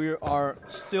break, we are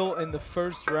still in the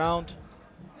first round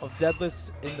of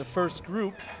deadlifts in the first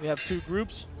group. We have two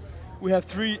groups. We have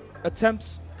 3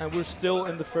 attempts and we're still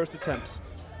in the first attempts.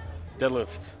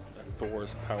 Deadlift at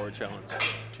Thor's Power Challenge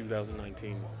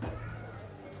 2019.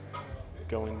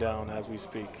 Going down as we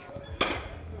speak.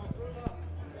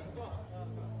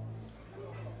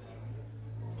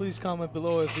 Please comment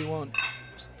below if you want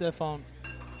Stefan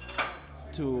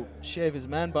to shave his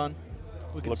man bun.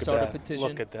 We can start a petition.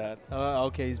 Look at that.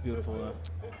 Okay, he's beautiful.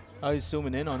 Oh, he's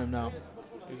zooming in on him now.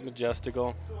 He's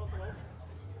majestical.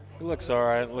 He looks all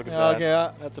right. Look at that.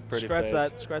 Okay, that's a pretty scratch face.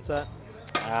 That. Scratch that.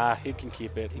 Ah, he can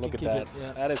keep it. Look at that.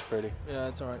 Yeah. That is pretty. Yeah,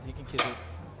 it's all right. He can keep it.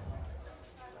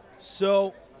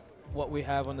 So, what we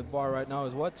have on the bar right now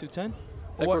is what? 210?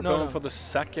 I think we're going for the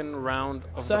second round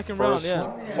of the first yeah.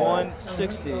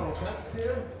 160.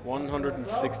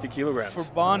 160 kilograms. For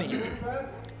Bonnie.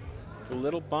 For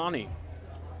little Bonnie.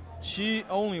 She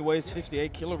only weighs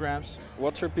 58 kilograms.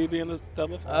 What's her PB in the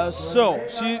deadlift? So,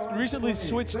 she recently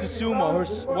switched to sumo. Her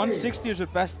 160 is her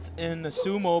best in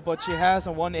sumo, but she has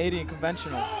a 180 in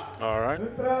conventional. All right.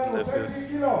 This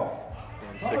is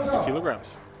 160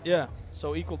 kilograms. Yeah,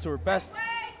 so equal to her best.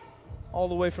 All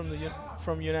the way from the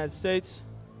United States.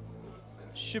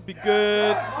 Should be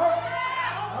good.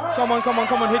 Come on, hit you.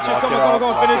 Come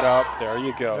on, finish. There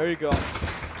you go. There you go.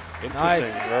 Interesting,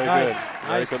 Nice. very Nice. good.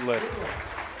 Very good lift.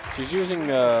 She's using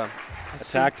a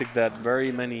tactic that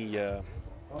very many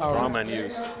strongmen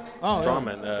use.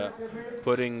 Strongmen,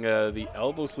 putting the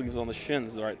elbow sleeves on the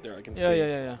shins right there. I can see.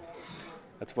 Yeah.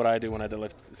 That's what I do when I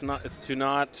deadlift. It's to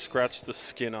not scratch the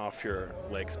skin off your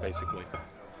legs, basically.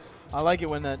 I like it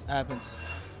when that happens.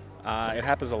 It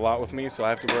happens a lot with me, so I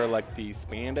have to wear like the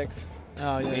spandex.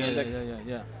 Oh,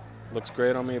 yeah. Looks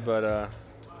great on me, but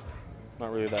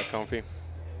not really that comfy.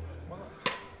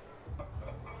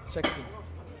 Sexy.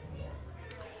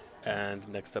 And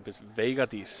next up is Veiga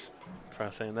Dís. Try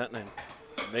saying that name.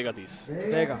 Veiga Dís.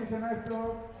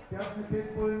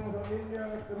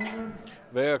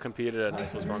 Veiga competed at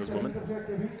Iceland Strongest Woman.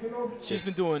 She's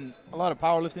been doing a lot of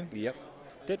powerlifting. Yep.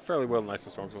 Did fairly well in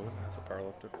Iceland Strongest Woman as a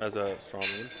powerlifter, as a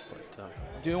strongman. But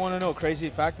do you want to know a crazy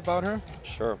fact about her?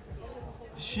 Sure.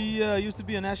 She used to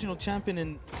be a national champion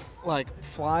in like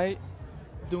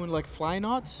doing like fly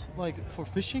knots, like for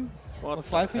fishing. What like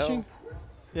fly the fishing? hell?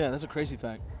 Yeah, that's a crazy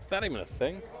fact. Is that even a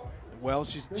thing? Well,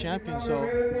 she's a champion, so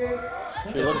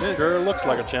she sure looks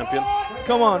like a champion.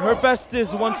 Come on, her best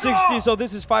is 160, so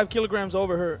this is 5 kilograms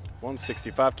over her.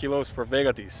 165 kilos for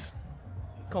Veiga Dís.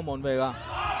 Come on, Veiga.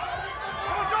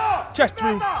 Chest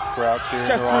through. Crowd cheering.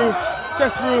 Chest through.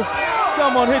 Chest through.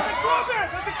 Come on, hit.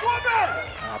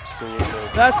 Absolutely.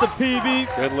 That's a PB.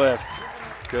 Good lift.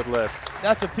 Good lift.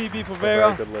 That's a PB for Very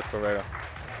Veiga. good lift for Veiga.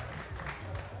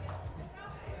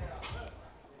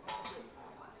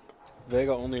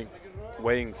 Veiga only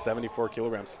weighing 74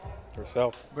 kilograms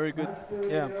herself. Very good.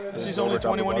 Yeah. So she's only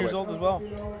 21 years weight. old as well.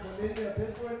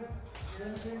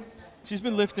 She's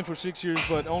been lifting for 6 years,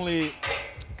 but only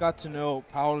got to know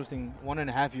powerlifting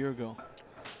 1.5 years ago.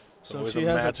 So it was a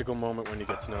magical moment when you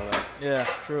get to know that. Yeah,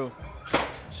 true.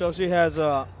 So she has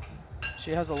a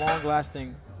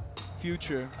long-lasting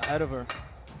future ahead of her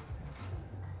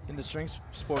in the strength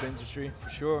sport industry, for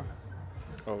sure.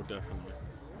 Oh, definitely.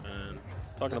 And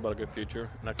talking about a good future,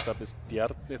 next up is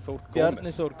Bjarni Þór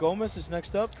Gomez. Bjarni Þór Gomez is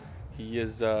next up. He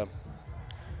is the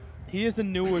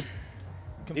newest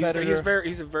competitor.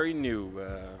 He's a very new.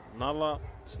 Not a lot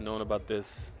is known about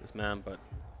this man, but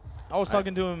I was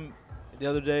talking to him the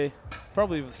other day,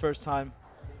 probably for the first time,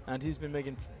 and he's been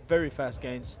making very fast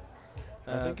gains.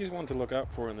 I think he's one to look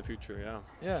out for in the future.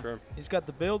 Yeah. Sure. He's got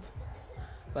the build.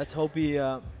 Let's hope he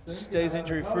stays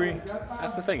injury-free.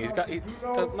 That's the thing.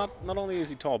 Not only is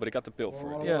he tall, but he got the build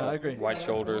for it. Yeah, I agree. Wide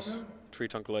shoulders,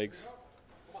 tree-trunk legs.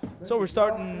 So we're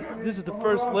starting. This is the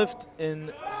first lift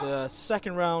in the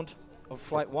second round of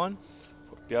Flight 1.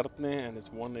 For Bjarni, and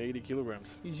it's 180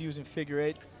 kilograms. He's using figure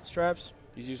 8 straps.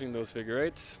 He's using those figure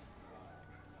 8s.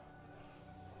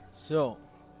 So,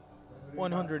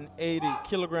 180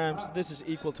 kilograms. This is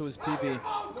equal to his PB.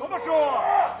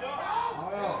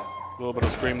 A little bit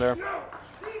of scream there.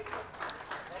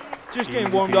 Just Easy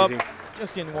getting warmed peasy. up.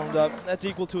 Just getting warmed up. That's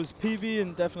equal to his PB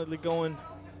and definitely going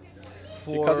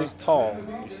for... See, because he's tall,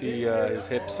 you see his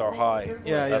hips are high.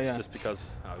 Yeah, That's yeah. just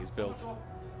because how he's built.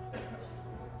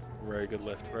 Very good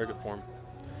lift, very good form.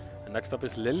 And next up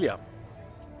is Lilja,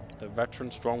 the veteran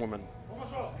strongwoman.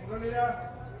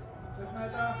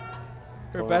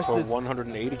 Her Going best for is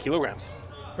 180 kilograms.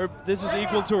 This is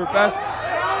equal to her best.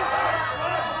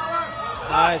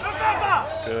 Nice.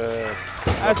 Good.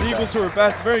 That's equal to her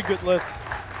best. Very good lift.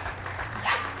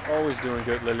 Always doing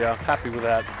good, Lilja. Happy with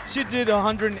that. She did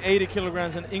 180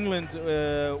 kilograms in England,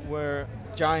 where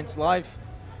Giants Live,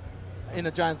 in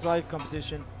a Giants Live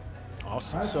competition.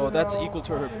 Awesome. So that's equal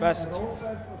to her best.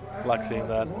 Like seeing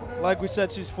that. Like we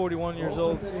said, she's 41 years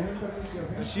old.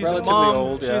 And she's Relatively a mom.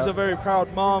 old, yeah. She's a very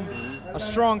proud mom, a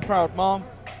strong, proud mom,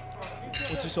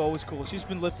 which is always cool. She's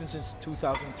been lifting since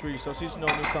 2003, so she's no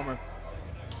newcomer.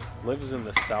 Lives in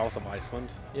the south of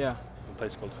Iceland. Yeah. In a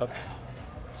place called Höfn.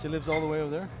 She lives all the way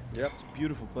over there? Yep. It's a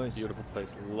beautiful place. Beautiful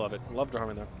place. Love it. Loved her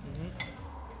having there.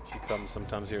 She comes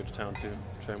sometimes here to town too,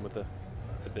 train with the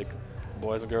big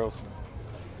boys and girls.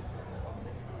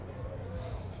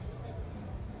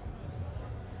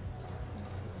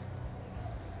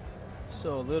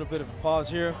 So a little bit of a pause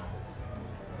here.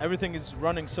 Everything is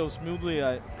running so smoothly.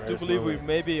 I do believe we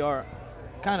maybe are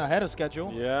kind of ahead of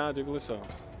schedule. Yeah, I do believe so.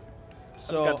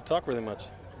 So I haven't got to talk really much.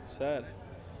 Sad.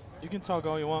 You can talk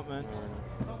all you want, man.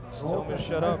 Just tell me to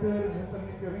shut up.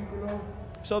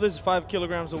 So this is 5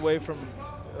 kilograms away from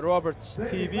Robert's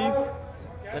PB,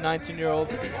 the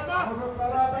 19-year-old.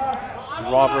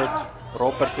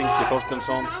 Robert Ingi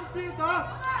Thorsteinsson,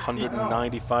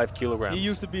 195 kilograms. He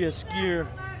used to be a skier.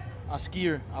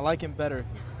 I like him better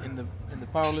in the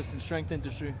powerlifting strength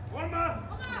industry.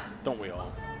 Don't we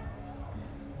all?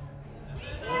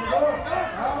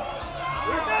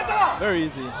 Very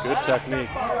easy. Good technique.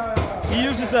 He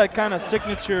uses that kind of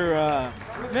signature,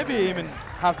 maybe even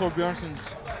Hafthor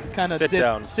Björnsson's kind of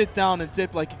sit down and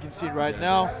dip like you can see right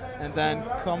now, and then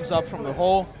comes up from the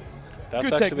hole. That's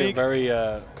Good actually technique. very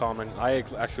common. I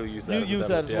actually use that. You use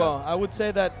that as well. I would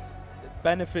say that it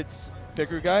benefits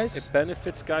bigger guys. It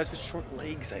benefits guys with short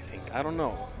legs, I think. I don't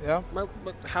know. Yeah. But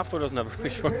Hafthor doesn't have really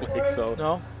short legs, so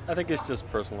no. I think it's just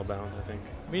personal bound, I think.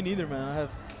 Me neither, man. I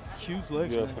have huge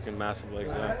legs. You have fucking massive legs,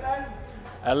 yeah.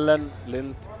 Ellen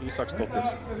Lind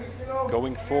Isaksdóttir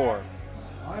going for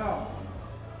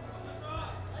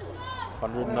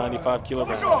 195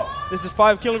 kilograms. This is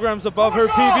 5 kilograms above her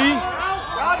PB.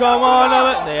 Come on,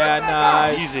 Ellen. Yeah,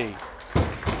 nice. Easy.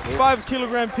 5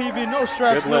 kilogram PB, no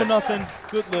straps, no nothing.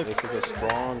 Good lift. This is a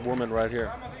strong woman right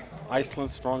here.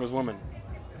 Iceland's strongest woman.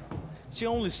 She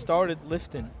only started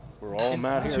lifting. We're all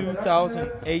mad here.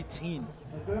 2018.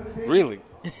 Really?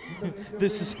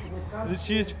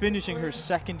 She is finishing her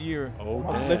second year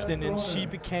of lifting, and she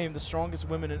became the strongest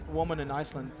woman in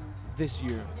Iceland this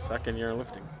year. Second year in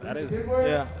lifting. That's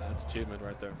achievement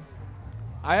right there.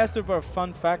 I asked her about a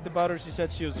fun fact about her. She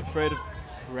said she was afraid of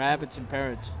rabbits and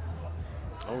parrots.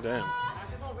 Oh damn.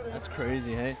 That's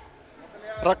crazy, hey?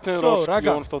 Ragnheiður Ósk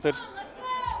Jónasdóttir.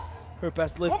 Her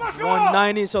best lift is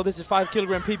 190, so this is 5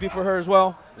 kilogram PB for her as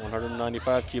well.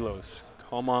 195 kilos.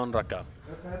 Come on, Raka.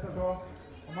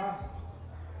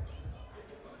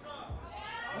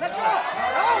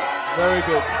 Very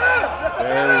good.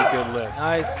 Very good lift.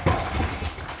 Nice.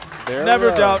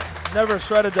 Never doubt. Never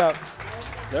shred a doubt.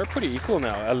 They're pretty equal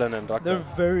now, Ellen and Raka. They're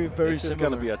very, very this similar. This is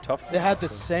going to be a tough one. They had the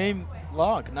same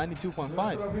log,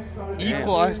 92.5.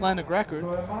 Equal Icelandic record.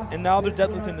 And now they're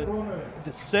deadlifting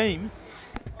the same.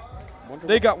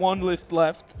 They got one lift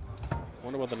left.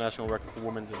 Wonder what the national record for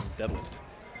women's in deadlift.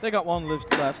 They got one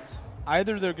lift left.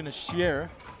 Either they're going to share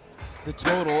the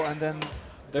total and then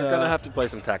they're going to have to play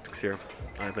some tactics here,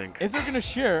 I think. If they're going to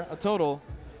share a total,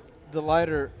 the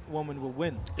lighter woman will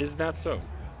win. Is that so?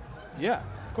 Yeah,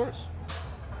 of course.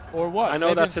 Or what? I know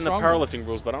Maybe that's in the powerlifting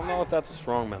rules, but I don't know if that's a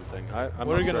strongman thing. I'm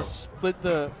what are you sure. going to split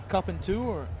the cup in two,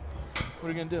 or what are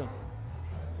you going to do?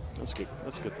 That's good.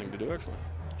 That's a good thing to do, actually.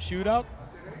 Shootout?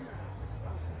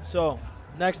 So,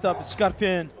 next up is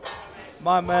Skarpin,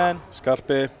 my man.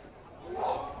 Skarpi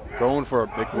going for a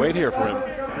big weight here for him.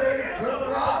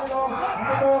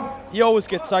 He always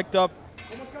gets psyched up.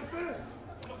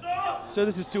 So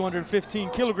this is 215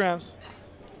 kilograms.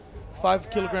 5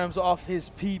 kilograms off his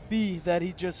PB that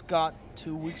he just got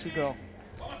 2 weeks ago.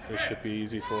 This should be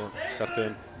easy for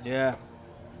Skarpin. Yeah.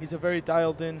 He's a very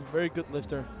dialed in, very good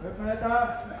lifter.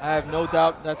 I have no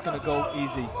doubt that's going to go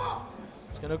easy.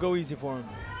 It's going to go easy for him.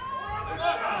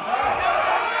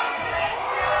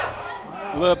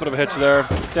 A little bit of a hitch there.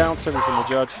 Down 7 from the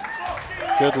judge.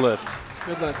 Good lift.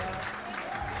 Good lift.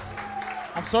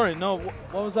 I'm sorry, no,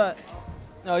 what was that?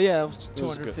 Oh yeah, it was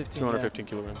 215. 215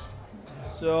 kilograms.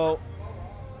 So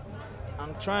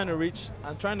I'm trying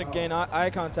to gain eye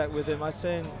contact with him. I'm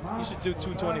saying he should do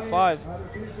 225.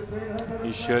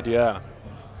 He should, yeah,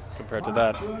 compared to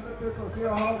that.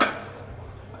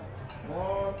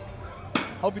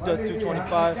 Hope he does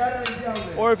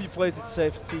 225. Or if he plays it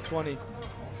safe, 220.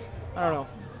 I don't know.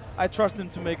 I trust him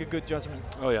to make a good judgment.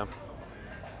 Oh, yeah.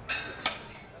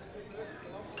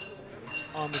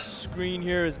 On the screen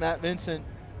here is Matt Vincent,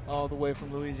 all the way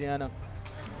from Louisiana.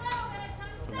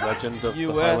 The legend of the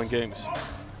Highland Games.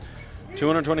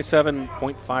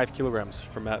 227.5 kilograms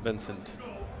for Matt Vincent.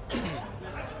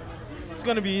 It's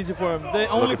going to be easy for him. The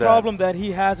only problem that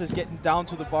he has is getting down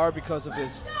to the bar because of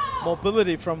his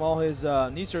mobility from all his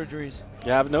knee surgeries.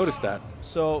 Yeah, I've noticed that.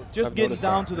 So just getting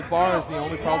down to the bar is the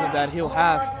only problem that he'll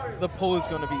have. The pull is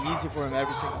going to be easy for him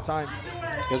every single time.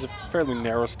 He has a fairly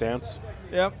narrow stance.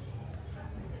 Yep.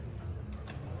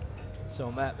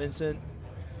 So Matt Vincent.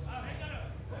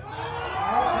 Like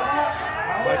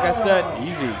I said.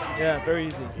 Easy. Yeah, very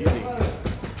easy. Easy.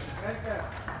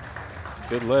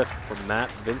 Good lift from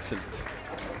Matt Vincent.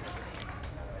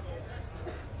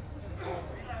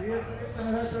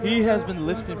 He has been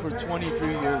lifting for 23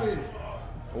 years.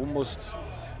 Almost.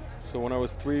 So when I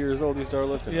was 3 years old, he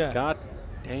started lifting. Yeah. God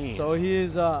dang. So he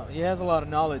has a lot of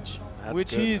knowledge, That's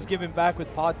which good. he is giving back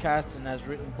with podcasts and has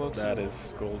written books. That and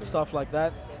is golden. stuff like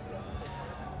that.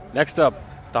 Next up,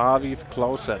 Davíð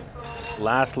Klausen,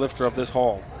 last lifter of this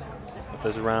hall, of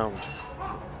this round,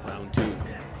 round 2.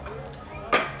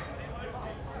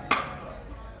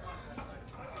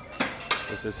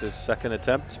 This is his second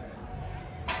attempt.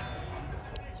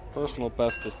 His personal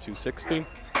best is 260.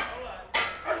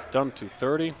 He's done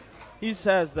 230. He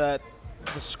says that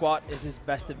the squat is his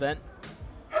best event.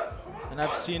 And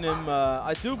I've seen him,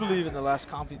 I do believe in the last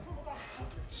comp, he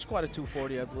squatted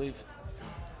 240, I believe.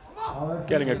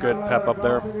 Getting a good pep up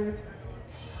there.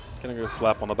 Getting a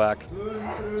slap on the back.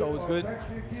 It's always good.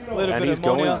 A little And bit he's of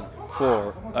ammonia. going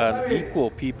for an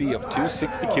equal PB of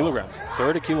 260 kilograms,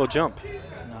 30 kilo jump.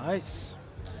 Nice.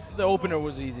 The opener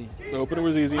was easy. The opener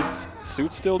was easy.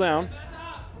 Suit's still down.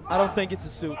 I don't think it's a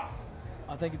suit.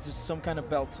 I think it's just some kind of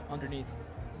belt underneath.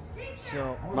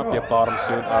 So Might be a bottom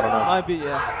suit, I don't know. might be,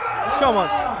 yeah. Come on.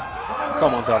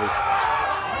 Come on, Davíð.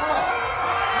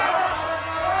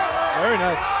 Very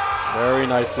nice. Very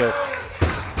nice lift.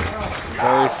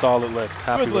 Very solid lift.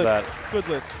 Happy Good with lift. that. Good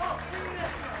lift.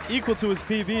 Equal to his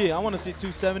PB. I want to see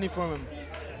 270 from him.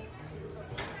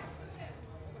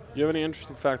 You have any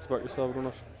interesting facts about yourself,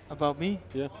 Rúnar? About me?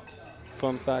 Yeah.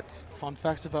 Fun facts? Fun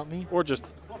facts about me? Or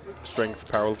just strength,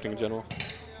 powerlifting in general?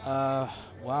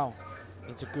 Wow.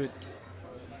 That's a good.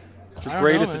 What's your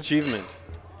greatest achievement?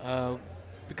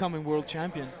 Becoming world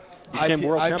champion. You became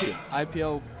world champion?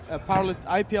 IPL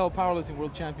powerlifting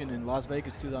world champion in Las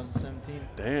Vegas 2017.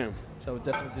 Damn. So I would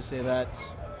definitely say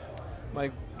that's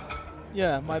my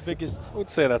biggest. I would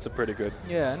say that's a pretty good.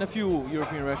 Yeah, and a few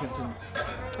European records. And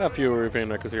a few European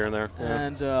records here and there. Yeah.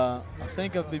 And I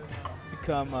think I've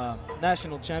become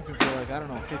national champion for like, I don't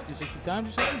know, 50, 60 times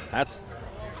or something.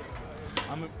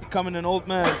 I'm becoming an old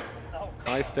man.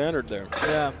 High standard there.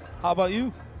 Yeah. How about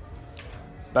you?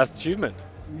 Best achievement?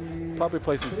 Probably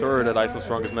placing third at Iceland's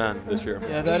Strongest Man this year.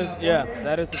 Yeah,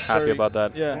 that is. Happy about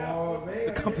that. Yeah.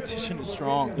 The competition is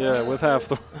strong. Yeah, with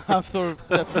Thor. Thor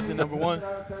definitely number 1.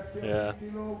 Yeah.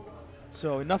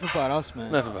 So enough about us, man.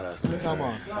 Enough about us, man. Come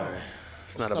on. Sorry.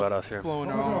 It's not Stop about us here. blowing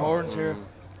our own horns here.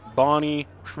 Bonnie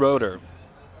Schroeder.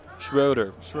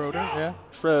 Schroeder, yeah.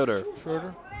 Schrödinger.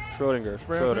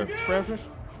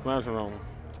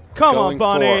 Come Going on,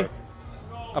 Bonnie. for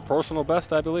a personal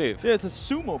best, I believe. Yeah, it's a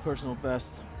sumo personal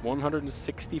best.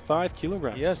 165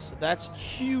 kilograms. Yes, that's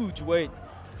huge weight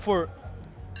for.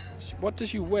 What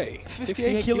does you weigh?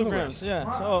 58 kilograms. Yeah.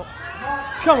 So,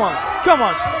 come on,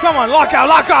 lock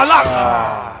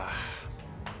out.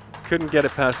 Couldn't get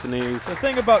it past the knees. The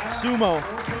thing about sumo,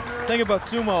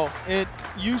 it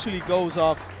usually goes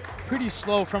off pretty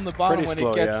slow from the bottom when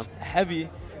it gets heavy,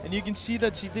 and you can see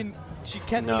that she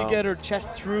can't really get her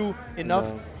chest through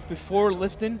enough before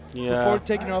lifting, before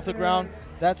taking her off the ground.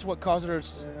 That's what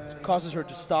causes her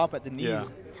to stop at the knees. Yeah.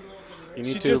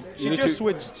 She just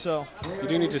switched, so. You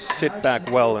do need to sit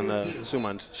back well in the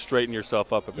sumo and straighten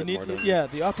yourself up a bit more. Yeah,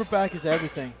 the upper back is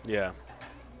everything. Yeah.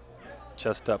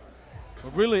 Chest up.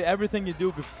 But really, everything you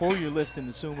do before you lift in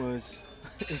the sumo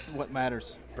is what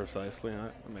matters. Precisely,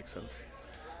 that makes sense.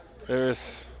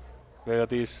 There's Veiga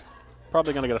Dís.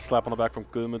 Probably going to get a slap on the back from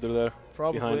Guðmundur there.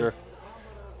 Probably. Behind her.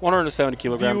 170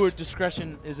 kilograms. Viewer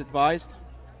discretion is advised.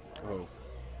 Oh.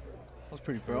 That's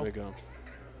pretty pro. There we go.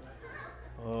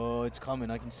 Oh, it's coming.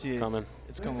 I can see it. It's coming.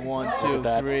 It's coming. 1, 2,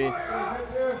 3.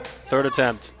 Third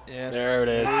attempt. Yes. There it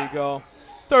is. There you go.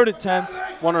 Third attempt.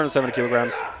 170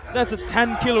 kilograms. That's a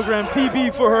 10-kilogram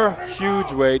PB for her.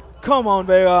 Huge weight. Come on,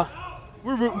 Veiga.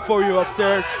 We're rooting for you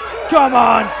upstairs. Come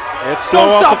on. It's still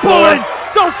Don't stop pulling.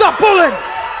 Don't stop pulling.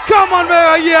 Come on,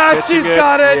 Veiga. Yes, she's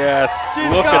got it. Yes.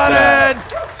 She's Look got at it.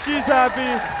 She's happy.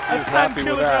 She's a happy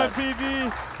with 10-kilogram that.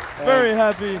 PB. Very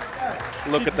happy.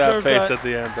 Look at that face at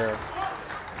the end there.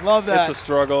 Love that. It's a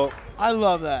struggle. I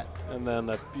love that. And then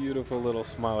that beautiful little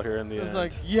smile here in the end. It's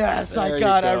like, yes, there I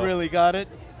got it. you go. I really got it.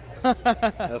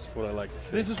 That's what I like to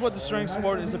see. This is what the strength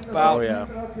sport is about. Oh yeah,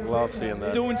 love seeing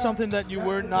that. Doing something that you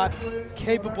were not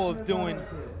capable of doing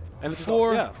And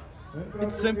before. yeah.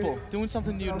 It's simple. Doing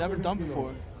something you've never done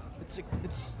before. It's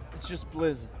just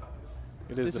bliss.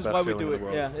 It is This the is best why we feeling do in the it.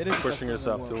 world. Yeah, it is the best Pushing feeling in the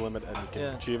yourself to the world. limit and you can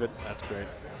Yeah. achieve it. That's great.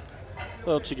 A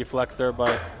little cheeky flex there by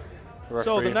the referee.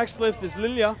 So the next lift is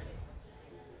Lilja.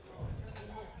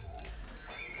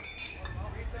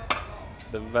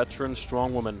 The veteran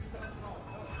strong woman.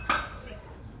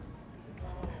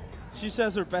 She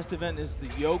says her best event is the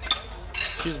yoke.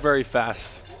 She's very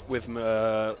fast with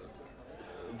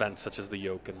events such as the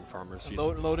yoke and farmers. She's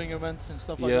Loading events and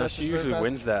stuff like yeah, that. she She's very usually fast.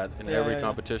 wins that in Yeah, every yeah,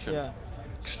 competition. Yeah.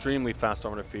 Extremely fast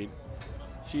on her feet.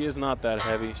 She is not that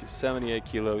heavy. She's 78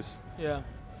 kilos. Yeah.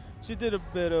 She did a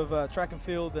bit of track and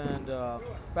field and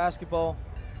basketball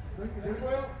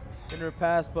in her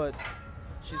past, but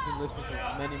she's been lifting for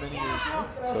many, many years.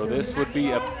 So this would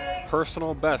be a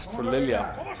personal best for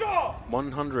Lilja.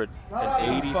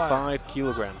 185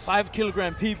 kilograms. 5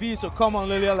 kilogram PB, so come on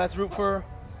Lilja, let's root for her.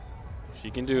 She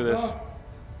can do this.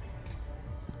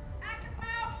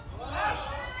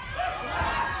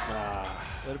 A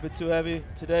little bit too heavy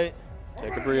today.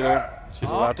 Take a breather. She's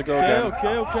allowed to go again.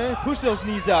 Okay. Push those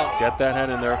knees out. Get that head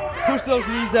in there. Push those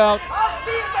knees out.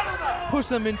 Push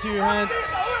them into your hands.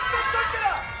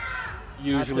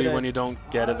 Usually when you don't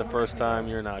get it the first time,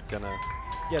 you're not going to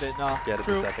get it now. Get it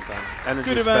True. the second time. Energy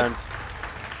Good event. spent.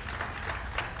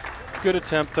 Good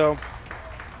attempt though.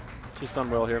 She's done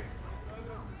well here.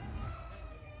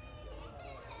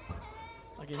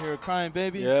 I can hear a crying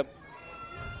baby. Yep.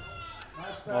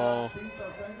 Oh,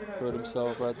 hurt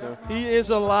himself right there. He is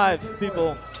alive,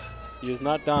 people. He is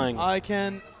not dying. I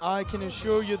can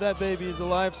assure you that baby is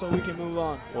alive, so we can move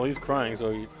on. Well, he's crying,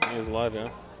 so he is alive, yeah.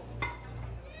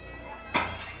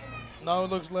 Now it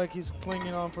looks like he's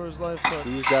clinging on for his life. But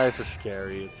These guys are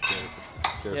scary. It scares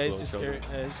yeah, he's little just children.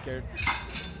 scared. Yeah, he's scared.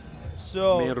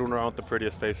 So Me and Rúnar aren't the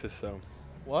prettiest faces, so.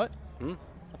 What? Hmm?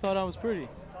 I thought I was pretty.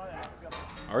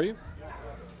 Are you?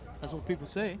 That's what people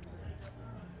say.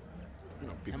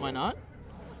 No, Am I not?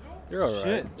 You're all right.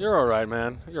 Shit. You're all right,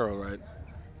 man. You're all right.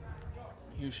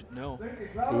 You should know.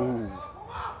 Ooh.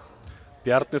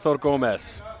 Bjarni Þór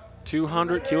Gomez,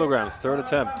 200 kilograms, third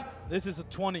attempt. This is a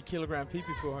 20 kilogram PP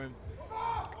for him.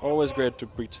 Always great to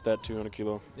breach that 200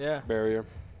 kilo barrier.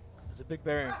 It's a big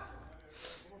barrier.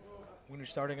 When you're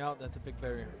starting out, that's a big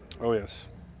barrier. Oh, yes.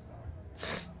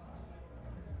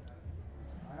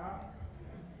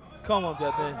 Come on,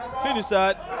 Bjarni. Finish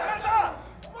that.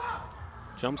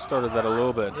 Jump started that a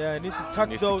little bit. Yeah, he needs to tuck,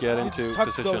 Needs to get into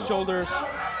position. those shoulders.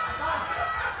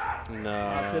 No.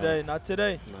 Not today, not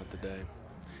today. Not today.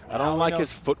 I don't like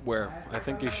his footwear. I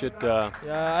think he should. Yeah,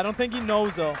 I don't think he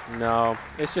knows though. No,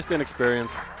 it's just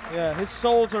inexperience. Yeah, his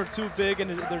soles are too big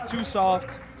and they're too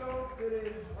soft.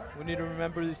 We need to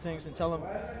remember these things and tell him.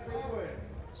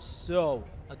 So,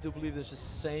 I do believe there's the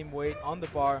same weight on the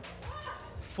bar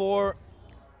for.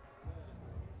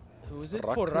 Who is it?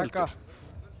 For Raka.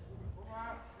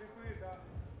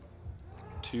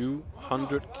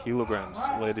 200 kilograms,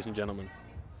 ladies and gentlemen.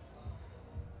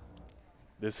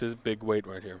 This is big weight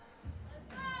right here.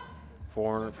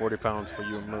 440 pounds for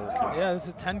you Americans. Yeah, this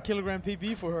is a 10 kilogram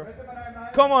PB for her.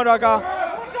 Come on, Raka.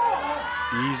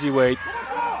 Easy weight.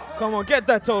 Come on, get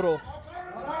that total.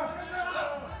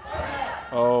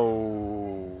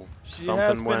 Oh, She something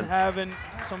has been went. having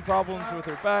some problems with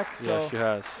her back, so Yeah, she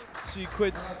has. she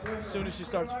quits as soon as she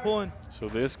starts pulling. So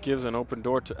this gives an open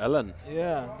door to Ellen.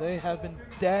 Yeah, they have been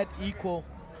dead equal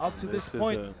up to this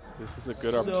point. This is a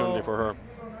good opportunity for her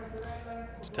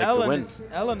to take the win.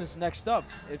 Ellen is next up.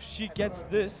 If she gets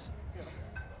this,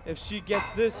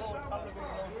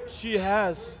 she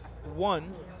has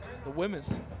won the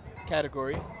women's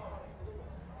category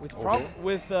with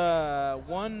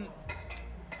one.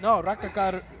 No,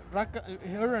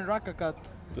 her and Raka got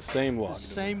the same log. The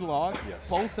same log. Yes.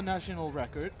 Both the national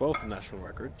record. Both the national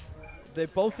record. They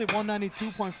both did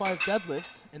 192.5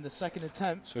 deadlift in the second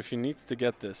attempt. So she needs to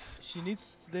get this. She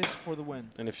needs this for the win.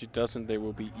 And if she doesn't, they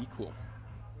will be equal.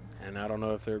 And I don't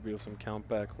know if there will be some count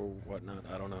back or whatnot.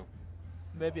 I don't know.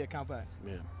 Maybe a count back.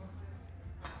 Yeah.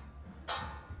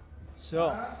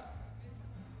 So,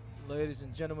 ladies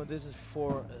and gentlemen, this is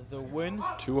for the win.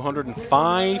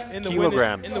 205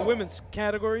 kilograms. In the women's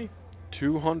category.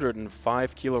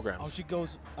 205 kilograms. Oh, she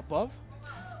goes above?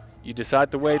 You decide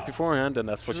the weight beforehand, and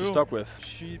that's what you're stuck with.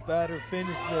 She better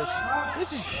finish this.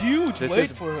 This is huge This weight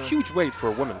is for her. huge weight for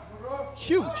a woman.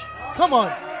 Huge. Come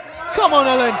on. Come on,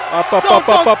 Ellen. Up.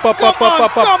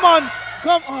 Come on.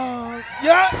 Come on.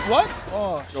 Yeah. What?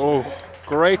 Oh, shit. Oh,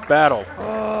 great battle.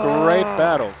 Great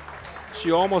battle.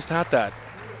 She almost had that.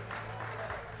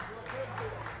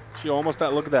 She almost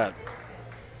look at that.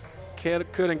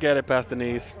 Couldn't get it past the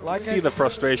knees. See the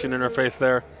frustration in her face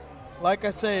there. Like I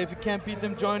say, if you can't beat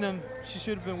them, join them. She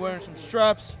should have been wearing some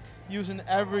straps, using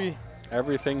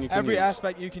everything you can use.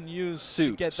 Aspect you can use.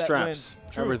 Suit, to get straps,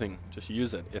 that win. everything. Just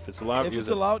use it. If it's allowed, use it. If it's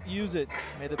allowed, use it.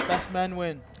 May the best man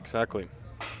win. Exactly.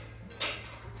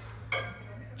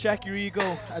 Check your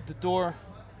ego at the door.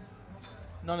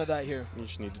 None of that here. You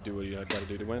just need to do what you got to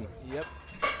do to win. Yep.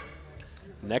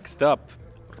 Next up,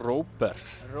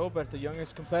 Robert. Robert, the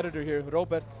youngest competitor here.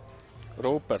 Robert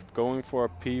going for a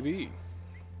PB.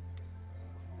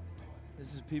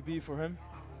 This is a PB for him.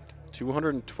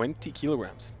 220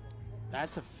 kilograms.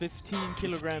 That's a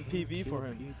 15-kilogram PB for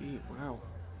him. PB, wow.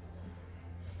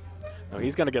 No,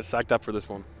 he's going to get psyched up for this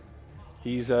one.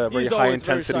 He's very high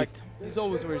intensity. He's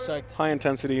always very psyched. High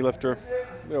intensity lifter.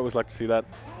 We always like to see that.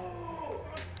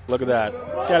 Look at that.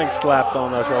 Getting slapped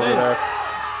on the shoulder there.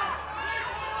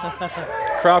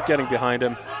 Crowd getting behind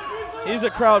him. He's a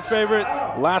crowd favorite.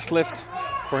 Last lift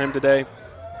for him today.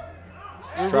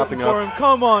 Strapping up. For him.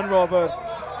 Come on, Robert.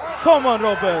 Come on,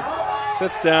 Robert.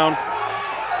 Sits down.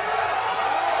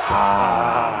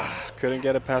 Couldn't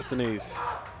get it past the knees.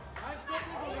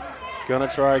 He's gonna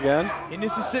try again. He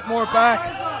needs to sit more back.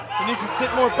 He needs to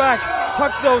sit more back.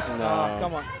 Tuck those. No.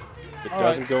 Come on. It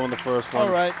doesn't go in the first one.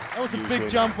 All right. That was a big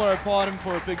jump, but I applaud him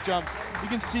for a big jump. You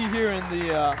can see here in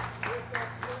the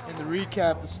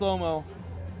recap, the slow-mo,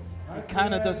 he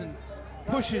kind of doesn't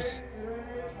push his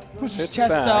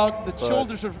chest out. The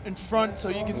shoulders are in front, so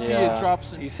you can see it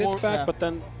drops. He sits back, but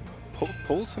then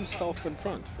pulls himself in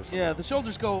front. For some the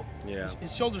shoulders go.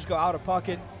 His shoulders go out of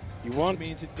pocket. Which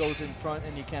means it goes in front,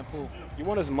 and you can't pull. You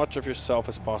want as much of yourself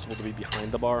as possible to be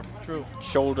behind the bar. True.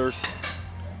 Shoulders,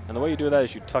 and the way you do that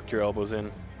is you tuck your elbows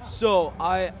in. So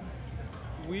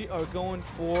we are going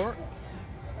for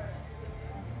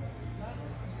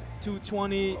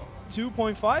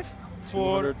 222.5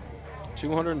 for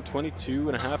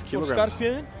 222.5 kilograms.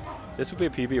 Scarpin. This would be a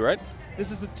PB, right? This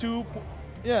is a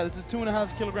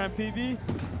 2.5 kilogram PB.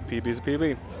 PB is a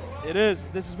PB. It is.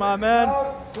 This is my man.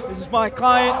 This is my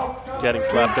client. Getting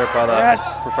slapped there by the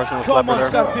professional slapper there. Come on,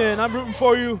 Scarpin. I'm rooting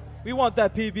for you. We want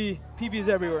that PB. PB is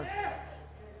everywhere.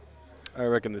 I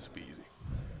reckon this would be easy.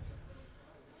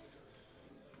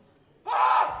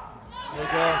 There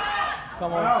you go.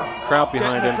 Come on. Crowd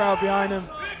behind him. Crowd behind him.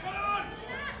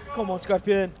 Come on,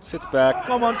 Scarpin. Sits back.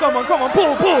 Come on. Pull.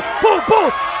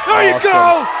 There you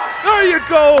go. There you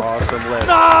go. Awesome lift.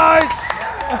 Nice.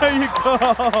 There you go.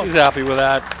 He's happy with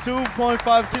that.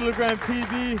 2.5 kilogram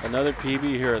PB. Another PB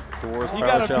here at Thor's He Power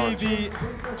got a Challenge.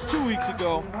 PB 2 weeks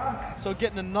ago. So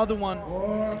getting another one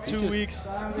in 2 weeks.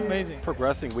 It's amazing.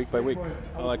 Progressing week by week.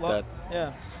 I like that.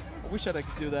 Yeah. I wish I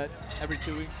could do that every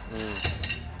 2 weeks.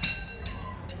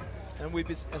 And we'd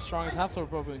be as strong as Thor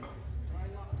probably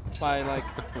by in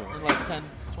 10,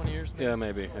 20 years. Maybe. Yeah,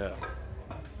 maybe. Yeah.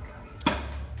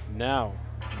 Now,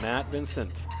 Matt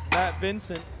Vincent. Matt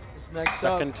Vincent is next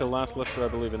Second to last lifter, I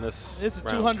believe, in this This is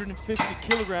round. 250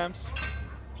 kilograms.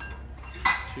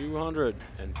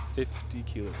 250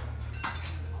 kilograms.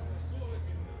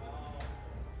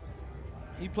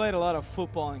 He played a lot of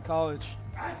football in college.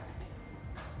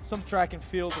 Some track and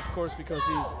field, of course, because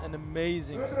he's an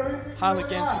amazing Highland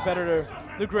Games competitor,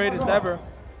 the greatest ever.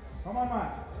 Come on,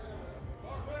 man.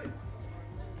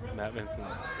 Matt Vincent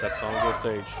steps onto the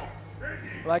stage.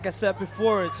 Like I said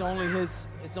before, it's only his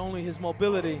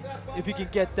mobility. If he can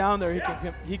get down there,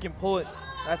 he can pull it.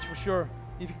 That's for sure.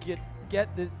 If he can get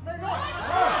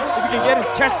his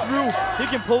chest through, he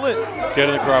can pull it.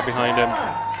 Getting the crowd behind him.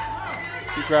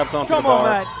 He grabs onto the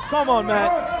bar. Come on,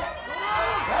 Matt.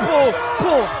 Pull.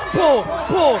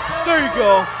 There you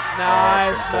go.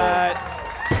 Nice, Matt.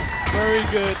 Very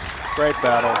good. Great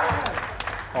battle.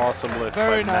 Awesome lift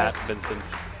Very by nice. Matt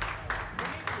Vincent.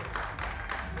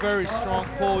 Very strong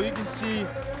pull. You can see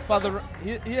by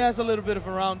he has a little bit of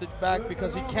a rounded back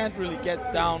because he can't really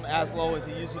get down as low as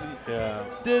he usually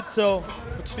did. So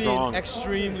being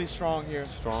extremely strong here.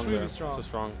 Extremely strong. It's a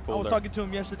strong pull. I was talking to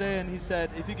him yesterday, and he said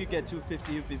if he could get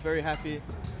 250, he'd be very happy.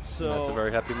 So that's a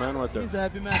very happy man right there. He's a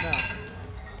happy man now,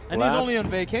 and he's only on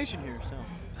vacation here. So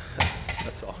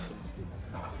that's awesome.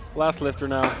 Last lifter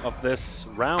now of this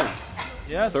round.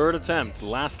 Yes. Third attempt,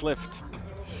 last lift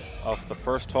of the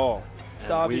first haul.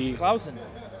 David Clausen.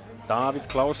 David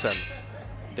Clausen.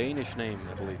 Danish name,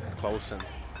 I believe. Clausen.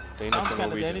 Danish. Sounds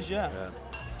kind of Danish, yeah.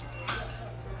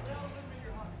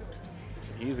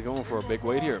 He's going for a big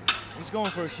weight here. He's going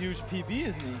for a huge PB,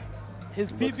 isn't he?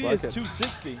 His PB is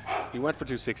 260. He went for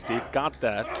 260, got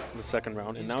that in the second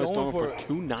round, and now he's going for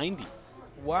 290.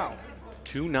 Wow.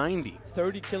 290.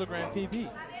 30 kilogram PB.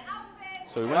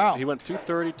 So Wow. he went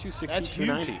 230, 260, That's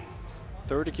 290.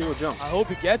 30 kilo jumps. I hope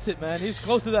he gets it, man. He's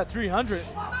close to that 300.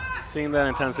 Seeing that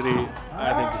intensity,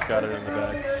 I think he's got it in the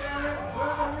bag.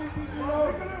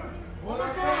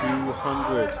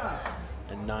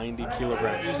 290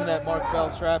 kilograms. Using that Mark Bell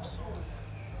straps.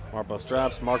 Mark Bell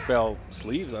straps, Mark Bell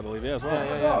sleeves, I believe, yeah, as well.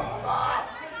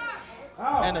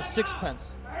 Yeah. And a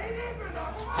sixpence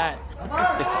hat. I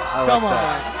Come like on,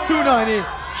 that. man. 290.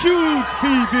 Huge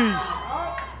PB.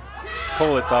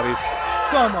 Pull it, David.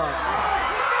 Come on.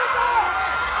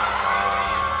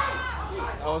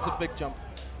 That was a big jump.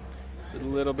 It's a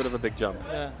little bit of a big jump.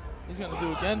 Yeah. He's going to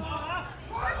do it again.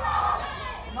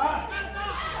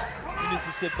 He needs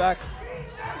to sit back.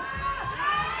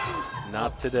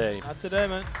 Not today. Not today,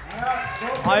 man.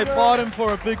 I applaud him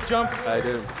for a big jump. I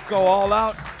do. Go all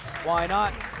out. Why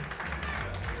not?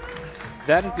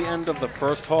 That is the end of the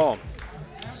first haul.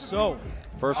 So,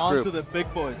 First on group. to the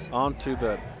big boys. On to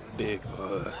the big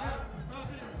boys.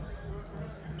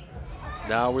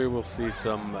 Now we will see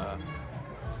some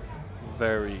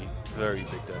very, very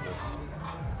big deadlifts.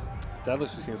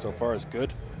 Deadlifts we've seen so far is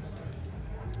good,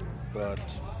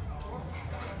 but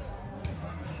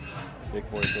big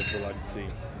boys is what we like to see.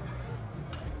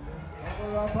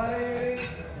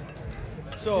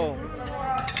 So,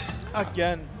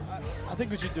 again, I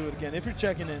think we should do it again. If you're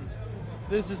checking in,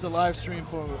 this is a live stream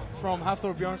from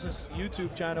Hafþór Björnsson's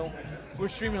YouTube channel. We're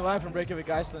streaming live from Reykjavik,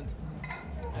 Iceland.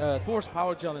 Thor's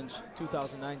Power Challenge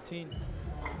 2019.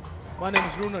 My name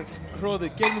is Rúnar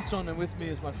Geirmundarsson, and with me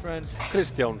is my friend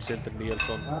Kristinn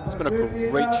Ari. It's been a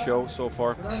great show so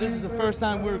far. This is the first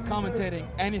time we're commentating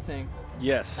anything.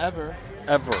 Yes. Ever.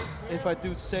 Ever. If I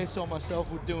do say so myself,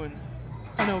 we're doing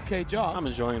an okay job. I'm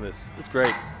enjoying this. It's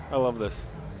great. I love this.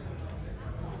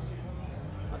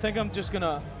 I think I'm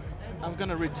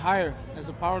gonna retire as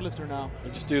a powerlifter now.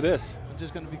 And just do this. I'm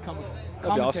just gonna become a That'd be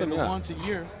commentator awesome, yeah. once a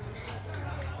year.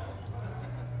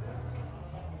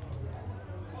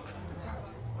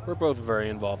 We're both very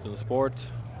involved in the sport.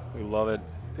 We love it.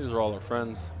 These are all our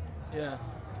friends. Yeah.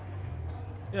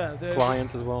 Yeah.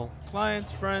 Clients as well.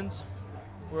 Clients, friends.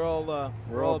 We're all a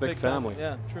big family.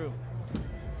 Yeah, true.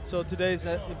 So today's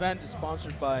event is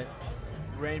sponsored by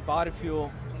Rain Body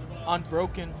Fuel,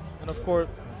 Unbroken, and of course,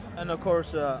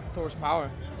 Thor's Power.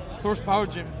 Thor's Power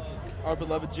Gym, our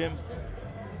beloved gym.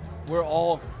 We're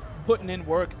all putting in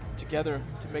work together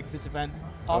to make this event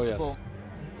possible. Oh, yes.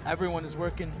 Everyone is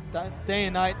working day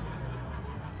and night,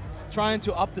 trying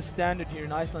to up the standard here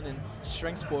in Iceland in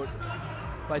strength sport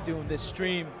by doing this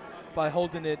stream, by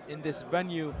holding it in this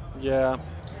venue. Yeah.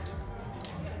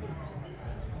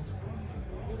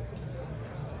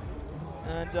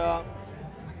 And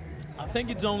I think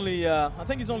it's only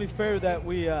fair that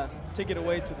we take it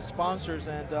away to the sponsors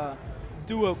and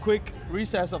do a quick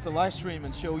recess of the live stream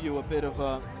and show you a bit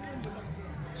of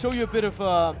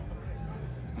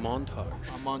montage.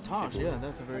 A montage, yeah,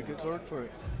 that's a very good word for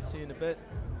it. See you in a bit.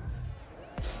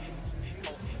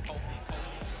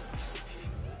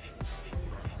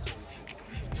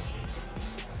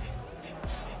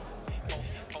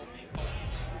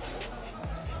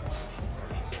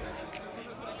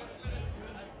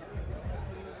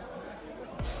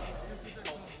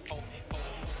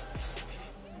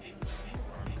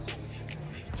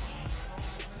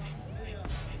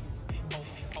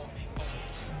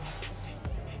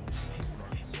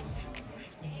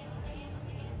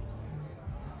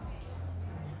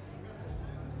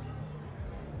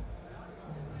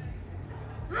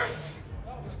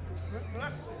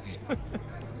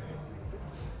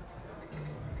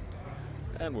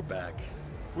 And we're back.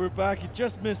 We're back. You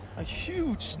just missed a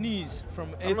huge sneeze from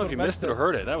Eyþór Melsteð. I don't know if you missed it or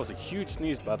heard it. That was a huge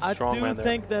sneeze by the strong man there. I do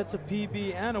think that's a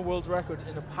PB and a world record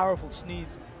in a powerful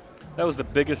sneeze. That was the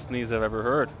biggest sneeze I've ever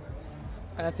heard.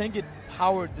 And I think it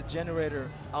powered the generator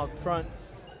out front.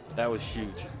 That was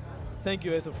huge. Thank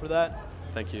you, Eyþór, for that.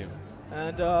 Thank you.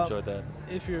 And enjoyed that.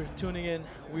 If you're tuning in,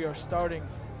 we are starting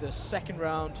the second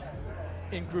round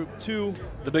in Group 2.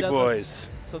 The big boys.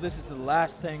 So this is the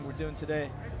last thing we're doing today.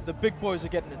 The big boys are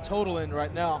getting a total in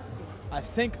right now. I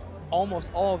think almost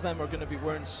all of them are going to be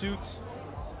wearing suits.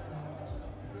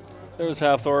 There's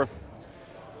Hafþór.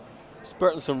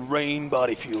 Spurting some Rain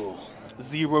Body Fuel.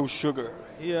 0 sugar.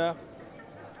 Yeah.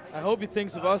 I hope he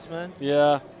thinks of us, man.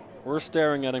 Yeah. We're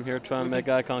staring at him here, trying to make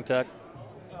eye contact.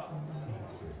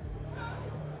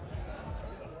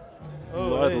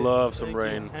 Oh, I'd love some Thank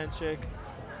rain. You. Handshake.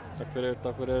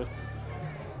 Talk with it.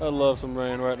 I'd love some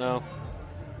rain right now.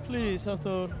 Please,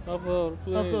 Hafþór. Hafþór,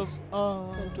 please. Hafþór,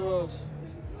 come to us.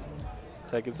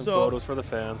 Taking some So- photos for the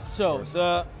fans. So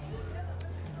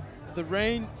the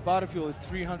Rain body fuel is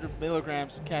 300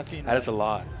 milligrams of caffeine. That is a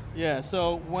lot. Yeah,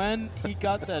 so when he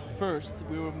got that first,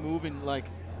 we were moving like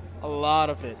a lot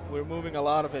of it. We were moving a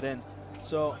lot of it in.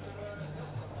 So,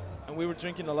 and we were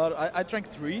drinking a lot. I drank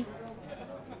 3.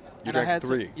 You drank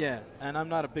 3? Yeah, and I'm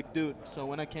not a big dude. So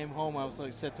when I came home, I was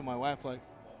like, said to my wife, like,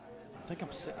 I think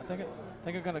I'm sick. I think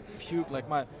I'm gonna puke. Like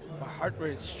my heart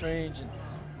rate is strange. And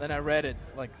then I read it,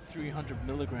 like 300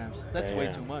 milligrams. That's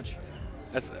way too much.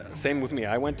 That's same with me.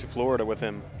 I went to Florida with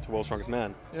him to World's Strongest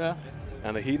Man. Yeah.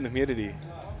 And the heat and the humidity,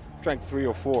 drank 3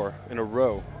 or 4 in a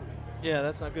row. Yeah,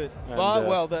 that's not good. And But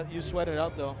well, that you sweat it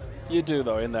out though. You do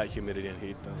though, in that humidity and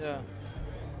heat though. Yeah.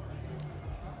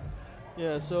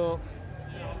 Yeah. So.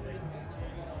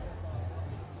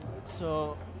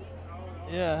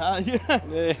 Yeah. Yeah.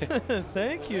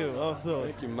 Thank you, Auðunn.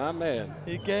 Thank you, my man.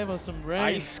 He gave us some rain.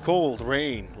 Ice cold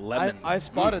rain, lemon. I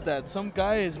spotted that. Some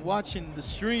guy is watching the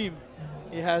stream.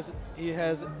 He has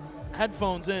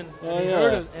headphones in,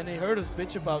 and he heard us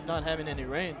bitch about not having any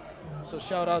rain. So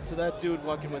shout out to that dude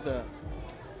walking with a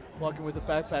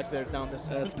backpack there down the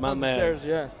That's down my the man. stairs.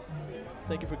 Yeah.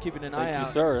 Thank you for keeping an eye out. Thank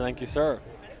you, sir. Thank you, sir.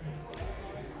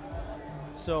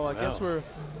 So I guess we're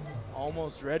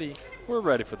almost ready. We're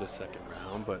ready for the second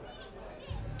round, but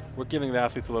we're giving the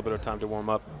athletes a little bit of time to warm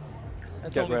up.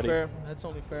 That's get only ready. fair. That's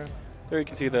only fair. There you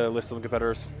can see the list of the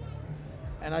competitors.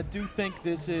 And I do think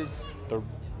this is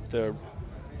the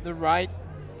right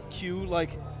cue,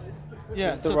 like. Yeah,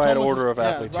 this is the so right Tómas order of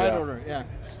athletes. Right order, yeah.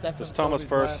 Stefán There's Tómas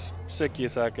first, Siggi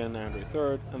second, Andri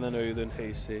third, and then Auðunn,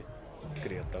 Heisi,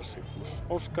 Grétar, Sigfús,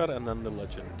 Óskar, and then the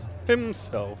legend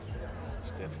himself,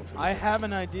 Stefán. I have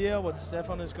an idea what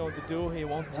Stefán is going to do. He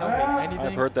won't tell me anything.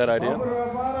 I've heard that idea.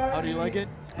 How do you like it?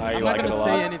 I'm not going to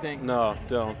say anything. No,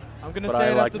 don't. I'm going to but say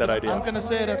I it like after that the idea. I'm going to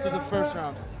say it after the first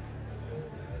round.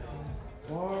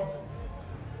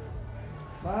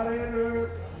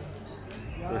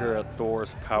 We're here at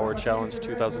Thor's Power Challenge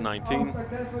 2019.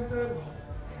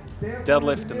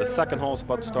 Deadlift in the second hole is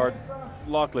about to start.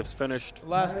 Log lifts finished.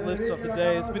 Last lifts of the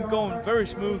day. It's been going very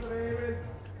smooth.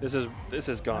 This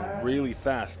has gone really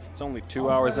fast. It's only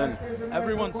 2 hours in.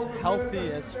 Everyone's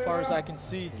healthy as far as I can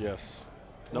see. Yes.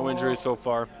 No injuries so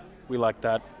far. We like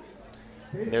that.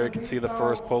 There you can see the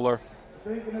first puller,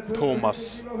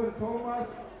 Tómas.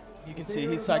 You can see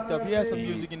he's psyched up. He has some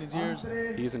music in his ears.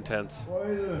 He's intense.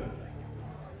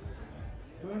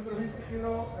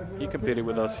 He competed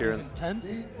with us here. He's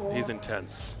intense? He's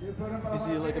intense. Is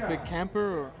he like a big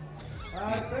camper? Or?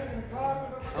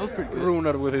 That was pretty good.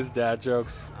 Rúnar with his dad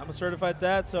jokes. I'm a certified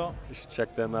dad, so. You should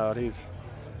check them out.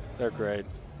 They're great.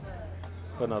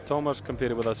 But no, Tómas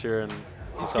competed with us here. And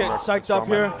he's getting psyched up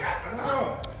here.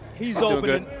 He's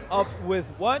opening up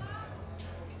with what?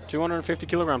 250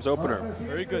 kilograms opener.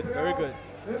 Very good, very good.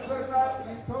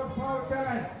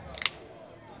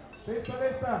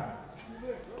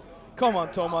 Come on,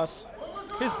 Tómas.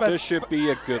 This should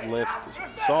be a good lift.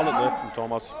 Solid lift from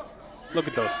Tómas. Look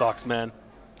at those socks, man.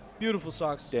 Beautiful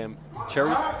socks. Damn.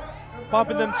 Cherries.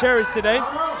 Popping them cherries today.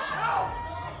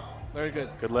 Very good.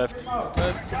 Good lift.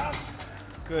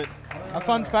 Good. A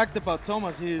fun fact about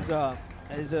Tómas, he's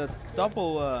a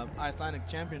double Icelandic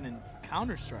champion in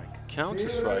Counter-Strike.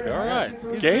 Counter-Strike, all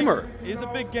right. Gamer. He's a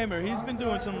big gamer. He's been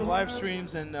doing some live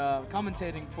streams and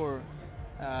commentating for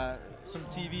some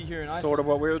TV here in Iceland. Sort of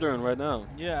what we're doing right now.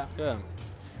 Yeah. Yeah.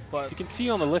 But you can see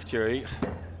on the lift here,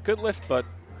 good lift, but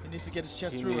he needs to get his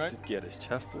chest through, right? He needs to get his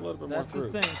chest a little bit more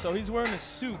through. That's the thing. So he's wearing a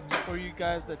suit. For you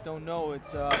guys that don't know,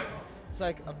 it's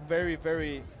like a very,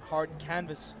 very hard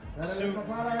canvas suit,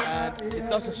 and it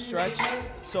doesn't stretch,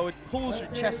 so it pulls your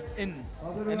chest in.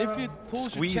 And if it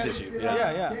pulls squeezes your chest, you,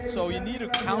 yeah. So you need to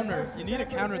counter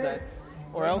that,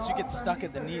 or else you get stuck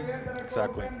at the knees.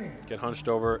 Exactly. Get hunched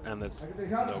over, and that's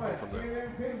no go from there.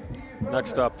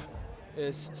 Next up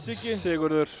is Siggi.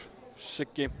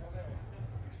 Siggi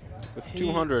with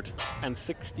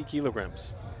 260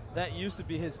 kilograms. That used to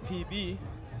be his PB.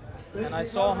 And I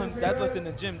saw him deadlift in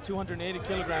the gym, 280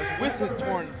 kilograms with his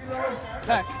torn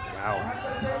pec.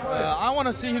 Wow. I want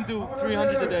to see him do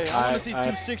 300 today. I want to see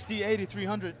 260, 80,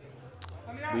 300.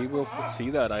 We will see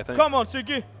that, I think. Come on,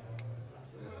 Siggi.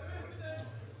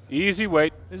 Easy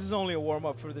weight. This is only a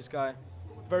warm-up for this guy.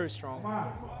 Very strong.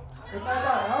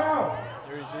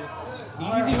 There you see.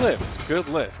 Easy lift. Good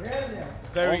lift.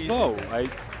 Very easy.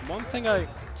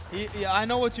 I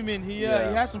know what you mean. He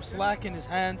has some slack in his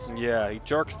hands. Yeah, he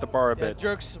jerks the bar a bit.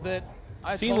 Jerks a bit.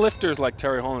 I've seen lifters like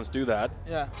Terry Hollands do that.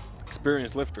 Yeah.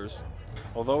 Experienced lifters.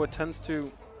 Although it tends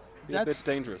to be a bit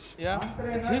dangerous. Yeah,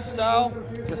 it's his style.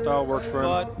 His style works for him.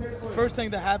 But the first thing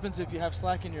that happens if you have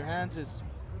slack in your hands is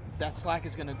that slack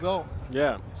is gonna go.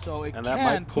 Yeah. So it and can that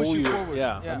might pull push you forward.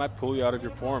 Yeah, that might pull you out of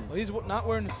your form. Well, he's not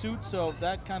wearing a suit, so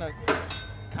that kind of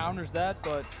counters that,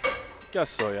 but...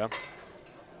 Guess so, yeah.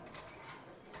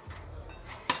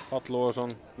 Páll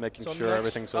Logason making sure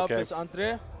everything's okay. Next up is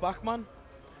André Bachman.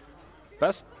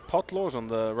 Best Páll Logason,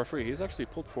 the referee, he's actually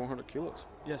pulled 400 kilos.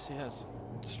 Yes, he has.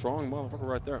 Strong motherfucker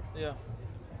right there. Yeah.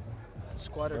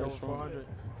 Squatted Very over strong. 400.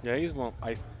 Yeah, he's one.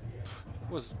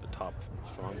 Was the top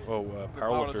strong.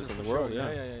 Powerlifters in the world.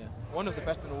 Sure. Yeah. One of the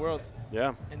best in the world.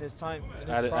 Yeah. In his time. In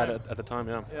his at the time,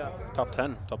 yeah. Yeah. Top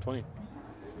 10, top 20.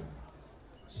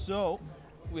 So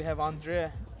we have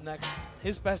André next.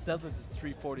 His best deadlift is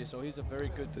 340, so he's a very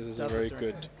good. This is a very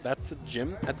good. That's a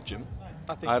gym at the gym.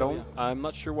 I think so, yeah. I'm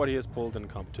not sure what he has pulled in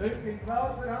competition.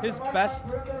 His best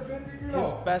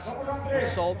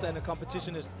result in a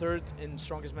competition is 3rd in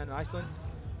strongest man in Iceland,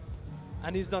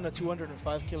 and he's done a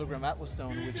 205 kilogram Atlas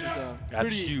stone, which is a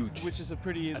huge. Which is a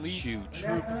pretty elite huge.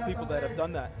 group of people that have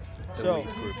done that. So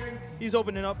he's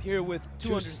opening up here with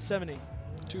 270.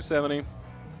 270.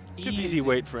 Easy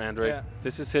weight for André. Yeah.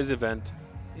 This is his event.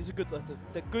 He's a good lifter.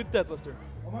 The good deadlifter.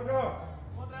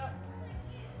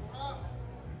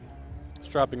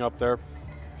 Strapping up there.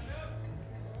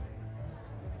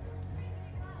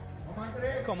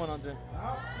 Come on, André.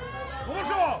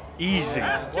 Easy.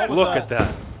 Look at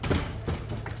that.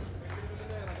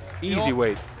 Easy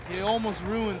weight. He almost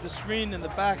ruined the screen in the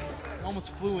back. He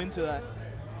almost flew into that.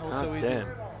 That was so easy. Damn.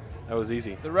 That was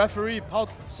easy. The referee, Páll,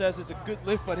 says it's a good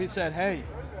lift, but he said, hey,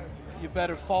 you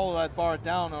better follow that bar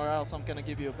down or else I'm going to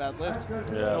give you a bad lift.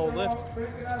 Yeah. No lift.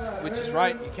 Which is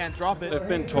right. You can't drop it. They've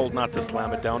been told not to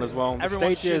slam it down as well.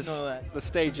 Everyone should know that. The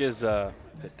stage is a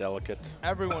bit delicate.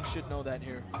 Everyone should know that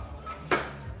here.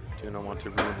 Do not want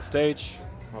to ruin the stage.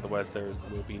 Otherwise, there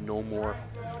will be no more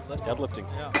deadlifting.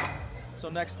 Yeah. So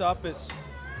next up is...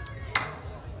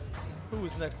 Who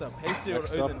is next up? Heisi or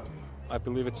Auðunn? I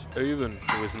believe it's Auðunn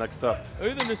who is next up.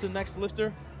 Auðunn is the next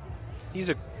lifter.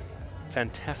 He's a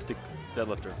fantastic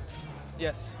deadlifter.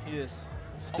 Yes, he is.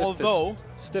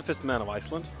 Stiffest man of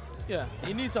Iceland. Yeah,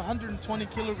 he needs 120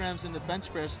 kilograms in the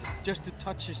bench press just to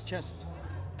touch his chest.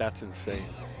 That's insane.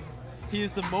 He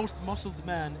is the most muscled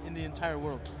man in the entire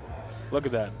world. Look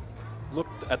at that. Look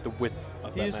at the width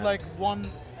of that man. He's like one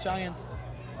giant,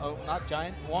 not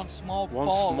giant, one small one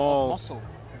ball small of muscle.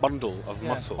 Bundle of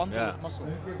muscle. Bundle of muscle.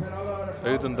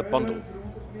 Auðunn the bundle.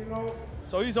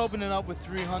 So he's opening up with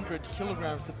 300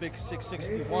 kilograms, the big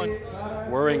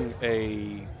 661. Wearing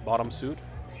a bottom suit,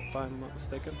 if I'm not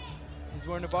mistaken. He's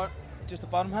wearing just the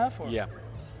bottom half? Or? Yeah.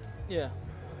 Yeah,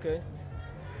 okay.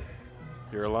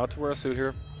 You're allowed to wear a suit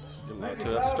here. You're allowed to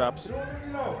have straps.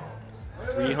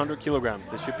 300 kilograms.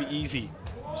 This should be easy.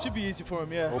 Should be easy for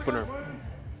him, yeah. Opener.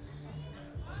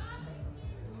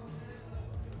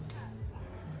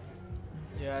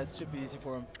 Yeah, it should be easy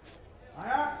for him.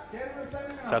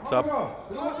 Sets up.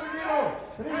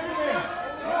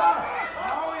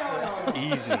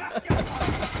 Easy.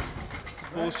 It's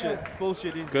bullshit.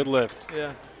 Bullshit easy. Good lift.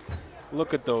 Yeah.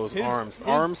 Look at those arms.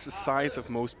 Arms the size of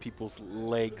most people's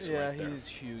legs right there. Yeah, he's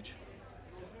huge.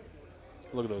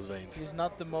 Look at those veins. He's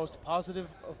not the most positive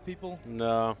of people.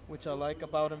 No. Which I like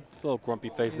about him. A little grumpy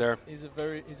face there. He's a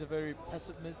very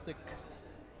pessimistic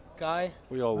guy.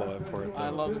 We all love him for it. I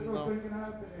love him though.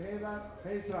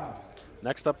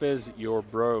 Next up is your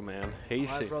bro, man,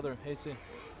 Heisi. My brother, Heisi.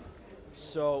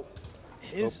 So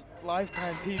his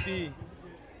lifetime PB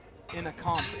in a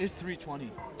comp is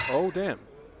 320. Oh, damn.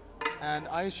 And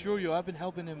I assure you, I've been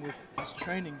helping him with his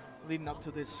training leading up to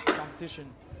this competition.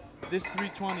 This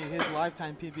 320, his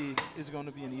lifetime PB, is going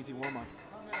to be an easy warm-up.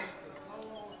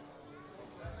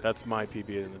 That's my PB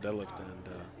in the deadlift, and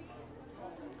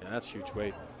yeah, that's huge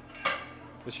weight.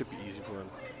 This should be easy for him.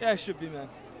 Yeah, it should be, man.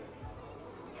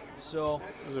 So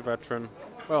he's a veteran.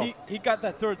 Well, he got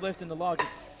that third lift in the log. He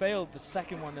failed the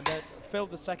second one, and then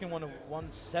failed the second one of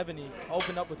 170.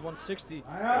 Opened up with 160.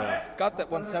 Yeah. Got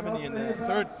that 170 in the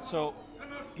third. So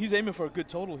he's aiming for a good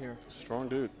total here. Strong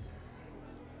dude.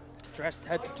 Dressed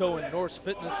head to toe in Norse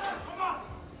fitness.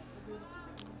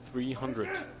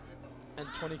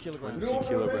 320 kilograms. 20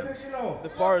 kilograms. The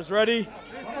bar is ready.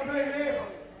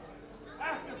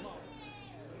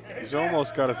 He's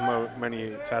almost got as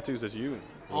many tattoos as you.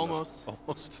 Almost.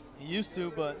 Almost. He used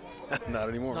to, but not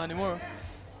anymore. Not anymore.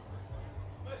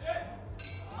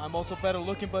 I'm also better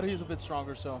looking, but he's a bit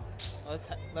stronger, so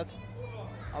let's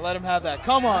I'll let him have that.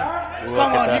 Come on.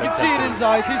 Come on. You can see it in his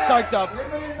eyes. He's psyched up.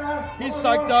 He's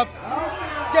psyched up.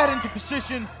 Get into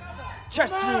position.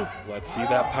 Chest through. Let's see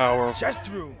that power. Chest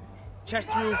through. Chest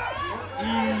through.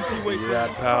 Easy weight for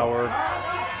that power.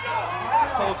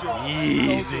 I told you.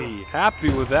 Easy. Happy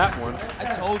with that one. I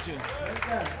told you.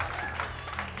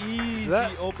 Easy Is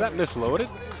that opener. misloaded?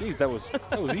 Jeez, that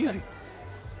was easy.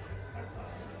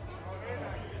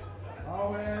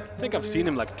 I think I've seen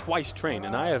him like twice train,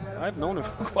 and I've known him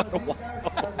for quite a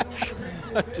while.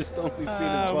 I've just only seen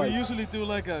him We twice. usually do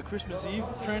like a Christmas Eve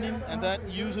training, and that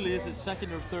usually is his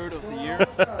second or third of the year.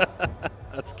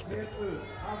 That's good.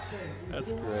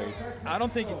 That's great. I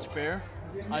don't think it's fair.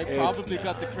 I probably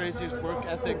got the craziest work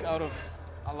ethic out of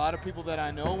a lot of people that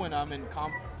I know when I'm in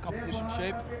competition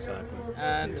shape. Exactly.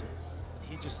 And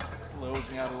he just blows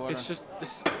me out of the water.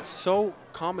 It's so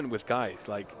common with guys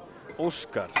like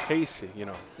Óskar, Heisi, you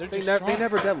know. They strong.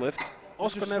 never deadlift. They're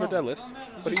Óskar just never strong. deadlifts,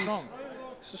 but he's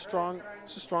a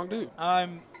strong dude.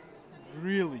 I'm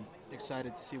really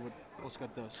excited to see what Óskar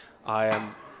does. I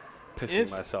am pissing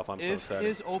myself. I'm so If excited.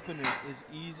 his opener is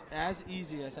as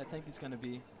easy as I think it's going to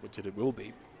be, Which it will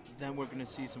be. then we're going to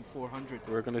see some 400.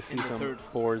 We're going to see in the some third.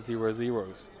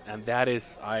 400s. And that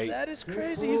is, That is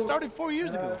crazy. He started 4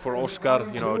 years ago. for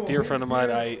Óskar, you know, dear friend of mine,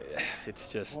 it's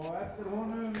just,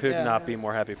 could not be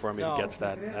more happy for him if he gets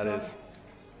that. That is.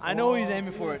 I know he's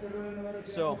aiming for it.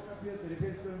 So.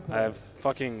 I have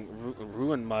fucking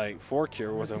ruined my fork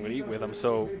here, what I'm going to eat with. I'm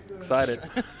so excited.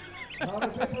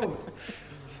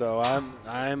 So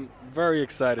I'm very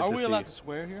excited to see. Are we allowed to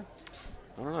swear here?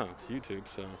 I don't know. It's YouTube,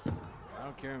 so. I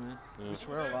don't care, man. Yeah. We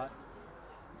swear a lot.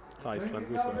 Iceland,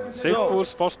 we swear.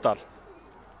 Sigfús Fossdal,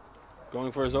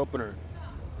 going for his opener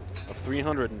of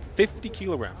 350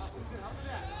 kilograms.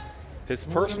 His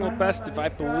personal best, if I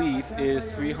believe, is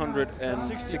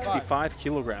 365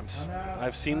 kilograms.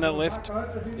 I've seen that lift.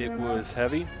 It was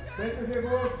heavy,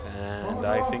 and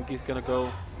I think he's going to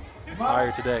go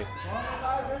higher today.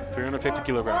 350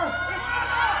 kilograms.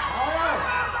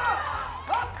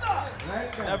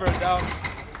 Never in doubt.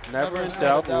 Never in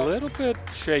doubt. A little bit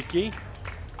shaky,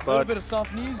 A little but bit of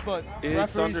soft knees, but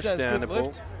it's referee says good understandable.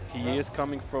 lift. He is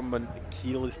coming from an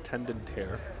Achilles tendon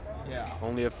tear. Yeah.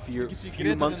 Only a few can see few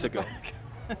Grétar months in the ago.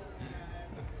 back.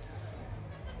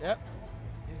 Yep,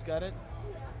 he's got it.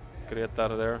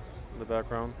 Grétar there in the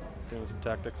background, doing some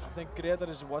tactics. I think Grétar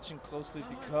is watching closely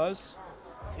because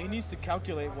he needs to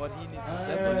calculate what he needs to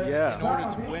deadlift in order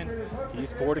to win.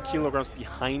 He's 40 kilograms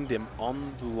behind him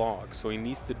on the log, so he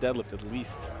needs to deadlift at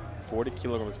least 40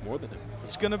 kilograms more than him.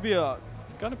 It's gonna be a.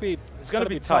 It's gonna be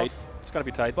tough, tight. It's gonna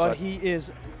be tight, but he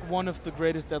is one of the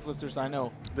greatest deadlifters I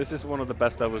know. This is one of the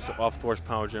best deadlifters of Thor's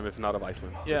Power Gym, if not of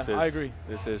Iceland. Yeah, this is, I agree.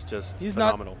 This is just He's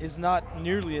phenomenal. He's not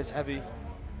nearly as heavy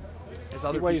as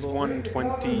other He weighs people.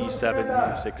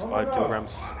 127.65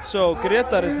 kilograms. So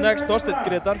Grétar is next. Thorsteinn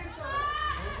Grétar.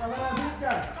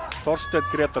 Thorsteinn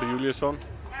Grétar Júlíusson.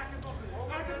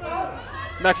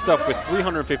 Next up with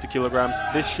 350 kilograms.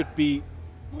 This should be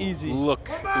easy. Look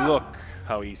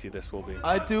how easy this will be.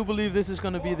 I do believe this is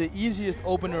going to be the easiest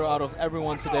opener out of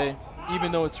everyone today,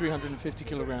 even though it's 350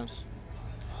 kilograms.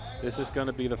 This is going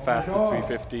to be the fastest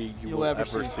 350 you will ever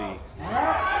see.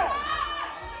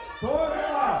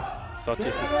 Such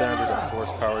is the standard of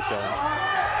Thor's Power Challenge.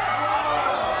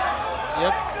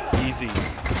 Yep. Easy.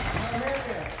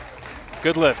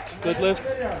 Good lift. Good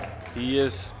lift. He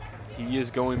is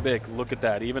going big. Look at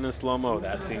that. Even in slow-mo,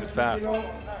 that seems fast.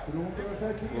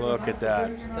 Look at that.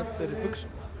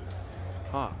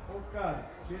 Huh.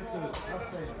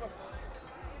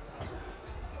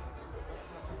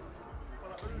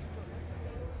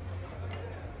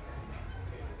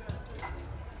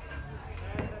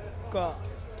 Hvað?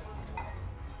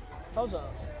 Pása.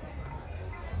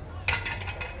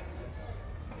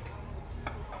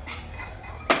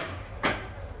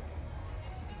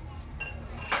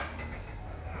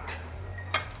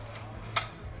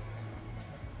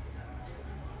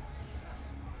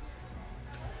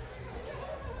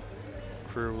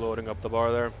 Crew loading up the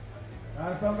bar there.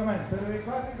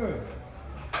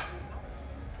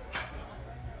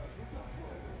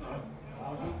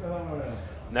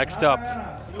 Next up,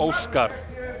 Óskar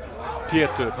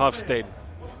Pétur Hafstein.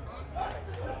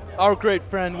 Our great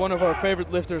friend, one of our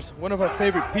favorite lifters, one of our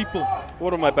favorite people.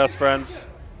 One of my best friends.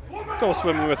 Go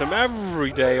swimming with him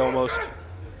every day almost.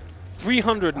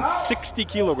 360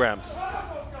 kilograms.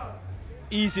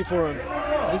 Easy for him.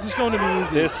 This is going to be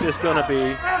easy. This is going to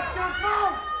be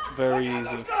very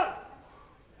easy.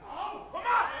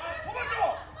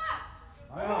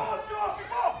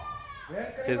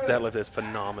 His deadlift is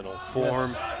phenomenal. Form.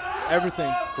 Yes.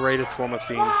 Everything. Greatest form I've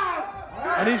seen.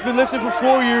 And he's been lifting for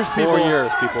 4 years, people. 4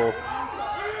 years, people.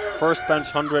 First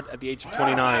bench 100 at the age of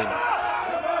 29.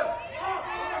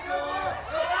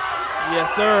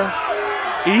 Yes, sir.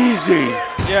 Easy.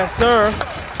 Yes, sir.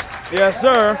 Yes,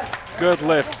 sir. Good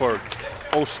lift for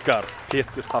Óskar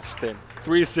Pétur Hafstein.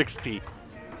 360,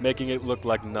 making it look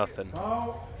like nothing.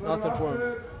 Nothing for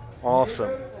him.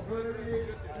 Awesome.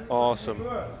 Awesome.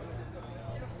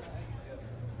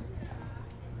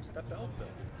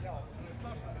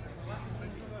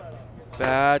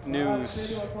 Bad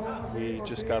news. We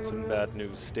just got some bad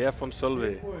news. Stefán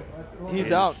Sölvi He's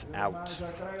is out.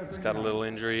 He's got a little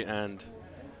injury and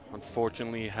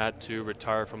unfortunately had to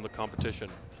retire from the competition.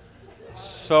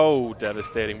 So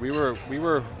devastating. We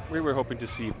were hoping to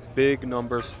see big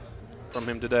numbers from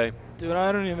him today. Dude,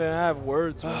 I don't even have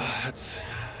words, man.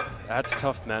 That's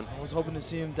tough, man. I was hoping to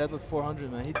see him deadlift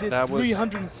 400, man. He did That was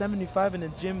 375 in the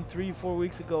gym 3-4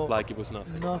 weeks ago. like it was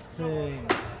nothing. Nothing.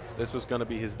 This was gonna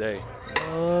be his day.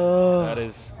 Oh. That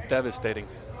is devastating.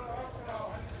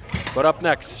 But up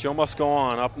next, show must go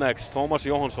on. Up next, Tómas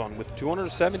Jóhannsson with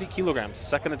 270 kilograms,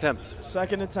 second attempt.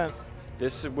 Second attempt.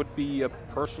 This would be a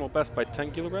personal best by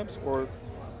 10 kilograms or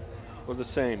the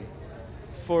same?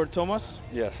 For Tómas?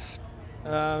 Yes.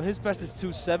 His best is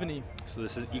 270. So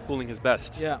this is equaling his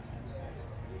best. Yeah.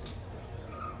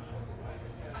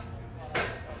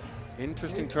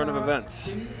 Interesting turn of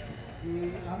events.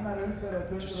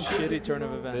 Shitty turn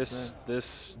of events.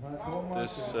 This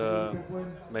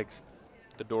makes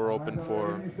the door open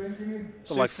for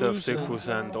the likes of Sigfús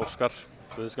and Óskar.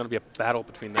 So there's going to be a battle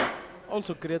between them.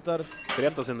 Also Grétar.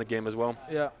 Grétar's in the game as well.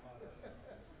 Yeah.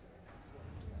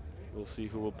 We'll see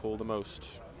who will pull the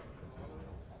most.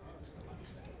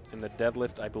 In the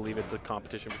deadlift, I believe it's a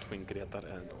competition between Grétar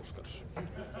and Óskar.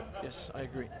 Yes, I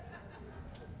agree.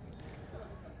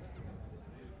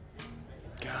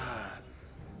 God,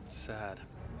 sad.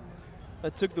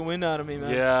 That took the wind out of me,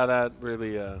 man. Yeah, that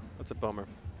really, that's a bummer.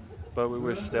 But we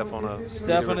wish Stefán a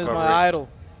speedy Stefán is recovery. my idol.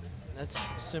 That's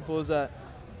simple as that.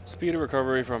 Speedy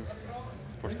recovery for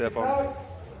Stefán.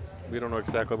 We don't know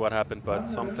exactly what happened, but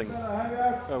something,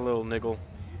 got a little niggle,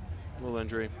 a little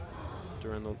injury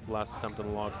during the last attempt on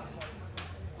the log.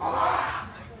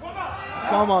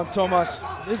 Come on, Tómas.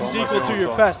 This is equal to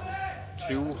your best.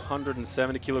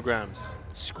 270 kilograms.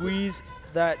 Squeeze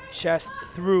that chest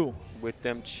through. With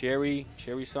them cherry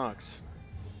socks.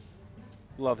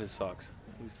 Love his socks.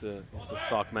 He's the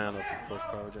sock man of Thor's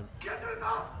Power Gym.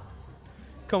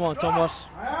 Come on, Tómas.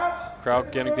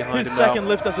 Crowd getting behind his him second now.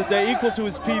 lift of the day, equal to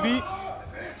his PB.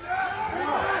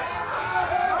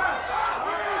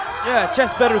 Yeah,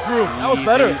 chest better through. That was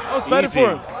better. That was better for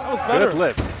him. That was better. Good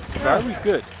lift. Very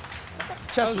good.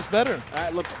 Chest was better.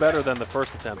 That looked better than the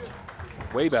first attempt.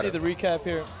 Way better. See the recap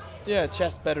here. Yeah,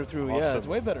 chest better through. Awesome. Yeah, it's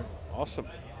way better. Awesome.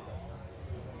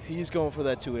 He's going for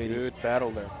that 280. Good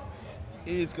battle there.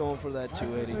 He's going for that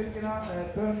 280.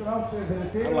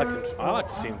 I like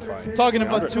to see him try. Talking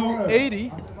about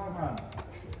 280,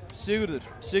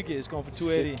 Siggi is going for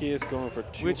 280. Siggi is going for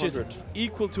 200. Which is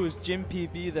equal to his gym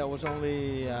PB that was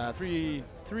only 4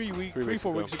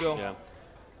 weeks ago. Yeah.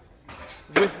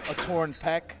 With a torn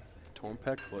pec. Torn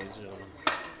pec, ladies and gentlemen.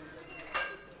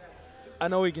 I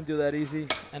know he can do that easy,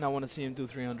 and I want to see him do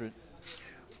 300.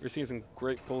 We're seeing some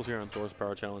great pulls here on Thor's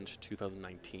Power Challenge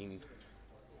 2019.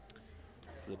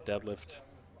 This is the deadlift.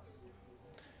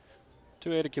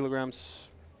 280 kilograms.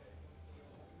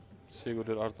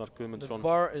 Sigurður Arnar Guðmundsson. The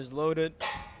bar is loaded.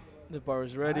 The bar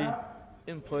is ready,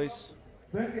 in place.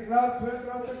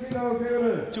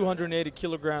 280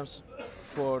 kilograms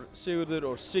for Sigurður,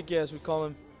 or Siggi as we call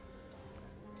him.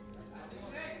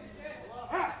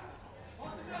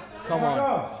 Come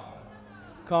on.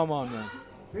 Come on, man.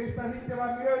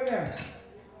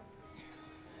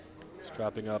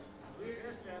 Strapping up.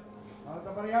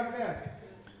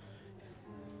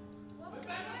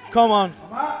 Come on.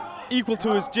 Equal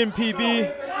to his gym PB.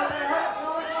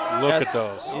 Look Yes, at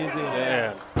those. easy.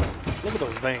 Yeah. Look at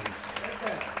those veins.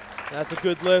 That's a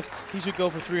good lift. He should go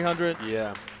for 300.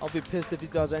 Yeah. I'll be pissed if he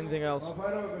does anything else.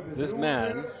 This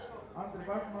man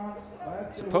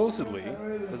supposedly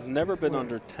has never been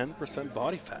under 10%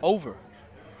 body fat. Over.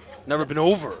 Never been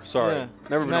over, sorry. Yeah.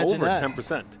 Never been Imagine over that.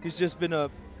 10%. He's just been a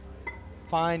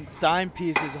fine dime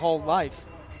piece his whole life.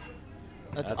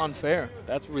 That's unfair.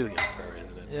 That's really unfair,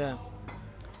 isn't it? Yeah.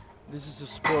 This is a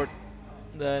sport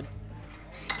that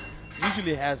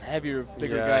usually has heavier,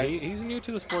 bigger Yeah, guys. he's new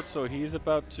to the sport, so he's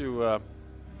about to.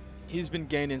 He's been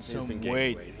gaining some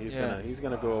weight. weight. He's Yeah.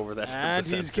 gonna go over that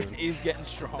 10% And soon. he's getting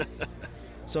strong.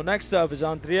 So next up is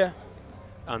André.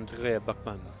 André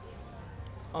Bachman.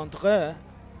 André.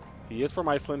 He is from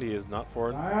Iceland. He is not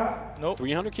foreign. Nope.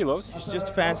 300 kilos. He's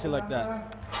just fancy like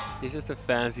that. He's just a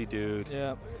fancy dude.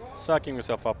 Yeah. Sucking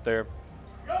himself up there.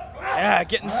 Yeah,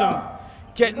 getting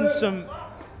some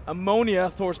ammonia,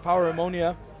 Thor's Power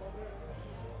ammonia.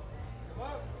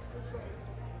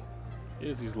 He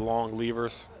has these long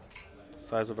levers,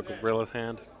 size of a gorilla's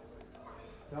hand.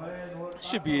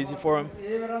 Should be easy for him.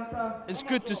 It's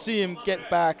good to see him get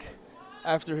back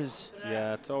after his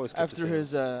it's always good after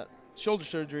his shoulder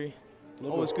surgery.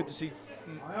 Always good to see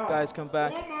guys come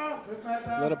back.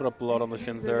 A little bit of blood on the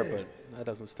shins there, but that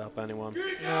doesn't stop anyone.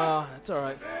 No, it's all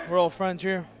right. We're all friends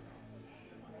here.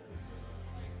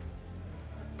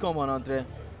 Come on, André.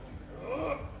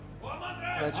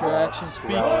 Let your actions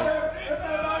speak.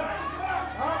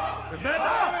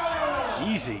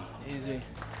 Easy. Easy.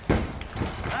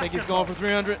 I think he's going for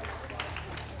 300.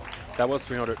 That was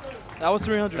 300. That was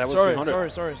 300. That was sorry,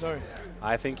 300. sorry.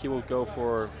 I think he will go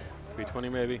for 320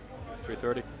 maybe,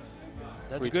 330.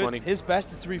 That's 320. good. His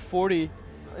best is 340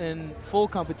 in full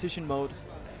competition mode.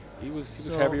 He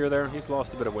was heavier there. He's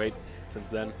lost a bit of weight since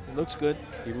then. He looks good.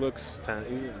 He looks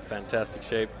he's in fantastic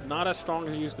shape. Not as strong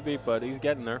as he used to be, but he's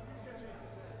getting there.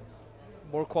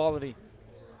 More quality.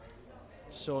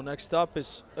 So next up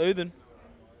is Auðunn.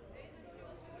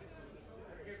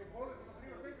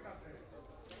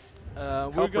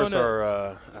 Helpers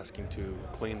are asking to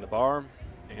clean the bar.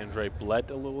 André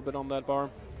bled a little bit on that bar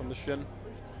from the shin.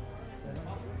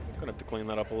 Gonna have to clean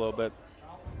that up a little bit.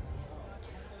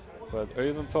 But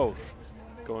Auðunn Þór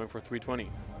going for 320.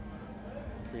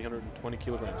 320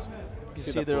 kilograms. You can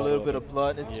see there a little bit of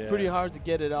blood. It's pretty hard to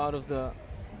get it out of the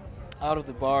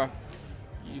bar.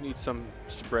 You need some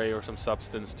spray or some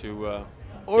substance to.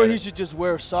 Or he should just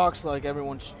wear socks like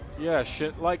everyone. Yeah,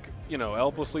 like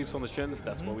elbow sleeves on the shins.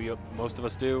 That's what most of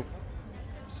us do.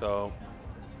 So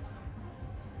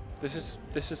this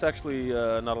is actually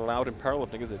not allowed in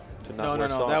powerlifting, is it? To not wear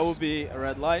socks? That would be a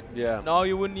red light. Yeah. No,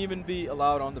 you wouldn't even be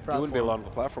allowed on the platform. You wouldn't be allowed on the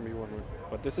platform. You wouldn't.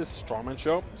 But this is a strongman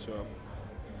show, so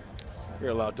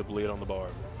you're allowed to bleed on the bar.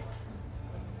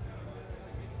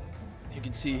 You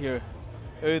can see here,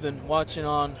 Auðunn watching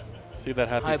on. See that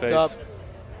happy hyped face. Up.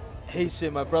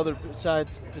 Heisi, my brother,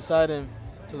 beside him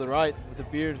to the right with the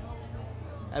beard.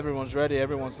 Everyone's ready.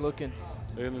 Everyone's looking.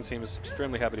 Auðunn seems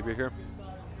extremely happy to be here.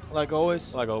 Like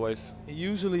always. Like always. He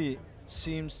usually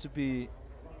seems to be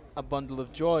a bundle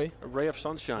of joy. A ray of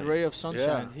sunshine. A ray of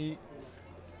sunshine. Yeah.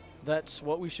 That's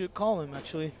what we should call him,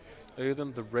 actually.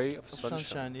 Auðunn, the ray of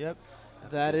sunshine. Yep.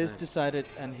 That's that is decided,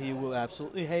 and he will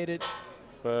absolutely hate it.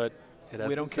 But it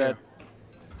has been said.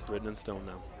 It's written in stone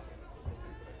now.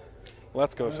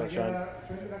 Let's go, sunshine.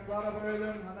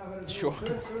 Sure.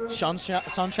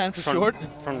 Sunshine for short?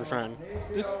 Sunshine.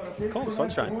 Just call him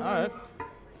sunshine. All right.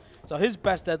 So his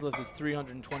best deadlift is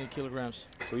 320 kilograms.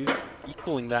 So he's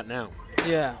equaling that now.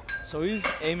 Yeah. So he's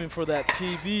aiming for that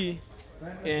PB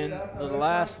in the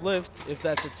last lift. If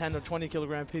that's a 10 or 20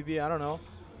 kilogram PB, I don't know.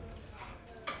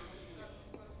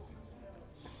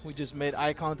 We just made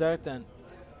eye contact and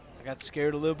I got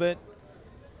scared a little bit.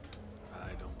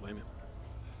 I don't blame you.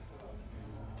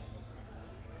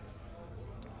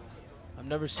 I've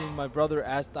never seen my brother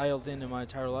as dialed in my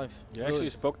entire life. He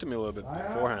actually spoke to me a little bit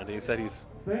beforehand. He said he's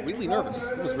really nervous.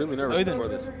 He was really nervous before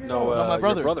this. No, my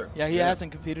brother. Your brother. Yeah, he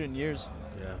hasn't competed in years.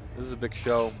 Yeah, this is a big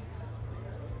show.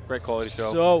 Great quality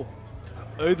show. So,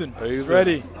 Auðunn is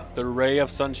ready. The ray of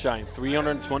sunshine,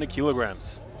 320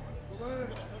 kilograms.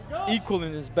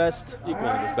 Equaling his best.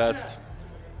 Equaling his best.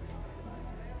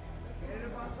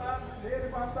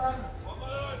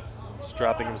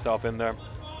 Strapping himself in there.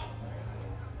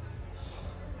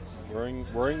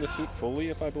 Wearing the suit fully,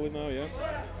 if I believe now, yeah?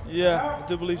 Yeah, I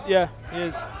do believe, yeah, he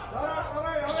is.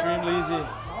 Extremely easy.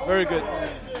 Very good.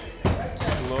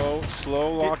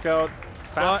 Slow lockout,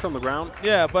 fast from the ground.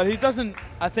 Yeah, but he doesn't,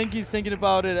 I think he's thinking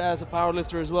about it as a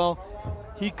powerlifter as well.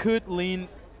 He could lean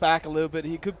back a little bit.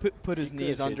 He could put his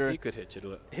knees under. He could hitch it a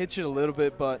little. Hitch it a little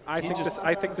bit, but I think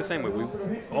the same way.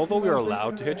 Although we are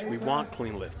allowed to hitch, we want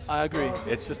clean lifts. I agree.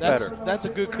 It's just better. That's a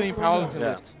good clean powerlifting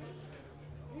lift.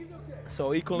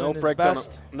 So equaling his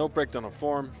best. No breakdown of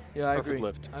form. Yeah, I Perfect agree.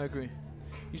 lift. I agree.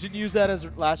 You should use that as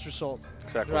last resort.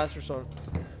 Exactly. Last resort.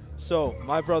 So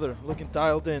my brother looking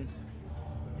dialed in.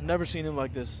 I've never seen him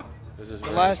like this. This is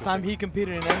the last time he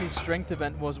competed in any strength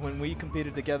event was when we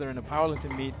competed together in a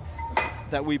powerlifting meet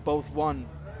that we both won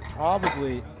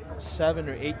probably 7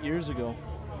 or 8 years ago.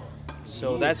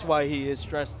 So that's why he is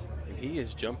stressed. And he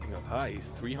is jumping up high. He's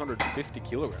 350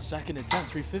 kilograms. Second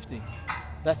attempt, 350.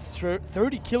 That's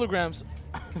 30 kilograms.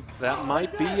 That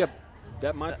might be a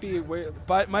might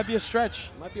be a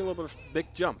stretch. Might be a little bit of a big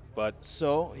jump, but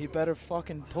so he better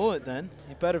fucking pull it then.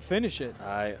 He better finish it.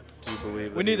 I do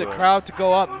believe. We need the crowd to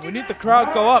go up. We need the crowd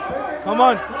to go up. Come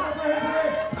on.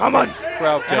 Come on.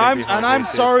 Crowd and I'm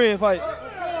sorry if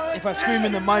I scream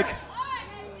in the mic.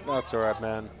 That's all right,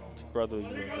 man. It's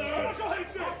brotherly.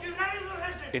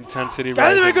 Intensity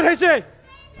rising. Very good, Heisi.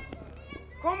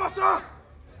 Kom så.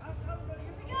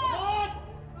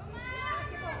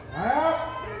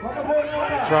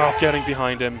 Crowd getting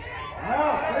behind him.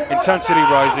 Intensity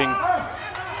rising.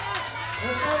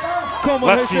 Come on,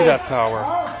 Let's see Heisi. that power.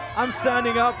 I'm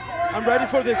standing up. I'm ready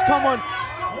for this. Come on.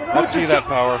 Let's see that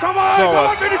power. Come on. Show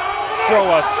us. Show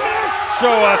us.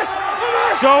 Show us.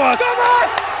 Show us.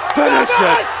 Finish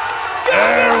it.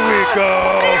 There we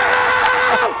go.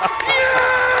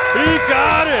 He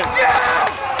got it.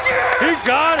 He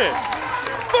got it.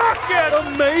 Fuck it.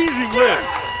 Amazing lift.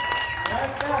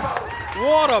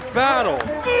 What a battle.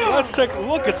 Let's take a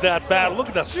look at that battle. Look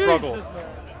at that struggle. Jesus, man.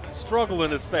 Struggle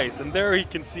in his face. And there he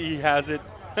can see he has it.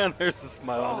 And there's a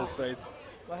smile on his face.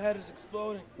 My head is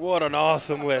exploding. What an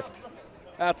awesome lift.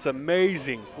 That's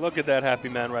amazing. Look at that happy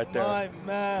man right there. My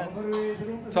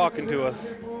man. Talking to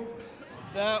us.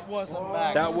 That was a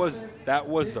max. That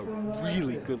was a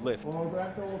really good lift.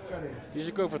 You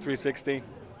should go for 360.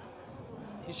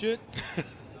 He should.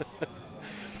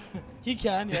 He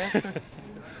can, yeah.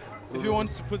 If he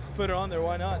wants to put it on there,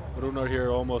 why not? Rúnar here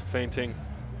almost fainting.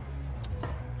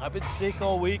 I've been sick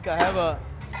all week. I have a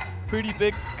pretty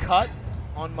big cut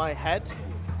on my head,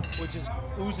 which is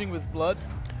oozing with blood,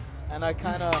 and I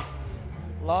kind of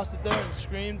lost it there and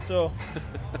screamed, so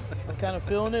I'm kind of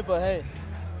feeling it, but hey,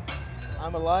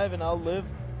 I'm alive and I'll live.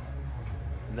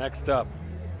 Next up,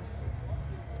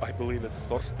 I believe it's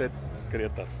Thorsteinn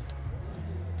Grétar.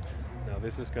 Now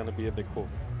this is going to be a big pull.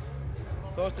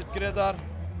 Thorsteinn Grétar,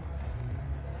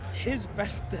 his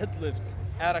best deadlift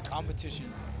at a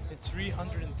competition is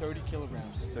 330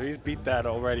 kilograms. So he's beat that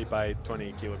already by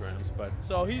 20 kilograms, but...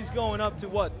 So he's going up to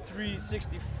what,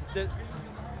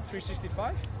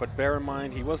 365? But bear in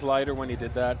mind, he was lighter when he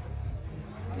did that.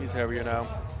 He's heavier now.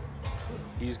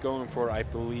 He's going for, I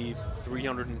believe,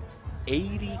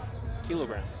 380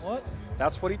 kilograms. What?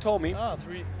 That's what he told me. Ah,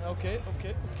 okay.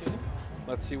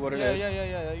 Let's see what it is.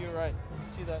 Yeah, you're right. I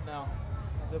see that now.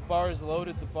 The bar is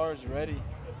loaded, the bar is ready.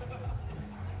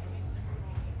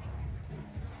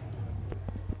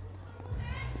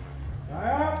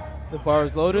 The bar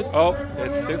is loaded. Oh,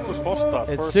 it's Sigfús Fossdal.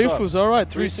 It's Sigfús, all right,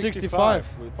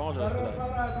 365. We apologize for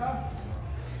that.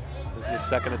 This is his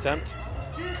second attempt.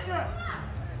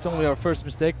 It's only our first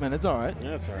mistake, man. It's all right.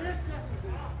 Yeah, that's all right.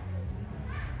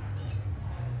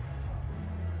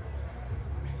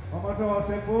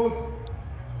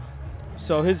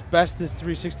 So his best is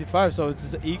 365, so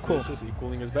it's equal. This is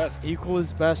equaling his best. Equal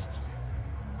his best.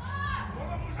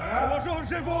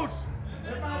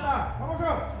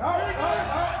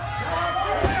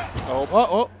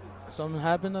 Oh, something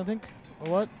happened, I think.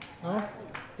 Or what? No?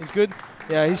 He's good?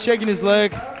 Yeah, he's shaking his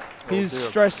leg. He's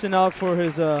stressing out for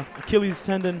his Achilles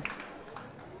tendon,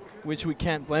 which we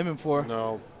can't blame him for.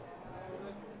 No.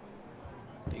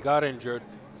 He got injured.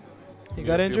 He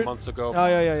got injured? A few months ago. Oh,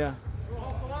 yeah.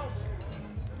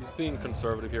 He's being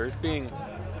conservative here. He's being...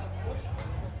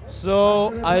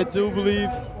 So, I do believe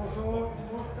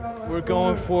we're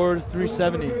going for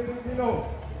 370.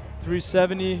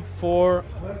 370 for...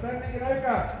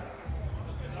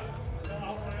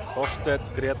 Þorsteinn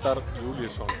Grétar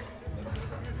Júlíusson.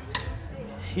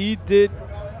 He did,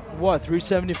 what,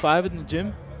 375 in the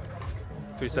gym?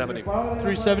 370.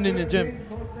 370 in the gym.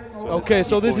 So okay,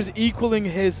 so this is equaling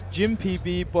his gym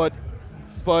PB, but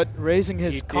raising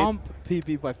his comp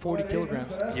PB by 40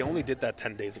 kilograms. He only did that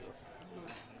 10 days ago.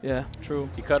 Yeah, true.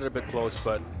 He cut it a bit close,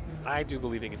 but I do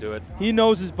believe he can do it. He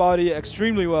knows his body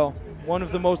extremely well. One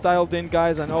of the most dialed in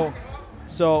guys I know.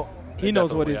 So he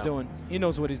knows what he's doing. He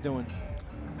knows what he's doing.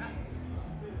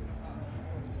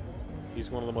 He's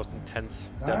one of the most intense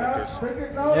deadlifters.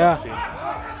 Yeah.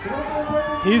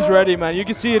 He's ready, man. You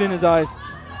can see it in his eyes.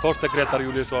 Thorsteinn Grétar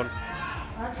Júlíusson,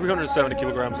 370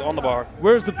 kilograms on the bar.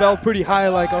 Wears the belt pretty high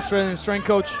like Australian strength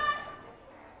coach.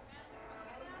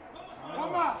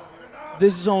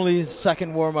 This is only his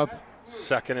second warm-up.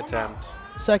 Second attempt.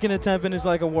 Second attempt and it's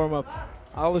like a warm-up.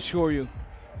 I'll assure you.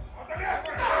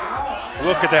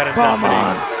 Look at that intensity.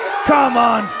 Come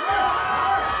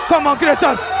on,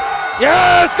 Grétar.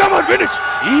 Yes, come on, finish.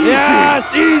 Easy.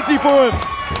 Yes, easy for him.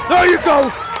 There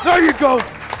you go.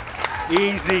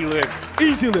 Easy lift.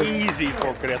 Easy lift. Easy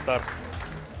for Grétar.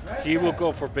 He will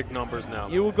go for big numbers now.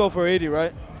 He will go for 80,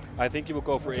 right? I think he will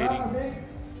go for 80. I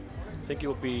think he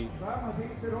will be,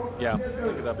 yeah, I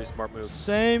think that'd be a smart move.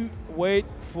 Same weight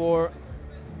for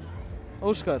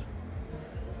Óskar.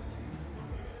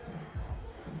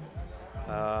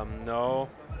 No.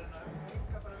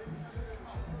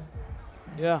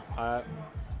 Yeah.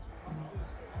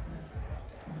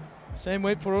 Same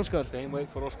weight for Óskar. Same weight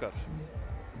for Óskar.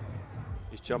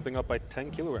 He's jumping up by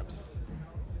 10 kilograms.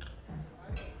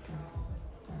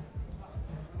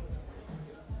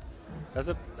 That's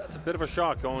a bit of a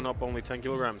shock going up only 10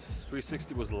 kilograms.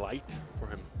 360 was light for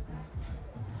him.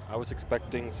 I was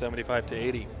expecting 75 to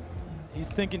 80. He's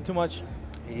thinking too much.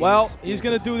 Well, he's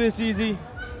going to do this easy.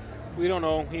 We don't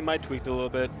know. He might tweak it a little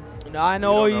bit. No, I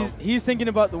know he's thinking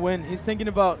about the win. He's thinking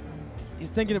about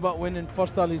winning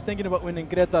Fossdal. He's thinking about winning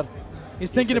Grétar. He's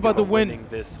thinking about the win. Winning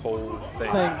this whole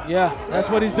thing. Yeah, that's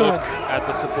what he's doing. At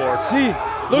the support. See,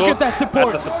 look at that support.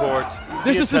 At the support.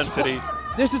 This the is intensity.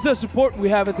 This is the support we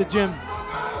have at the gym.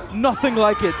 Nothing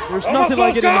like it. There's nothing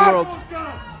like it in the world.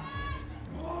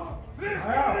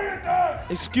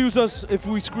 Excuse us if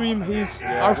we scream. He's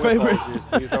our favorite.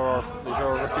 These are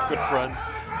our really good friends.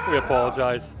 We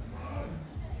apologize.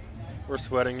 We're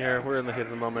sweating here. We're in the heat of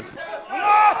the moment.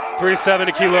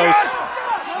 370 kilos.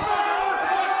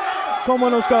 Come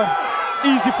on, Oscar.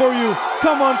 Easy for you.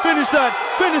 Come on, finish that.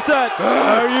 Finish that.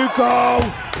 There you go.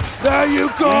 There you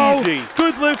go. Easy.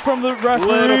 Good lift from the referee.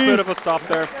 Little bit of a stop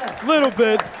there. Little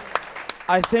bit.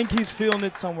 I think he's feeling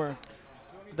it somewhere.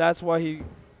 That's why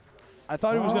I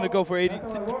thought he was going to go for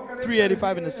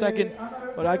 385 in the second,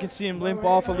 but I can see him limp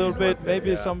off a little bit.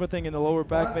 Maybe it's something in the lower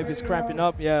back. Maybe it's cramping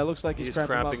up. Yeah, it looks like he's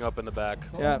cramping up in the back.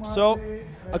 Yeah, so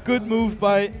a good move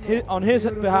on his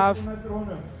behalf.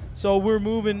 So we're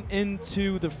moving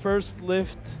into the first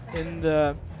lift in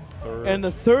the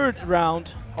third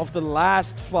round of the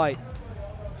last flight.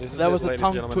 That was a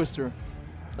tongue twister.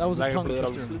 That was a tongue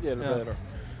twister. Yeah.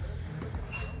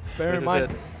 Bear in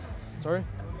mind. Sorry?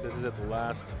 This is it, the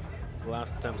last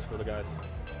attempts for the guys.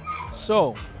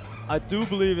 So, I do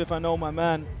believe, if I know my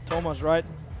man Tómas right,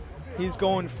 he's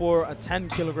going for a 10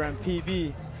 kilogram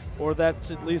PB, or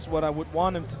that's at least what I would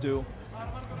want him to do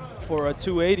for a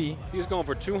 280. He's going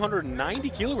for 290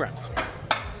 kilograms.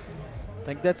 I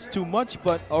think that's too much,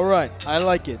 but all right, I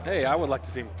like it. Hey, I would like to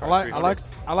see him try 300.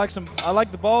 I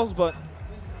like the balls, but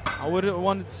I would have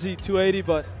wanted to see 280,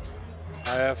 but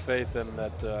I have faith in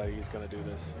that he's going to do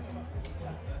this.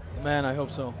 Man, I hope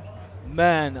so.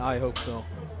 Man, I hope so.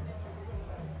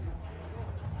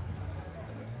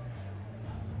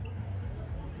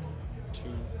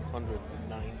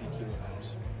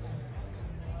 kilograms.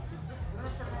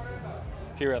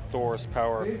 Here at Thor's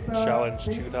Power Challenge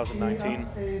 2019.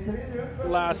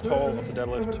 Last haul of the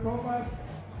deadlift.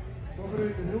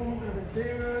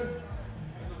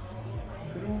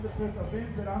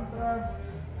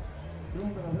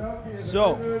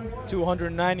 So,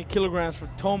 290 kilograms for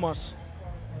Tómas.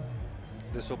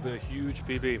 This will be a huge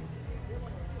PB.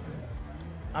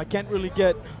 I can't really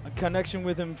get a connection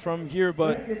with him from here,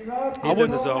 but he's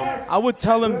in the zone. I would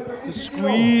tell him to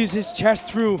squeeze his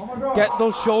chest through, get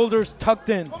those shoulders tucked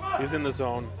in. He's in the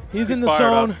zone. He's in the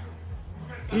zone.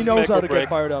 He knows how to get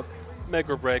fired up. Make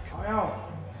or break.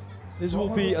 This will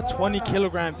be a 20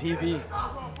 kilogram PB.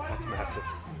 That's massive.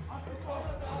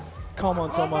 Come on,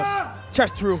 Tómas.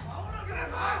 Chest through.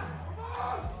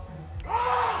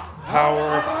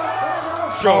 Power.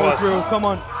 Show us. Through. Come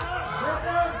on.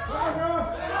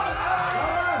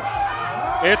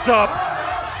 It's up.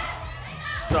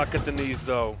 Stuck at the knees,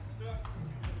 though.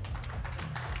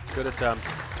 Good attempt.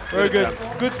 Very good.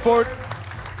 Good sport.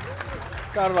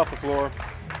 Got it off the floor.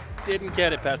 Didn't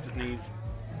get it past his knees.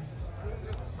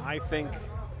 I think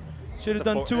should have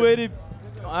done 280.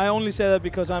 I only say that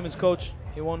because I'm his coach.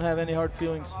 He won't have any hard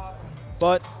feelings.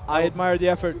 But I admire the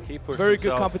effort. He pushed Very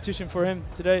himself. good competition for him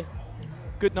today.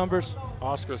 Good numbers.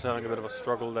 Oscar's having a bit of a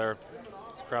struggle there.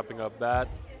 He's cramping up bad.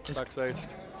 Backstage.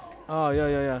 Oh,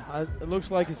 yeah. It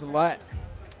looks like his lat.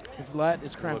 His lat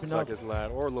is cramping up. Looks like his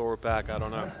lat or lower back. I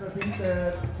don't know.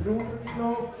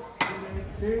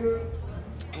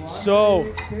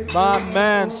 So, my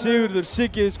man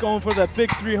Sigurður is going for that big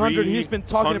 300. He's been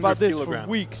talking about this for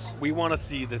weeks. We want to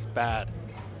see this bad.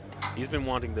 He's been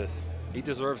wanting this. He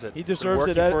deserves it. He deserves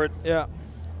it. For it. Yeah.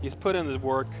 He's put in the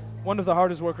work. One of the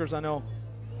hardest workers I know.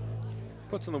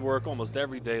 Puts in the work almost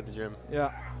every day at the gym.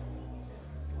 Yeah.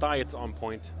 Diet's on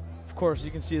point. Of course,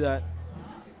 you can see that.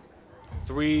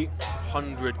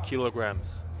 300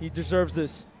 kilograms. He deserves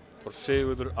this. For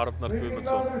Sigurður Arnar Guðmundsson.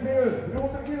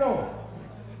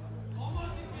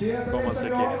 Come on,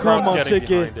 Siggi. Come on,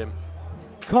 Siggi.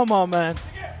 Come on, man.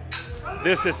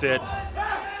 This is it.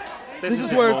 This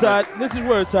is where it's at. This is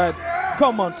where it's at.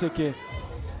 Come on, Siggi.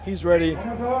 He's ready.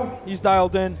 He's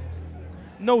dialed in.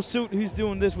 No suit. He's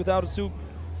doing this without a suit.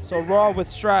 So raw with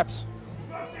straps.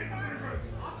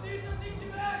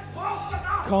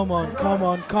 Come on, come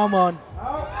on, come on.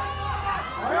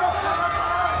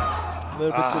 A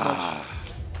little bit too much.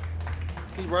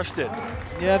 He rushed it.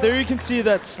 Yeah, there you can see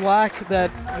that slack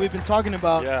that we've been talking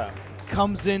about. Yeah.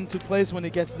 Comes into place when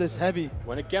it gets this heavy.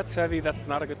 When it gets heavy, that's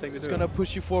not a good thing to do. It's going to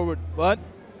push you forward, but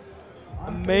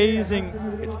amazing.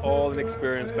 It's all an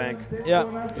experience bank.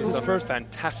 Yeah. He's done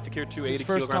fantastic here, 280 his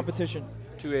first kilogram. competition.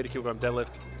 280 kilogram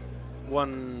deadlift.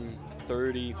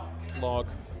 130 log.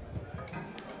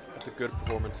 That's a good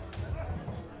performance.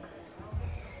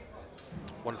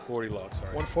 140 log,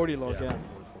 sorry. 140 log, yeah.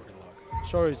 140 log.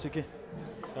 Sorry, Siki.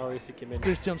 Sorry, Siki Min.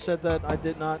 Christian said that, I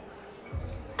did not.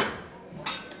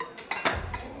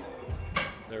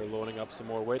 They're loading up some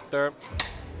more weight there.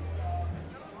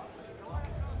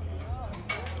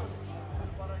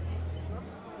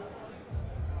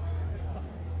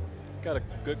 Got a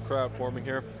good crowd forming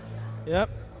here. Yep.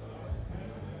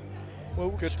 Well,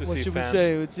 Good to what see should fans. we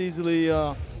say? It's easily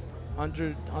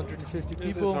 100, 150 This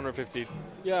is people. 150,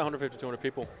 yeah, 150 to 200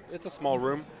 people. It's a small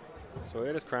room, so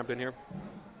it is cramped in here.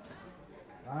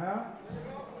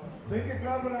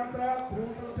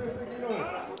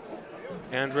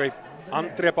 André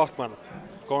Bachman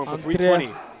going for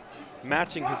 320,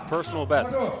 matching his personal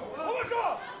best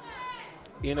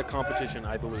in a competition,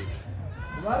 I believe.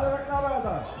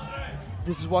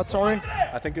 This is what, sorry?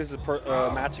 I think this is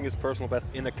matching his personal best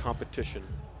in a competition.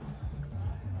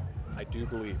 I do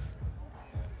believe.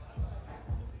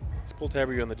 He's pulled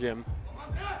heavier in the gym.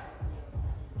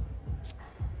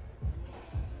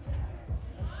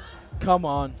 Come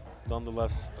on.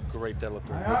 Nonetheless, a great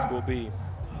deadlifter. This will be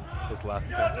his last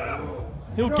attempt.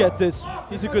 He'll get this.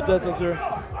 He's a good deadlifter.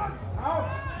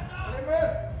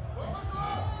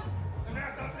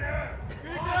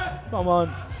 Come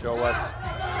on. Show us.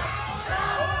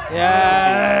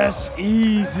 Yes,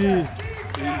 easy.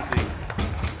 Easy.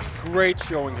 Great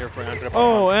showing here for André Bachman.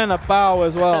 Oh, and a bow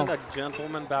as well. And a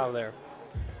gentleman bow there.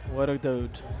 What a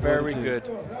dude. Very good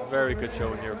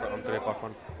showing here for André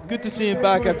Bachman. Good to see him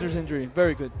back after his injury.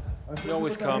 Very good. He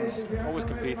always comes, always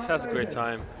competes, has a great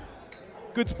time.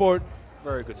 Good sport.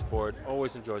 Very good sport,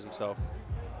 always enjoys himself.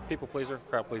 People pleaser,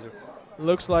 crowd pleaser.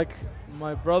 Looks like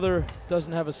my brother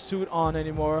doesn't have a suit on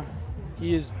anymore.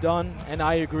 He is done, and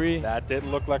I agree. That did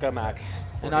look like a max.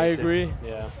 And I agree.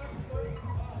 Yeah.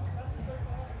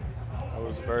 That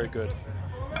was very good.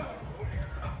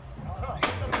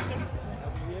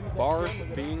 Bars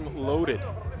being loaded.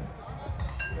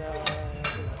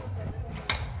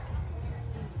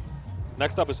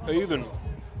 Next up is Auðunn.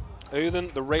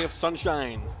 Auðunn, the ray of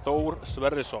sunshine, Þór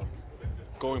Sverrirsson,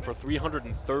 going for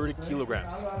 330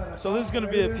 kilograms. So this is going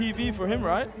to be a PB for him,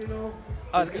 right?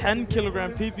 A 10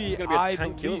 kilogram PB. This is going to be a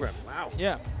 10 kilogram. Wow.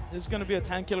 Yeah, this is going to be a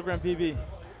 10 kilogram PB.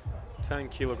 10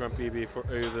 kilogram PB for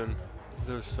Auðunn,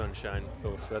 the sunshine,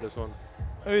 Þór Sverrirsson.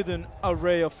 Auðunn, a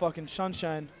ray of fucking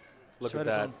sunshine. Look at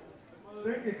that.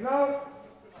 Sverrirsson.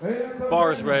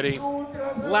 Bars ready.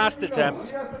 Last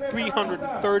attempt,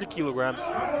 330 kilograms.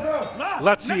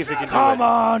 Let's see if he can do it. Come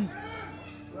on!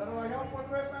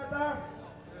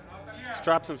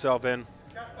 Straps himself in.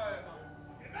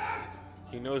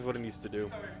 He knows what he needs to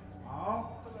do.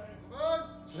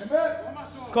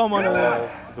 Come on, All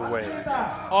the way.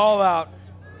 all out.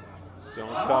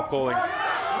 Don't stop pulling.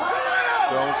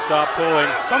 Don't stop pulling.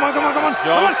 Come on, come on, come on.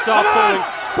 Don't stop pulling.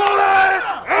 Pull it!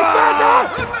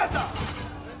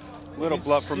 Little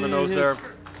blood from the nose there.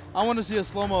 I want to see a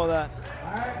slow-mo of that.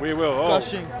 We will. Oh,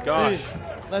 Gushing. gosh. See.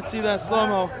 Let's see that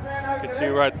slow-mo. You can see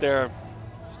right there.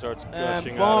 Starts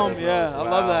gushing And out boom, of his yeah, nose. I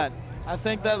Wow. love that. I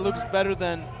think that looks better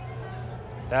than...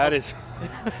 That is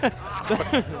that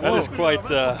is quite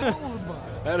a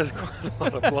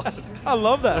lot of blood. I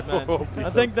love that, man. Oh, I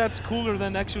think that's cooler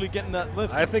than actually getting that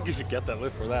lift. I think you should get that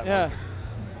lift for that Yeah. one.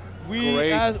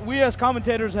 Great. We as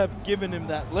commentators have given him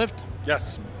that lift.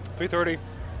 Yes, 330.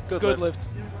 Good lift.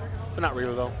 But not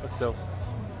really though, but still.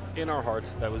 In our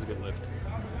hearts, that was a good lift.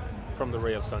 From the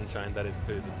ray of sunshine, that is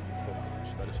good.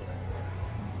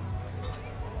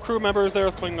 Crew members there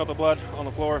cleaning up the blood on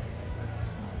the floor.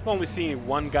 I've only seen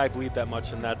one guy bleed that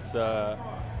much, and that's The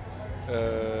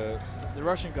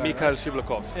Russian guy, Mikhail right?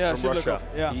 Shivlakov Yeah, from Russia.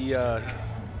 Shivlakov,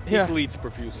 He Yeah. bleeds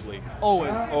profusely.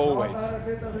 Always. Always.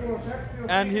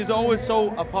 And he's always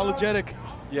so apologetic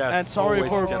Yes, and sorry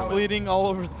always for gentleman. bleeding all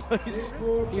over the place.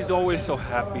 He's always so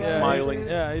happy, Yeah, smiling.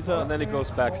 yeah, he's a... And then he goes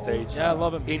backstage. Yeah, I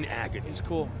love him. In agony. He's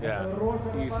cool. Yeah,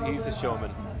 he's a showman.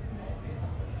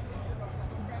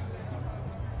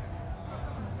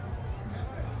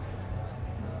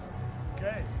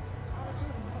 Okay.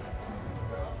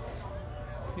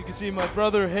 You can see my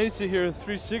brother Heisi here,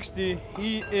 360.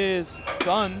 He is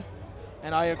done,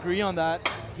 and I agree on that.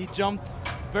 He jumped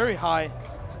very high.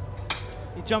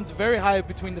 He jumped very high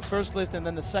between the first lift and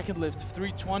then the second lift,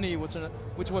 320,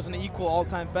 which was an equal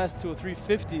all-time best to a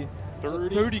 350.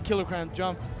 30 kilogram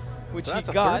jump, which So that's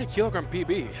he a got. 30 kilogram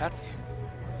PB. That's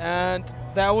And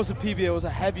that was a PB, it was a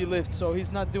heavy lift, so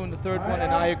he's not doing the third one,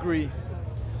 and I agree.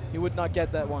 He would not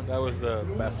get that one. That was the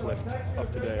best lift of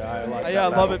today. I like that. Yeah, I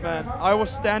love it, man. I was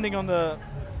standing on the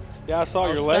Yeah, I saw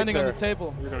your leg standing there. on the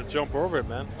table. You're gonna jump over it,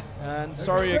 man. And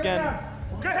sorry again.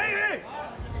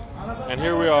 And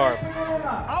here we are.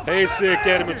 Heisi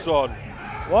Gjermundsson.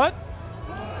 What?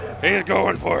 He's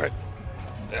going for it.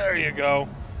 There you go.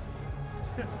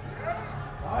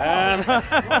 And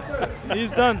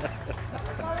he's done.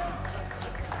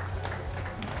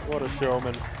 What a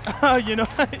showman. You know,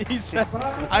 he said,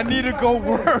 I need to go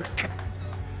work.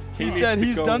 He said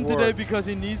he's done today because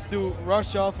he needs to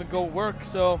rush off and go work,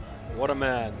 so. What a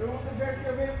man.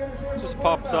 Just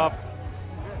pops off.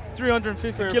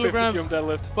 350 kilograms,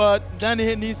 deadlift. But then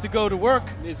he needs to go to work.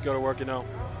 Needs to go to work, you know.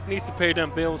 Needs to pay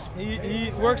them bills.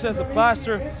 He works as a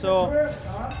plaster, so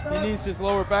he needs his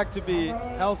lower back to be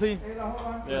healthy.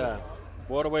 Yeah,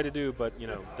 what a way to do, but you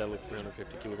know, deadlift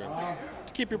 350 kilograms.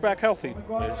 To keep your back healthy,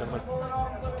 ladies and gentlemen.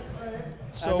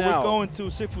 So we're going to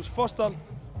Sigfús Fossdal.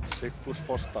 Sigfús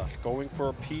Fossdal, going for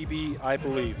a PB, I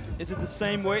believe. Is it the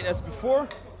same weight as before?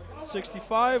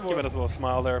 65? Or? Give it a little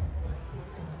smile there.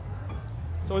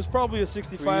 So it's probably a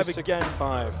 65 again.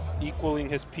 65, equaling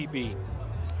his PB.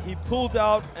 He pulled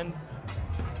out and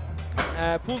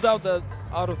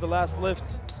out of the last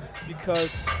lift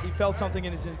because he felt something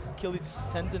in his Achilles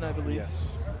tendon, I believe.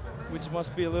 Yes. Which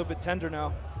must be a little bit tender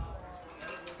now.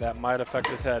 That might affect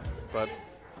his head, but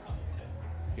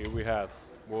here we have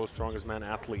world's strongest man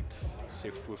athlete,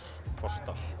 Sigfús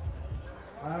Fossdal.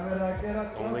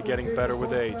 Only getting better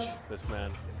with age, this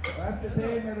man.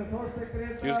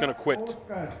 He was going to quit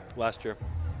last year.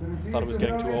 Thought he was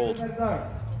getting too old.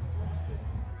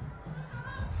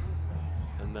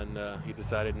 And then he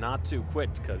decided not to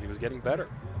quit because he was getting better.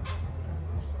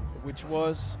 Which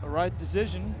was a right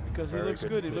decision because he looks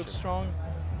good, he looks strong.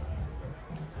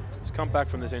 He's come back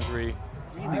from this injury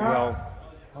really well.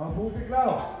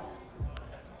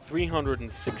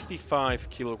 365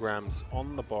 kilograms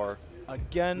on the bar.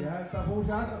 Again.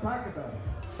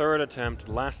 Third attempt,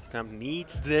 last attempt,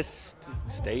 needs this to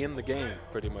stay in the game,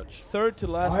 pretty much. Third to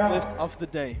last lift of the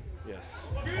day. Yes.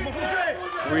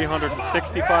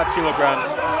 365 kilograms.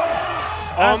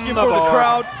 Asking for the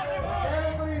crowd.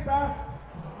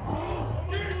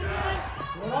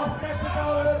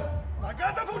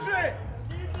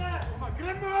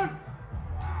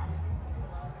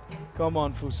 Come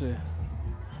on, Fuse.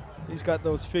 He's got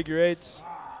those figure eights.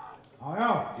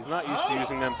 He's not used to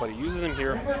using them, but he uses them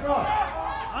here.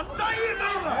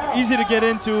 Easy to get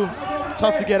into,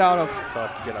 tough to get out of.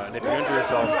 Tough to get out. And if you injure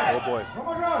yourself, oh boy.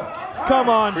 Come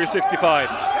on. 365.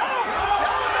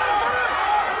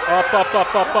 Up, up,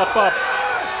 up, up, up, up.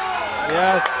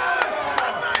 Yes.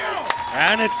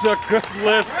 And it's a good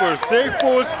lift for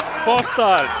Sigfús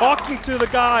Fossdal, talking to the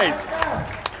guys.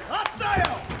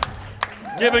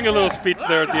 Giving a little speech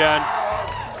there at the end.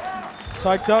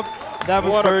 Psyched up. That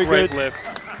was very good. What a great lift.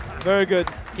 Very good.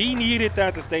 He needed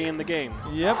that to stay in the game.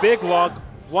 Yep. Big log,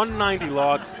 190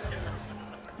 log.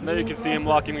 There you can see him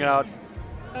locking it out.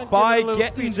 By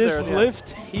getting this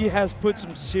lift, he has put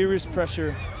some serious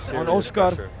pressure on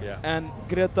Óskar and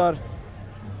Grétar.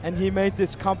 And he made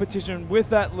this competition with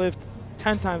that lift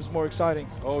 10 times more exciting.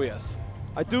 Oh, yes.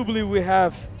 I do believe we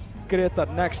have Grétar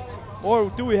next.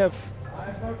 Or do we have?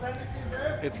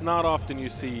 It's not often you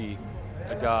see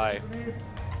a guy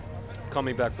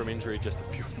coming back from injury just a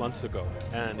few months ago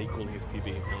and equaling his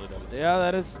PB. Yeah,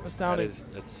 that is astounding.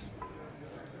 That's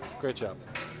great job.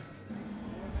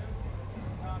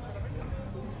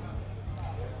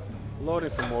 Loading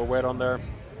some more weight on there.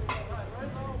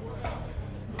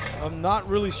 I'm not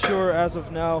really sure as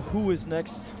of now who is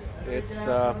next. It's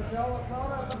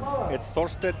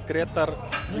Thorsteinn, Grétar,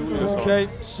 Júlíusson. Okay,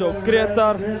 so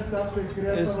Grétar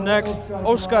is next.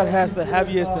 Óskar has the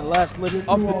heaviest and last lift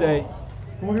of the day.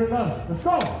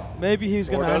 Maybe he's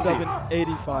going to end up in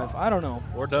 85. I don't know.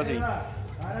 Or does he?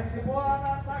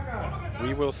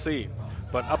 We will see.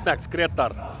 But up next,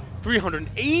 Grétar,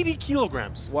 380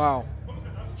 kilograms. Wow.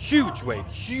 Huge weight,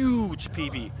 huge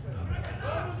PB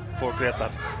for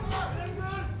Grétar.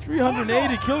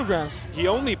 380 kilograms. He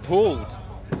only pulled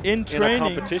in training.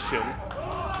 In a competition.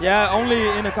 Yeah, only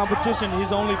in a competition.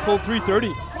 He's only pulled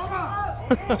 330.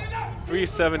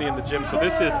 370 in the gym, so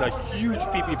this is a huge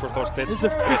PP for Thorsteinn. This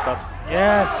is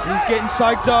yes, he's getting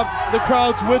psyched up. The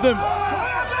crowd's with him.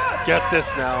 Get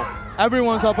this now.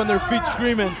 Everyone's up on their feet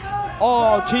screaming.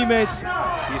 All teammates. He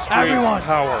screams everyone.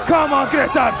 Power. Come on,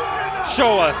 Grétar.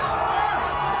 Show us.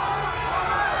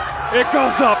 It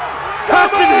goes up.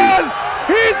 Come on.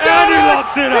 He's got it. He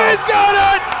locks it up. He's got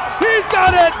it. He's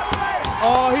got it.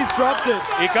 Oh, he's dropped it.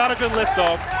 He got a good lift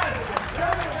off.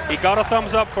 He got a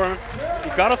thumbs up for him. He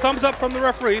got a thumbs up from the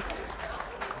referee.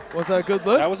 Was that a good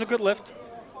lift? That was a good lift.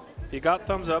 He got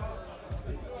thumbs up.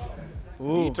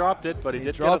 Ooh. He dropped it, but he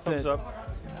did get a thumbs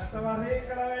up.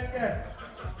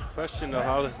 Question of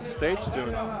how is the stage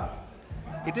doing?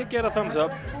 He did get a thumbs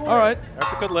up. All right.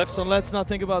 That's a good lift. So let's not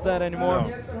think about that anymore.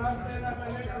 No.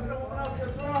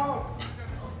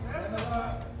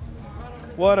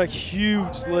 What a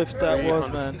huge lift that was,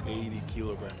 man. 80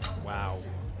 kilograms. Wow.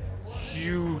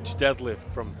 Huge deadlift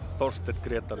from Thorsteinn,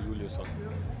 Grétar, Júlíusson.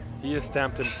 He has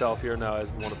stamped himself here now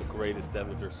as one of the greatest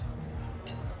deadlifters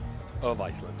of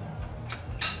Iceland.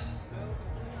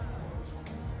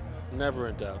 Never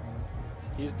in doubt.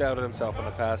 He's doubted himself in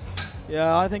the past.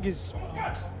 Yeah, I think he's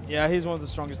one of the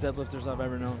strongest deadlifters I've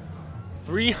ever known.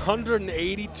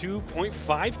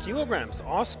 382.5 kilograms.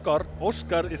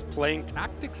 Óskar is playing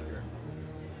tactics here.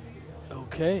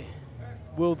 Okay.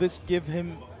 Will this give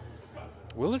him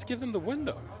the win,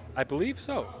 though? I believe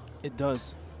so. It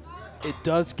does. It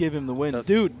does give him the win.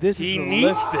 Dude, this is He a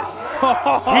needs lift. this.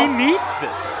 He needs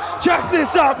this. Check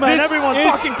this out, man. This Everyone's is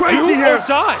fucking crazy do here. or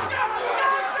die.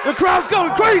 The crowd's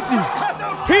going crazy.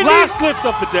 Last lift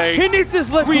of the day. He needs this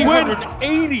lift to win.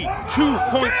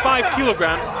 382.5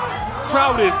 kilograms.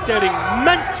 Crowd is getting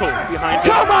mental behind him.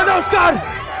 Come on, Óskar.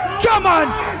 Come on.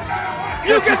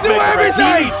 You This can is do big, right?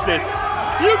 everything. He needs this.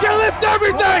 You can lift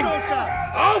everything.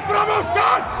 Áfram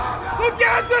Óskar! Þú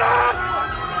getur það!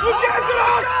 Þú getur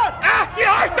það! Ekki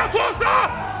hægt að tosa!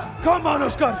 Come on,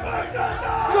 Óskar.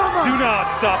 Come on. Do not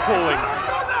stop pulling.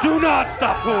 Do not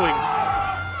stop pulling.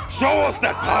 Show us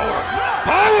that power.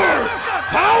 Power!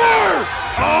 Power!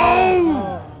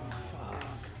 Oh!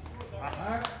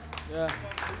 Yeah.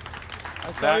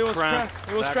 I saw That he was, cramp.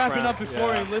 he was That cramping cramp, up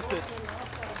before yeah. he lifted.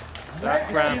 That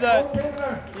You see cramp.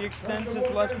 that? He extends his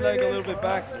left leg a little bit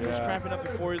back. He was cramping up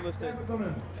before he lifted.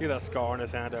 See that scar on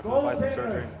his hand after the bicep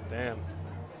surgery? Damn.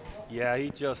 Yeah, he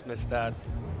just missed that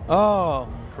Oh.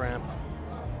 cramp.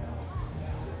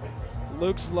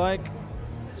 Looks like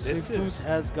This Sigfús is-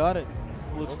 has got it.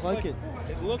 Looks like it.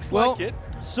 It looks Well, like it.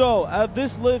 so at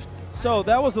this lift, so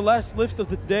that was the last lift of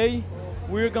the day.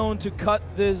 We're going to cut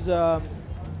this.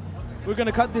 We're going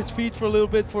to cut this feed for a little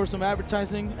bit for some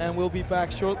advertising, and we'll be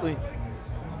back shortly.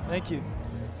 Thank you.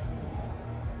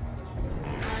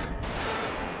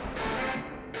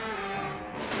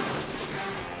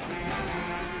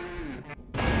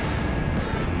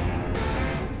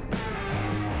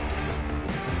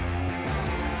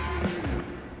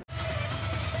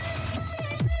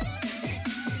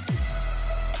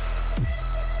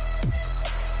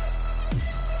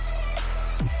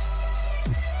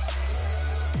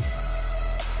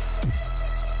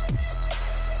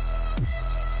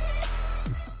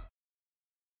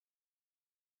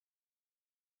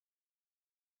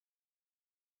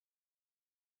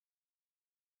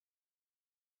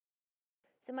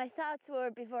 So my thoughts were,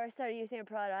 before I started using a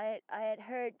product, I had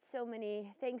heard so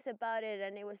many things about it,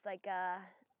 and it was like I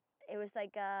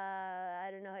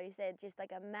don't know how you say it, just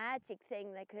like a magic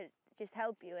thing that could just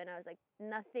help you. And I was like,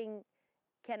 nothing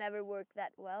can ever work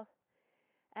that well.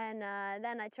 And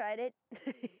then I tried it,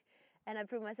 and I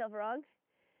proved myself wrong,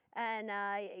 and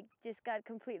I just got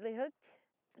completely hooked.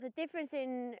 The difference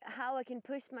in how I can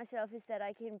push myself is that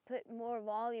I can put more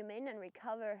volume in and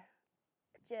recover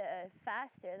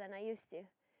faster than I used to.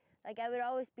 Like, I would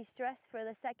always be stressed for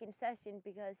the second session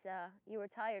because you were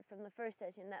tired from the first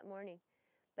session that morning.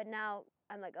 But now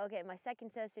I'm like, okay, my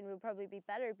second session will probably be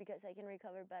better because I can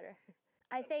recover better.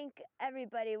 I think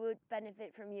everybody would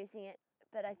benefit from using it,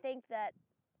 but I think that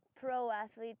pro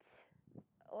athletes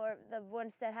or the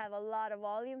ones that have a lot of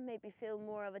volume maybe feel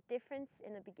more of a difference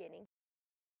in the beginning.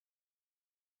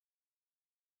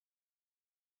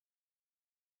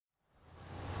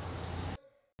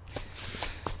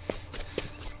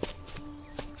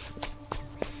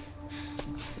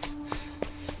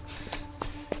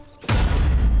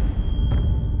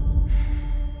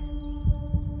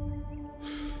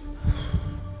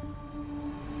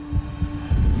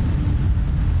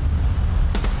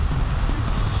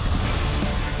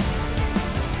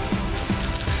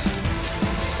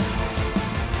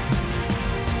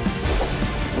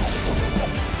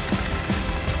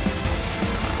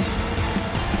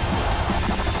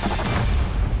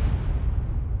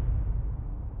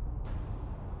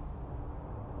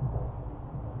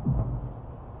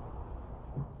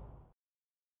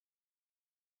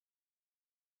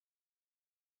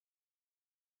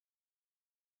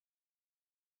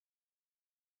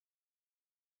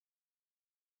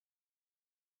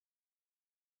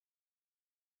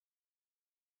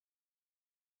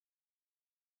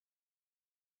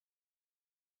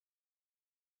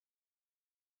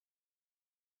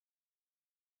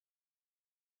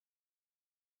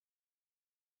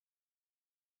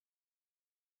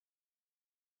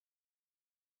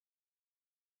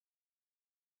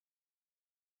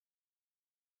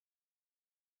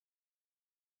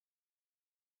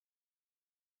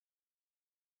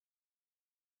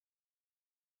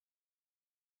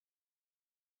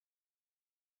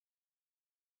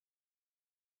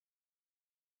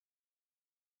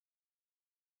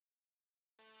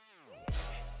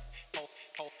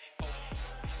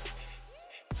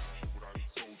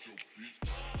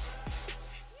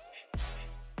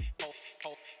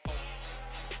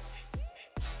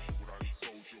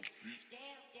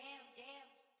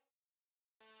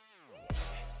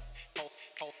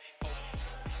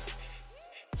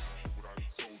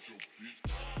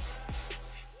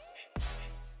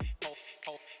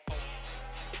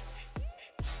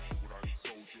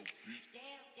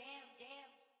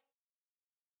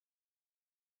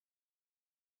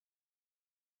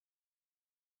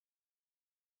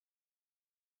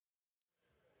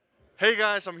 Hey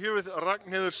guys, I'm here with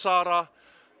Ragnheiður Sara,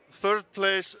 third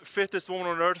place, fittest woman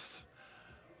on earth.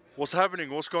 What's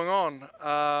happening? What's going on?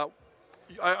 I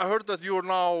heard that you are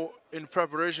now in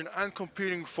preparation and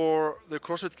competing for the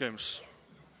CrossFit Games.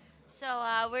 So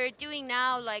we're doing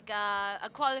now like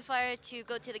a qualifier to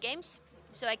go to the games.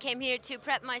 So I came here to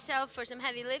prep myself for some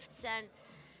heavy lifts and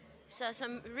so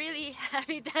some really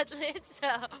heavy deadlifts.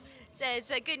 So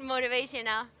it's a good motivation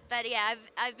now. But yeah,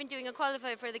 I've been doing a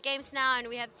qualifier for the games now and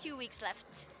we have 2 weeks left.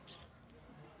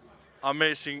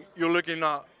 Amazing. You're looking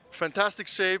in fantastic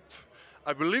shape.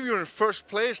 I believe you're in first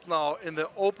place now in the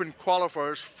open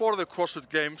qualifiers for the CrossFit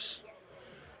Games.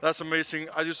 That's amazing.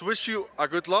 I just wish you a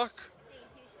good luck. Thank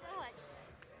you so much.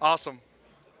 Awesome.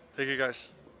 Thank you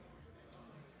guys.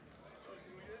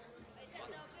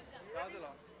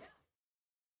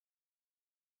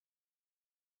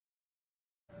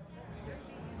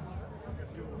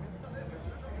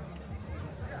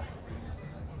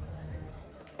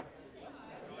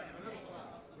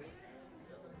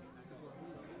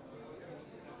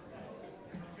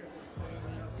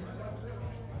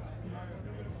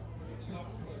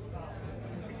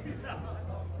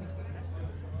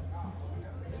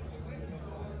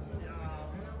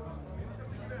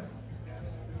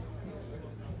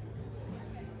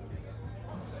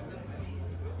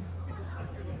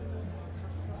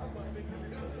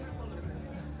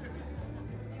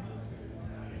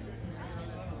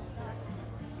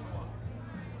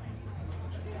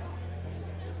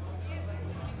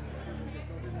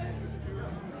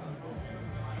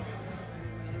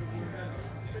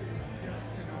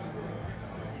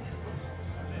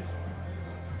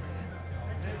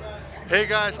 Hey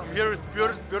guys, I'm here with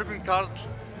Björgvin Karl,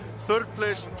 third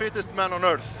place fittest man on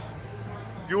earth.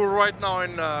 You are right now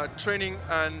in training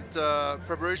and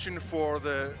preparation for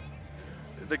the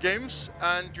games,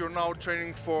 and you're now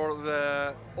training for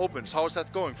the Opens. How is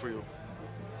that going for you?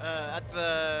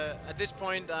 At this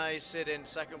point, I sit in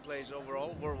second place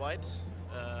overall worldwide.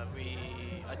 We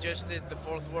adjusted the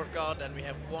fourth workout, and we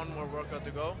have one more workout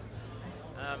to go.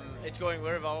 It's going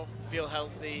very well. Feel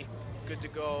healthy, good to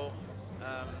go.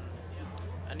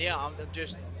 And yeah,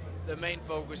 the main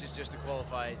focus is just to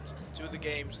qualify to the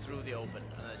games through the Open,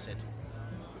 and that's it.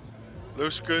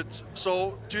 Looks good.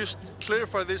 So just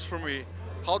clarify this for me.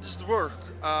 How does it work?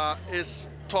 Is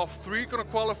top 3 going to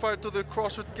qualify to the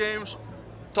CrossFit Games?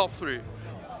 Top 3?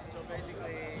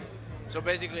 So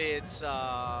basically it's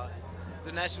the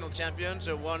national champion.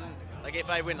 So like if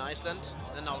I win Iceland,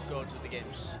 then I'll go to the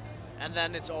games. And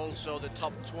then it's also the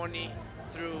top 20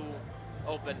 through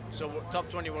Open, so top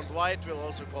 20 worldwide will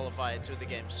also qualify to the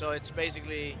games. So it's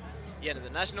basically the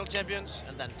national champions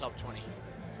and then top 20.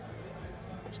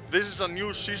 This is a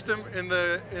new system in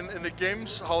the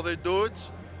games, how they do it.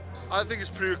 I think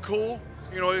it's pretty cool.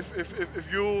 You know, if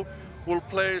you will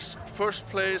place first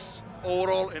place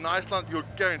overall in Iceland, you're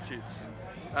guaranteed.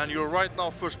 And you're right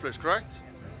now first place, correct?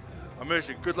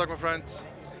 Amazing. Good luck, my friend.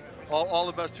 All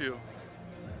the best to you.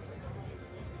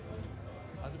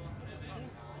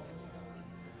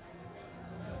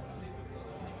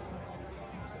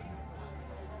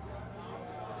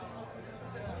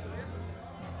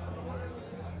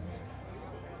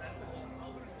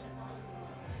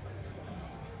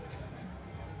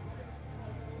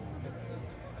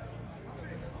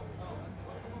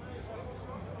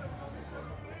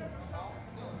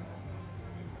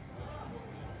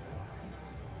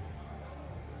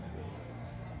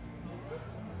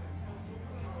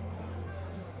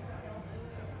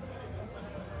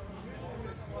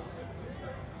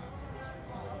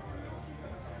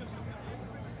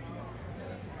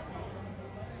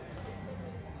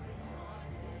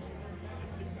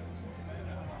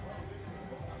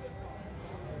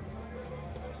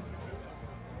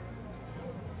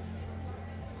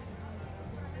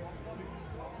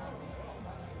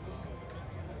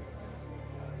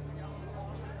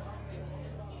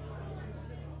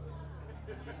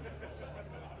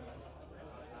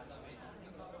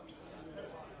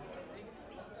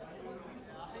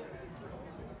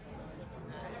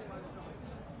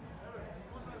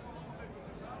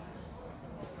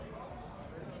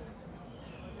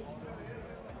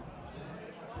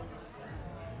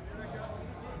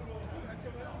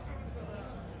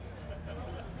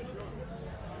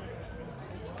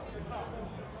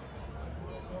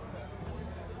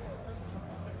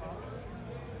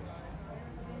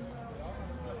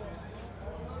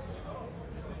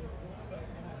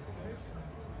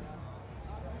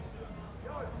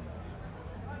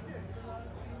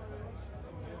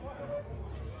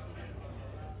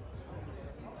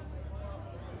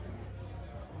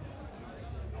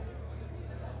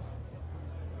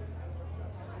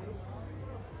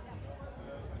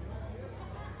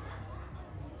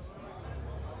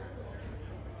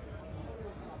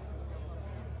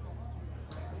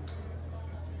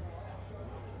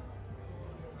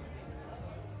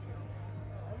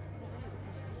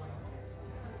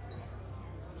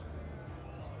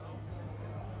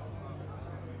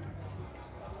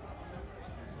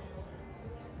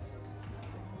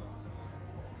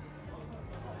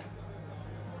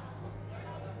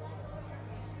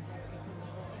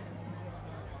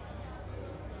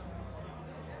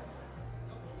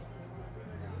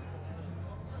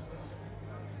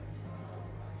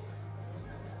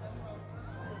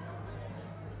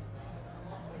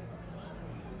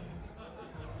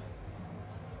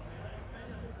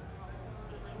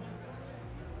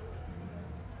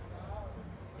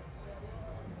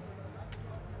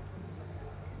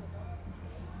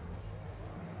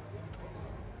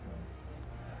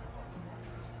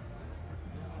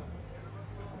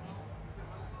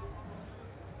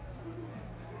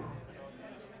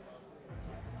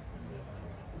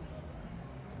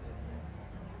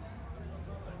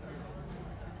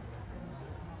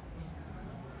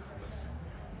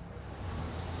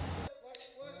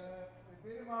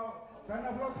 á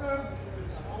kvennaflokkum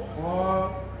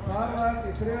og þar var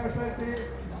í 3. sæti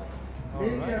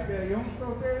Lilja B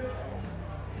Jónsdóttir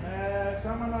með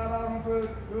samanlagðan árangur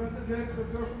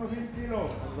 272,5 kíló.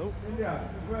 Lilja,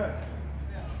 hver?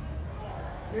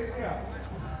 Lilja.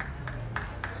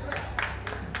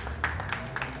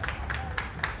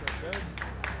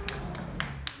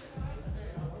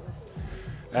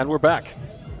 And we're back.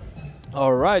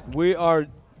 All right, we are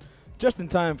just in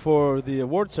time for the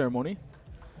award ceremony.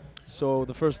 So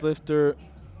the first lifter.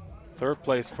 3rd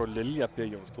place for Lilja B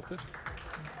Jónsdóttir.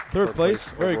 3rd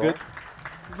place, very overall. good.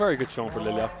 Very good showing for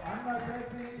Lilja.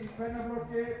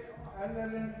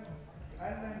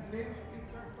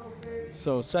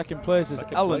 So 2nd place is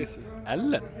Ellen.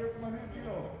 Ellen.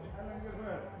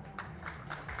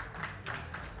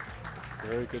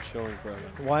 Very good showing for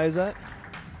Ellen. Why is that?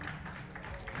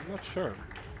 I'm not sure.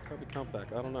 Probably count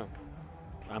back. I don't know.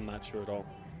 I'm not sure at all.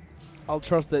 I'll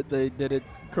trust that they did it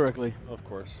correctly. Of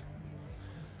course.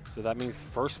 So that means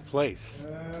 1st place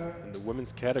in the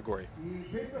women's category.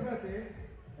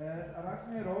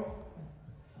 Ragnheiður Ósk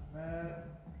með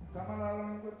samanlagðan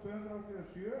árangur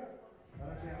 287. Það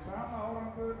er að segja sama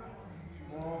árangur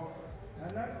og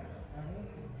Ellen, en hún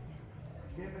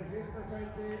kemur 1.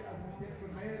 sæti að hún tekur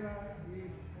meira í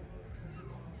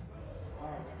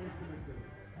fyrstu liftur.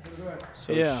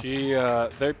 So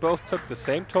they both took the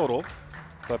same total,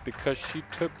 but because she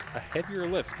took a heavier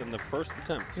lift in the first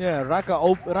attempt. Yeah, Raka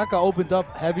opened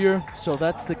up heavier, so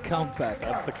that's the count back.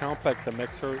 That's the count back that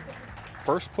makes her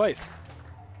 1st place.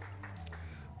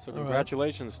 So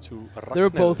congratulations to Ragnheiður. They're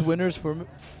both winners for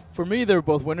me. They're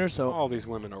both winners. So all these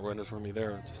women are winners for me.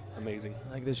 They're just amazing.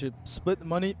 I think they should split the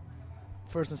money,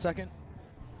 1st and 2nd.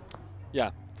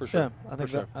 Yeah, for sure.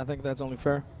 Yeah, I think that's only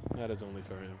fair. That is only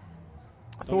fair. Yeah.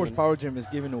 Thor's Power Gym is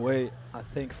giving away, I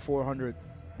think, $400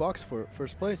 for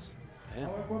 1st place. Yeah,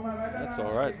 that's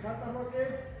all right.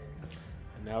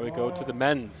 And now we go to the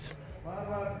men's.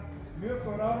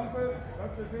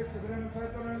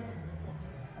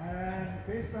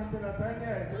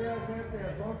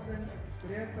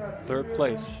 Third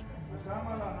place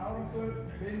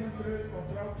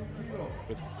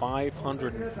with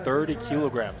 530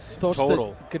 kilograms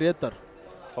total. Grétar.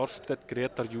 Thorsteinn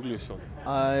Grétar Júlíusson.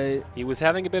 He was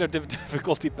having a bit of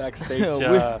difficulty backstage.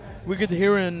 We could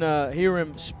hear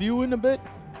him spewing a bit.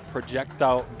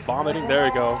 Projectile vomiting. There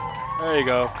you go. There you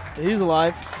go. He's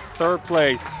alive. Third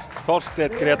place,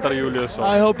 Thorsteinn Grétar Júlíusson.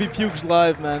 I hope he pukes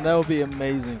live, man. That would be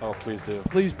amazing. Oh, please do.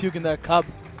 Please puke in that cup.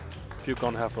 Puke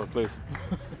on Heiðar, please.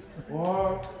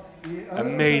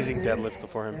 Amazing deadlift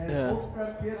for him. Yeah.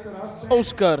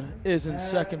 Óskar is in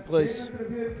 2nd place.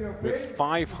 With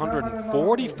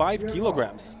 545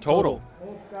 kilograms total.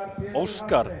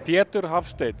 Óskar Pétur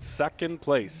Hafsteinn, 2nd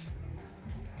place.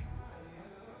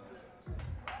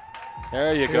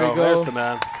 There you go. There's the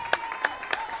man.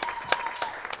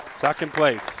 2nd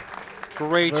place.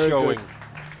 Great showing. Good.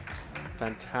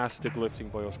 Fantastic lifting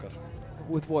by Óskar.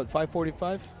 With what,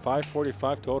 545?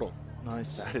 545 total.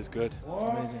 Nice. That is good. That's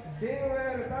amazing.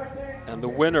 And the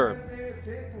winner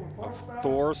of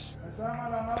Thor's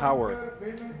Power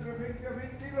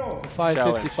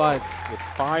 555 with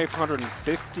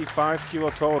 555 kilo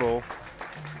total,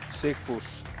 Sigfús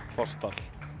Fossdal.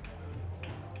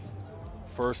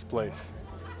 1st place.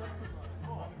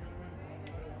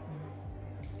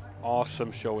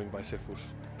 Awesome showing by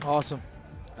Sigfús. Awesome.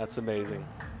 That's amazing.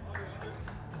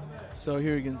 So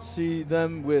here you can see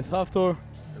them with Hafthor.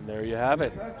 And there you have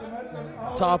it.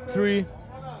 Top 3.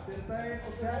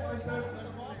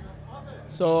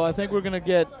 So I think we're going to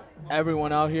get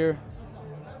everyone out here.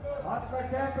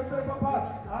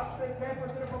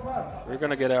 We're going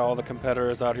to get all the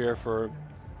competitors out here for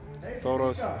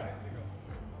photos.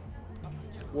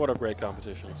 What a great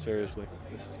competition, seriously.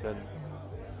 This has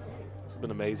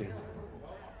been amazing.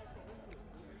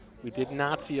 We did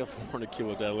not see a 400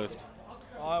 kilo deadlift.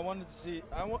 Oh, I wanted to see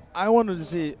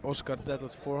Óskar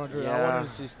deadlift 400. Yeah. I wanted to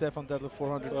see Stefán deadlift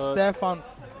 400. Stefán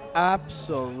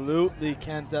absolutely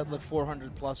can deadlift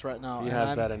 400 plus right now. He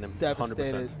has that in him.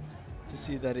 Devastated 100%. to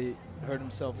see that he hurt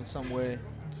himself in some way.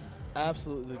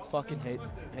 Absolutely fucking hate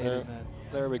it, man.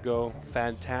 There we go.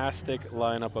 Fantastic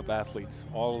lineup of athletes.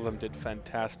 All of them did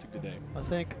fantastic today. I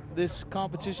think this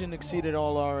competition exceeded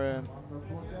all our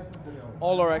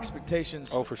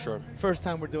expectations. Oh, for sure. First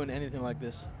time we're doing anything like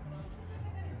this.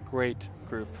 Great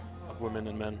group of women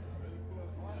and men.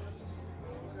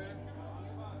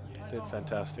 Did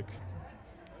fantastic.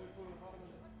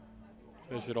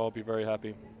 They should all be very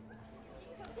happy.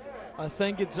 I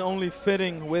think it's only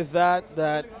fitting with that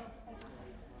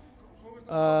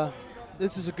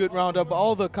this is a good roundup.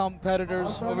 All the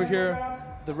competitors over here,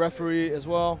 the referee as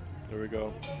well. There we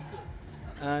go.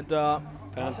 And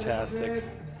fantastic.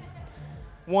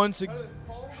 Once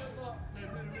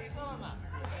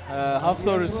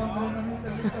Hafþór is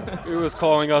he was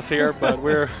calling us here, but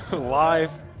we're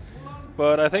live.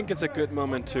 But I think it's a good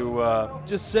moment to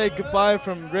just say goodbye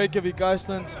from Reykjavík,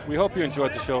 Iceland. We hope you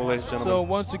enjoyed the show, ladies and gentlemen. So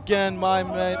once again,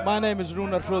 my name is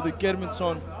Rúnar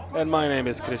Geirmundarsson. And my name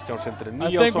is Kristinn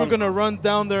Ari. I think we're gonna run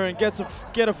down there and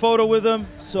get a photo with him.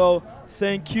 So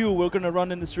thank you. We're gonna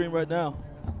run in the stream right now.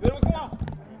 Too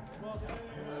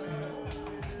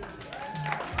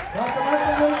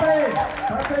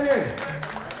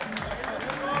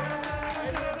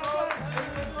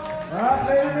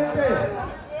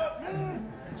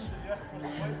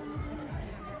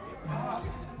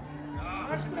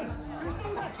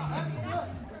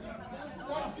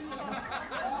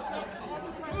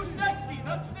sexy,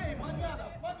 not today, mañana,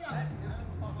 mañana.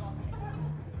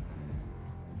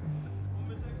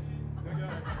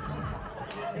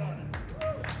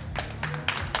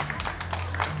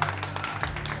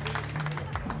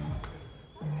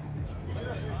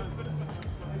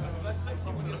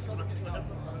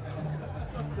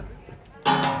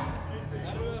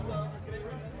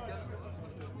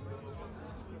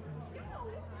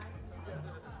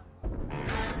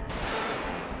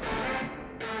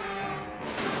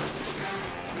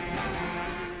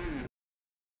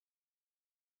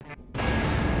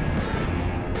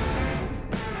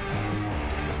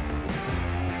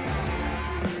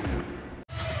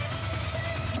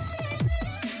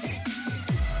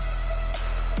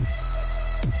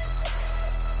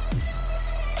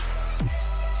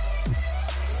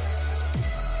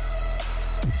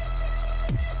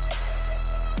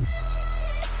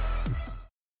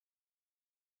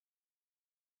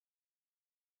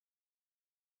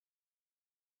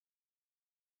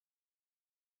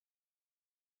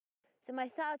 So my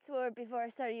thoughts were, before I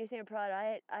started using a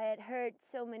product, I had heard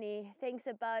so many things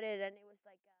about it, and it was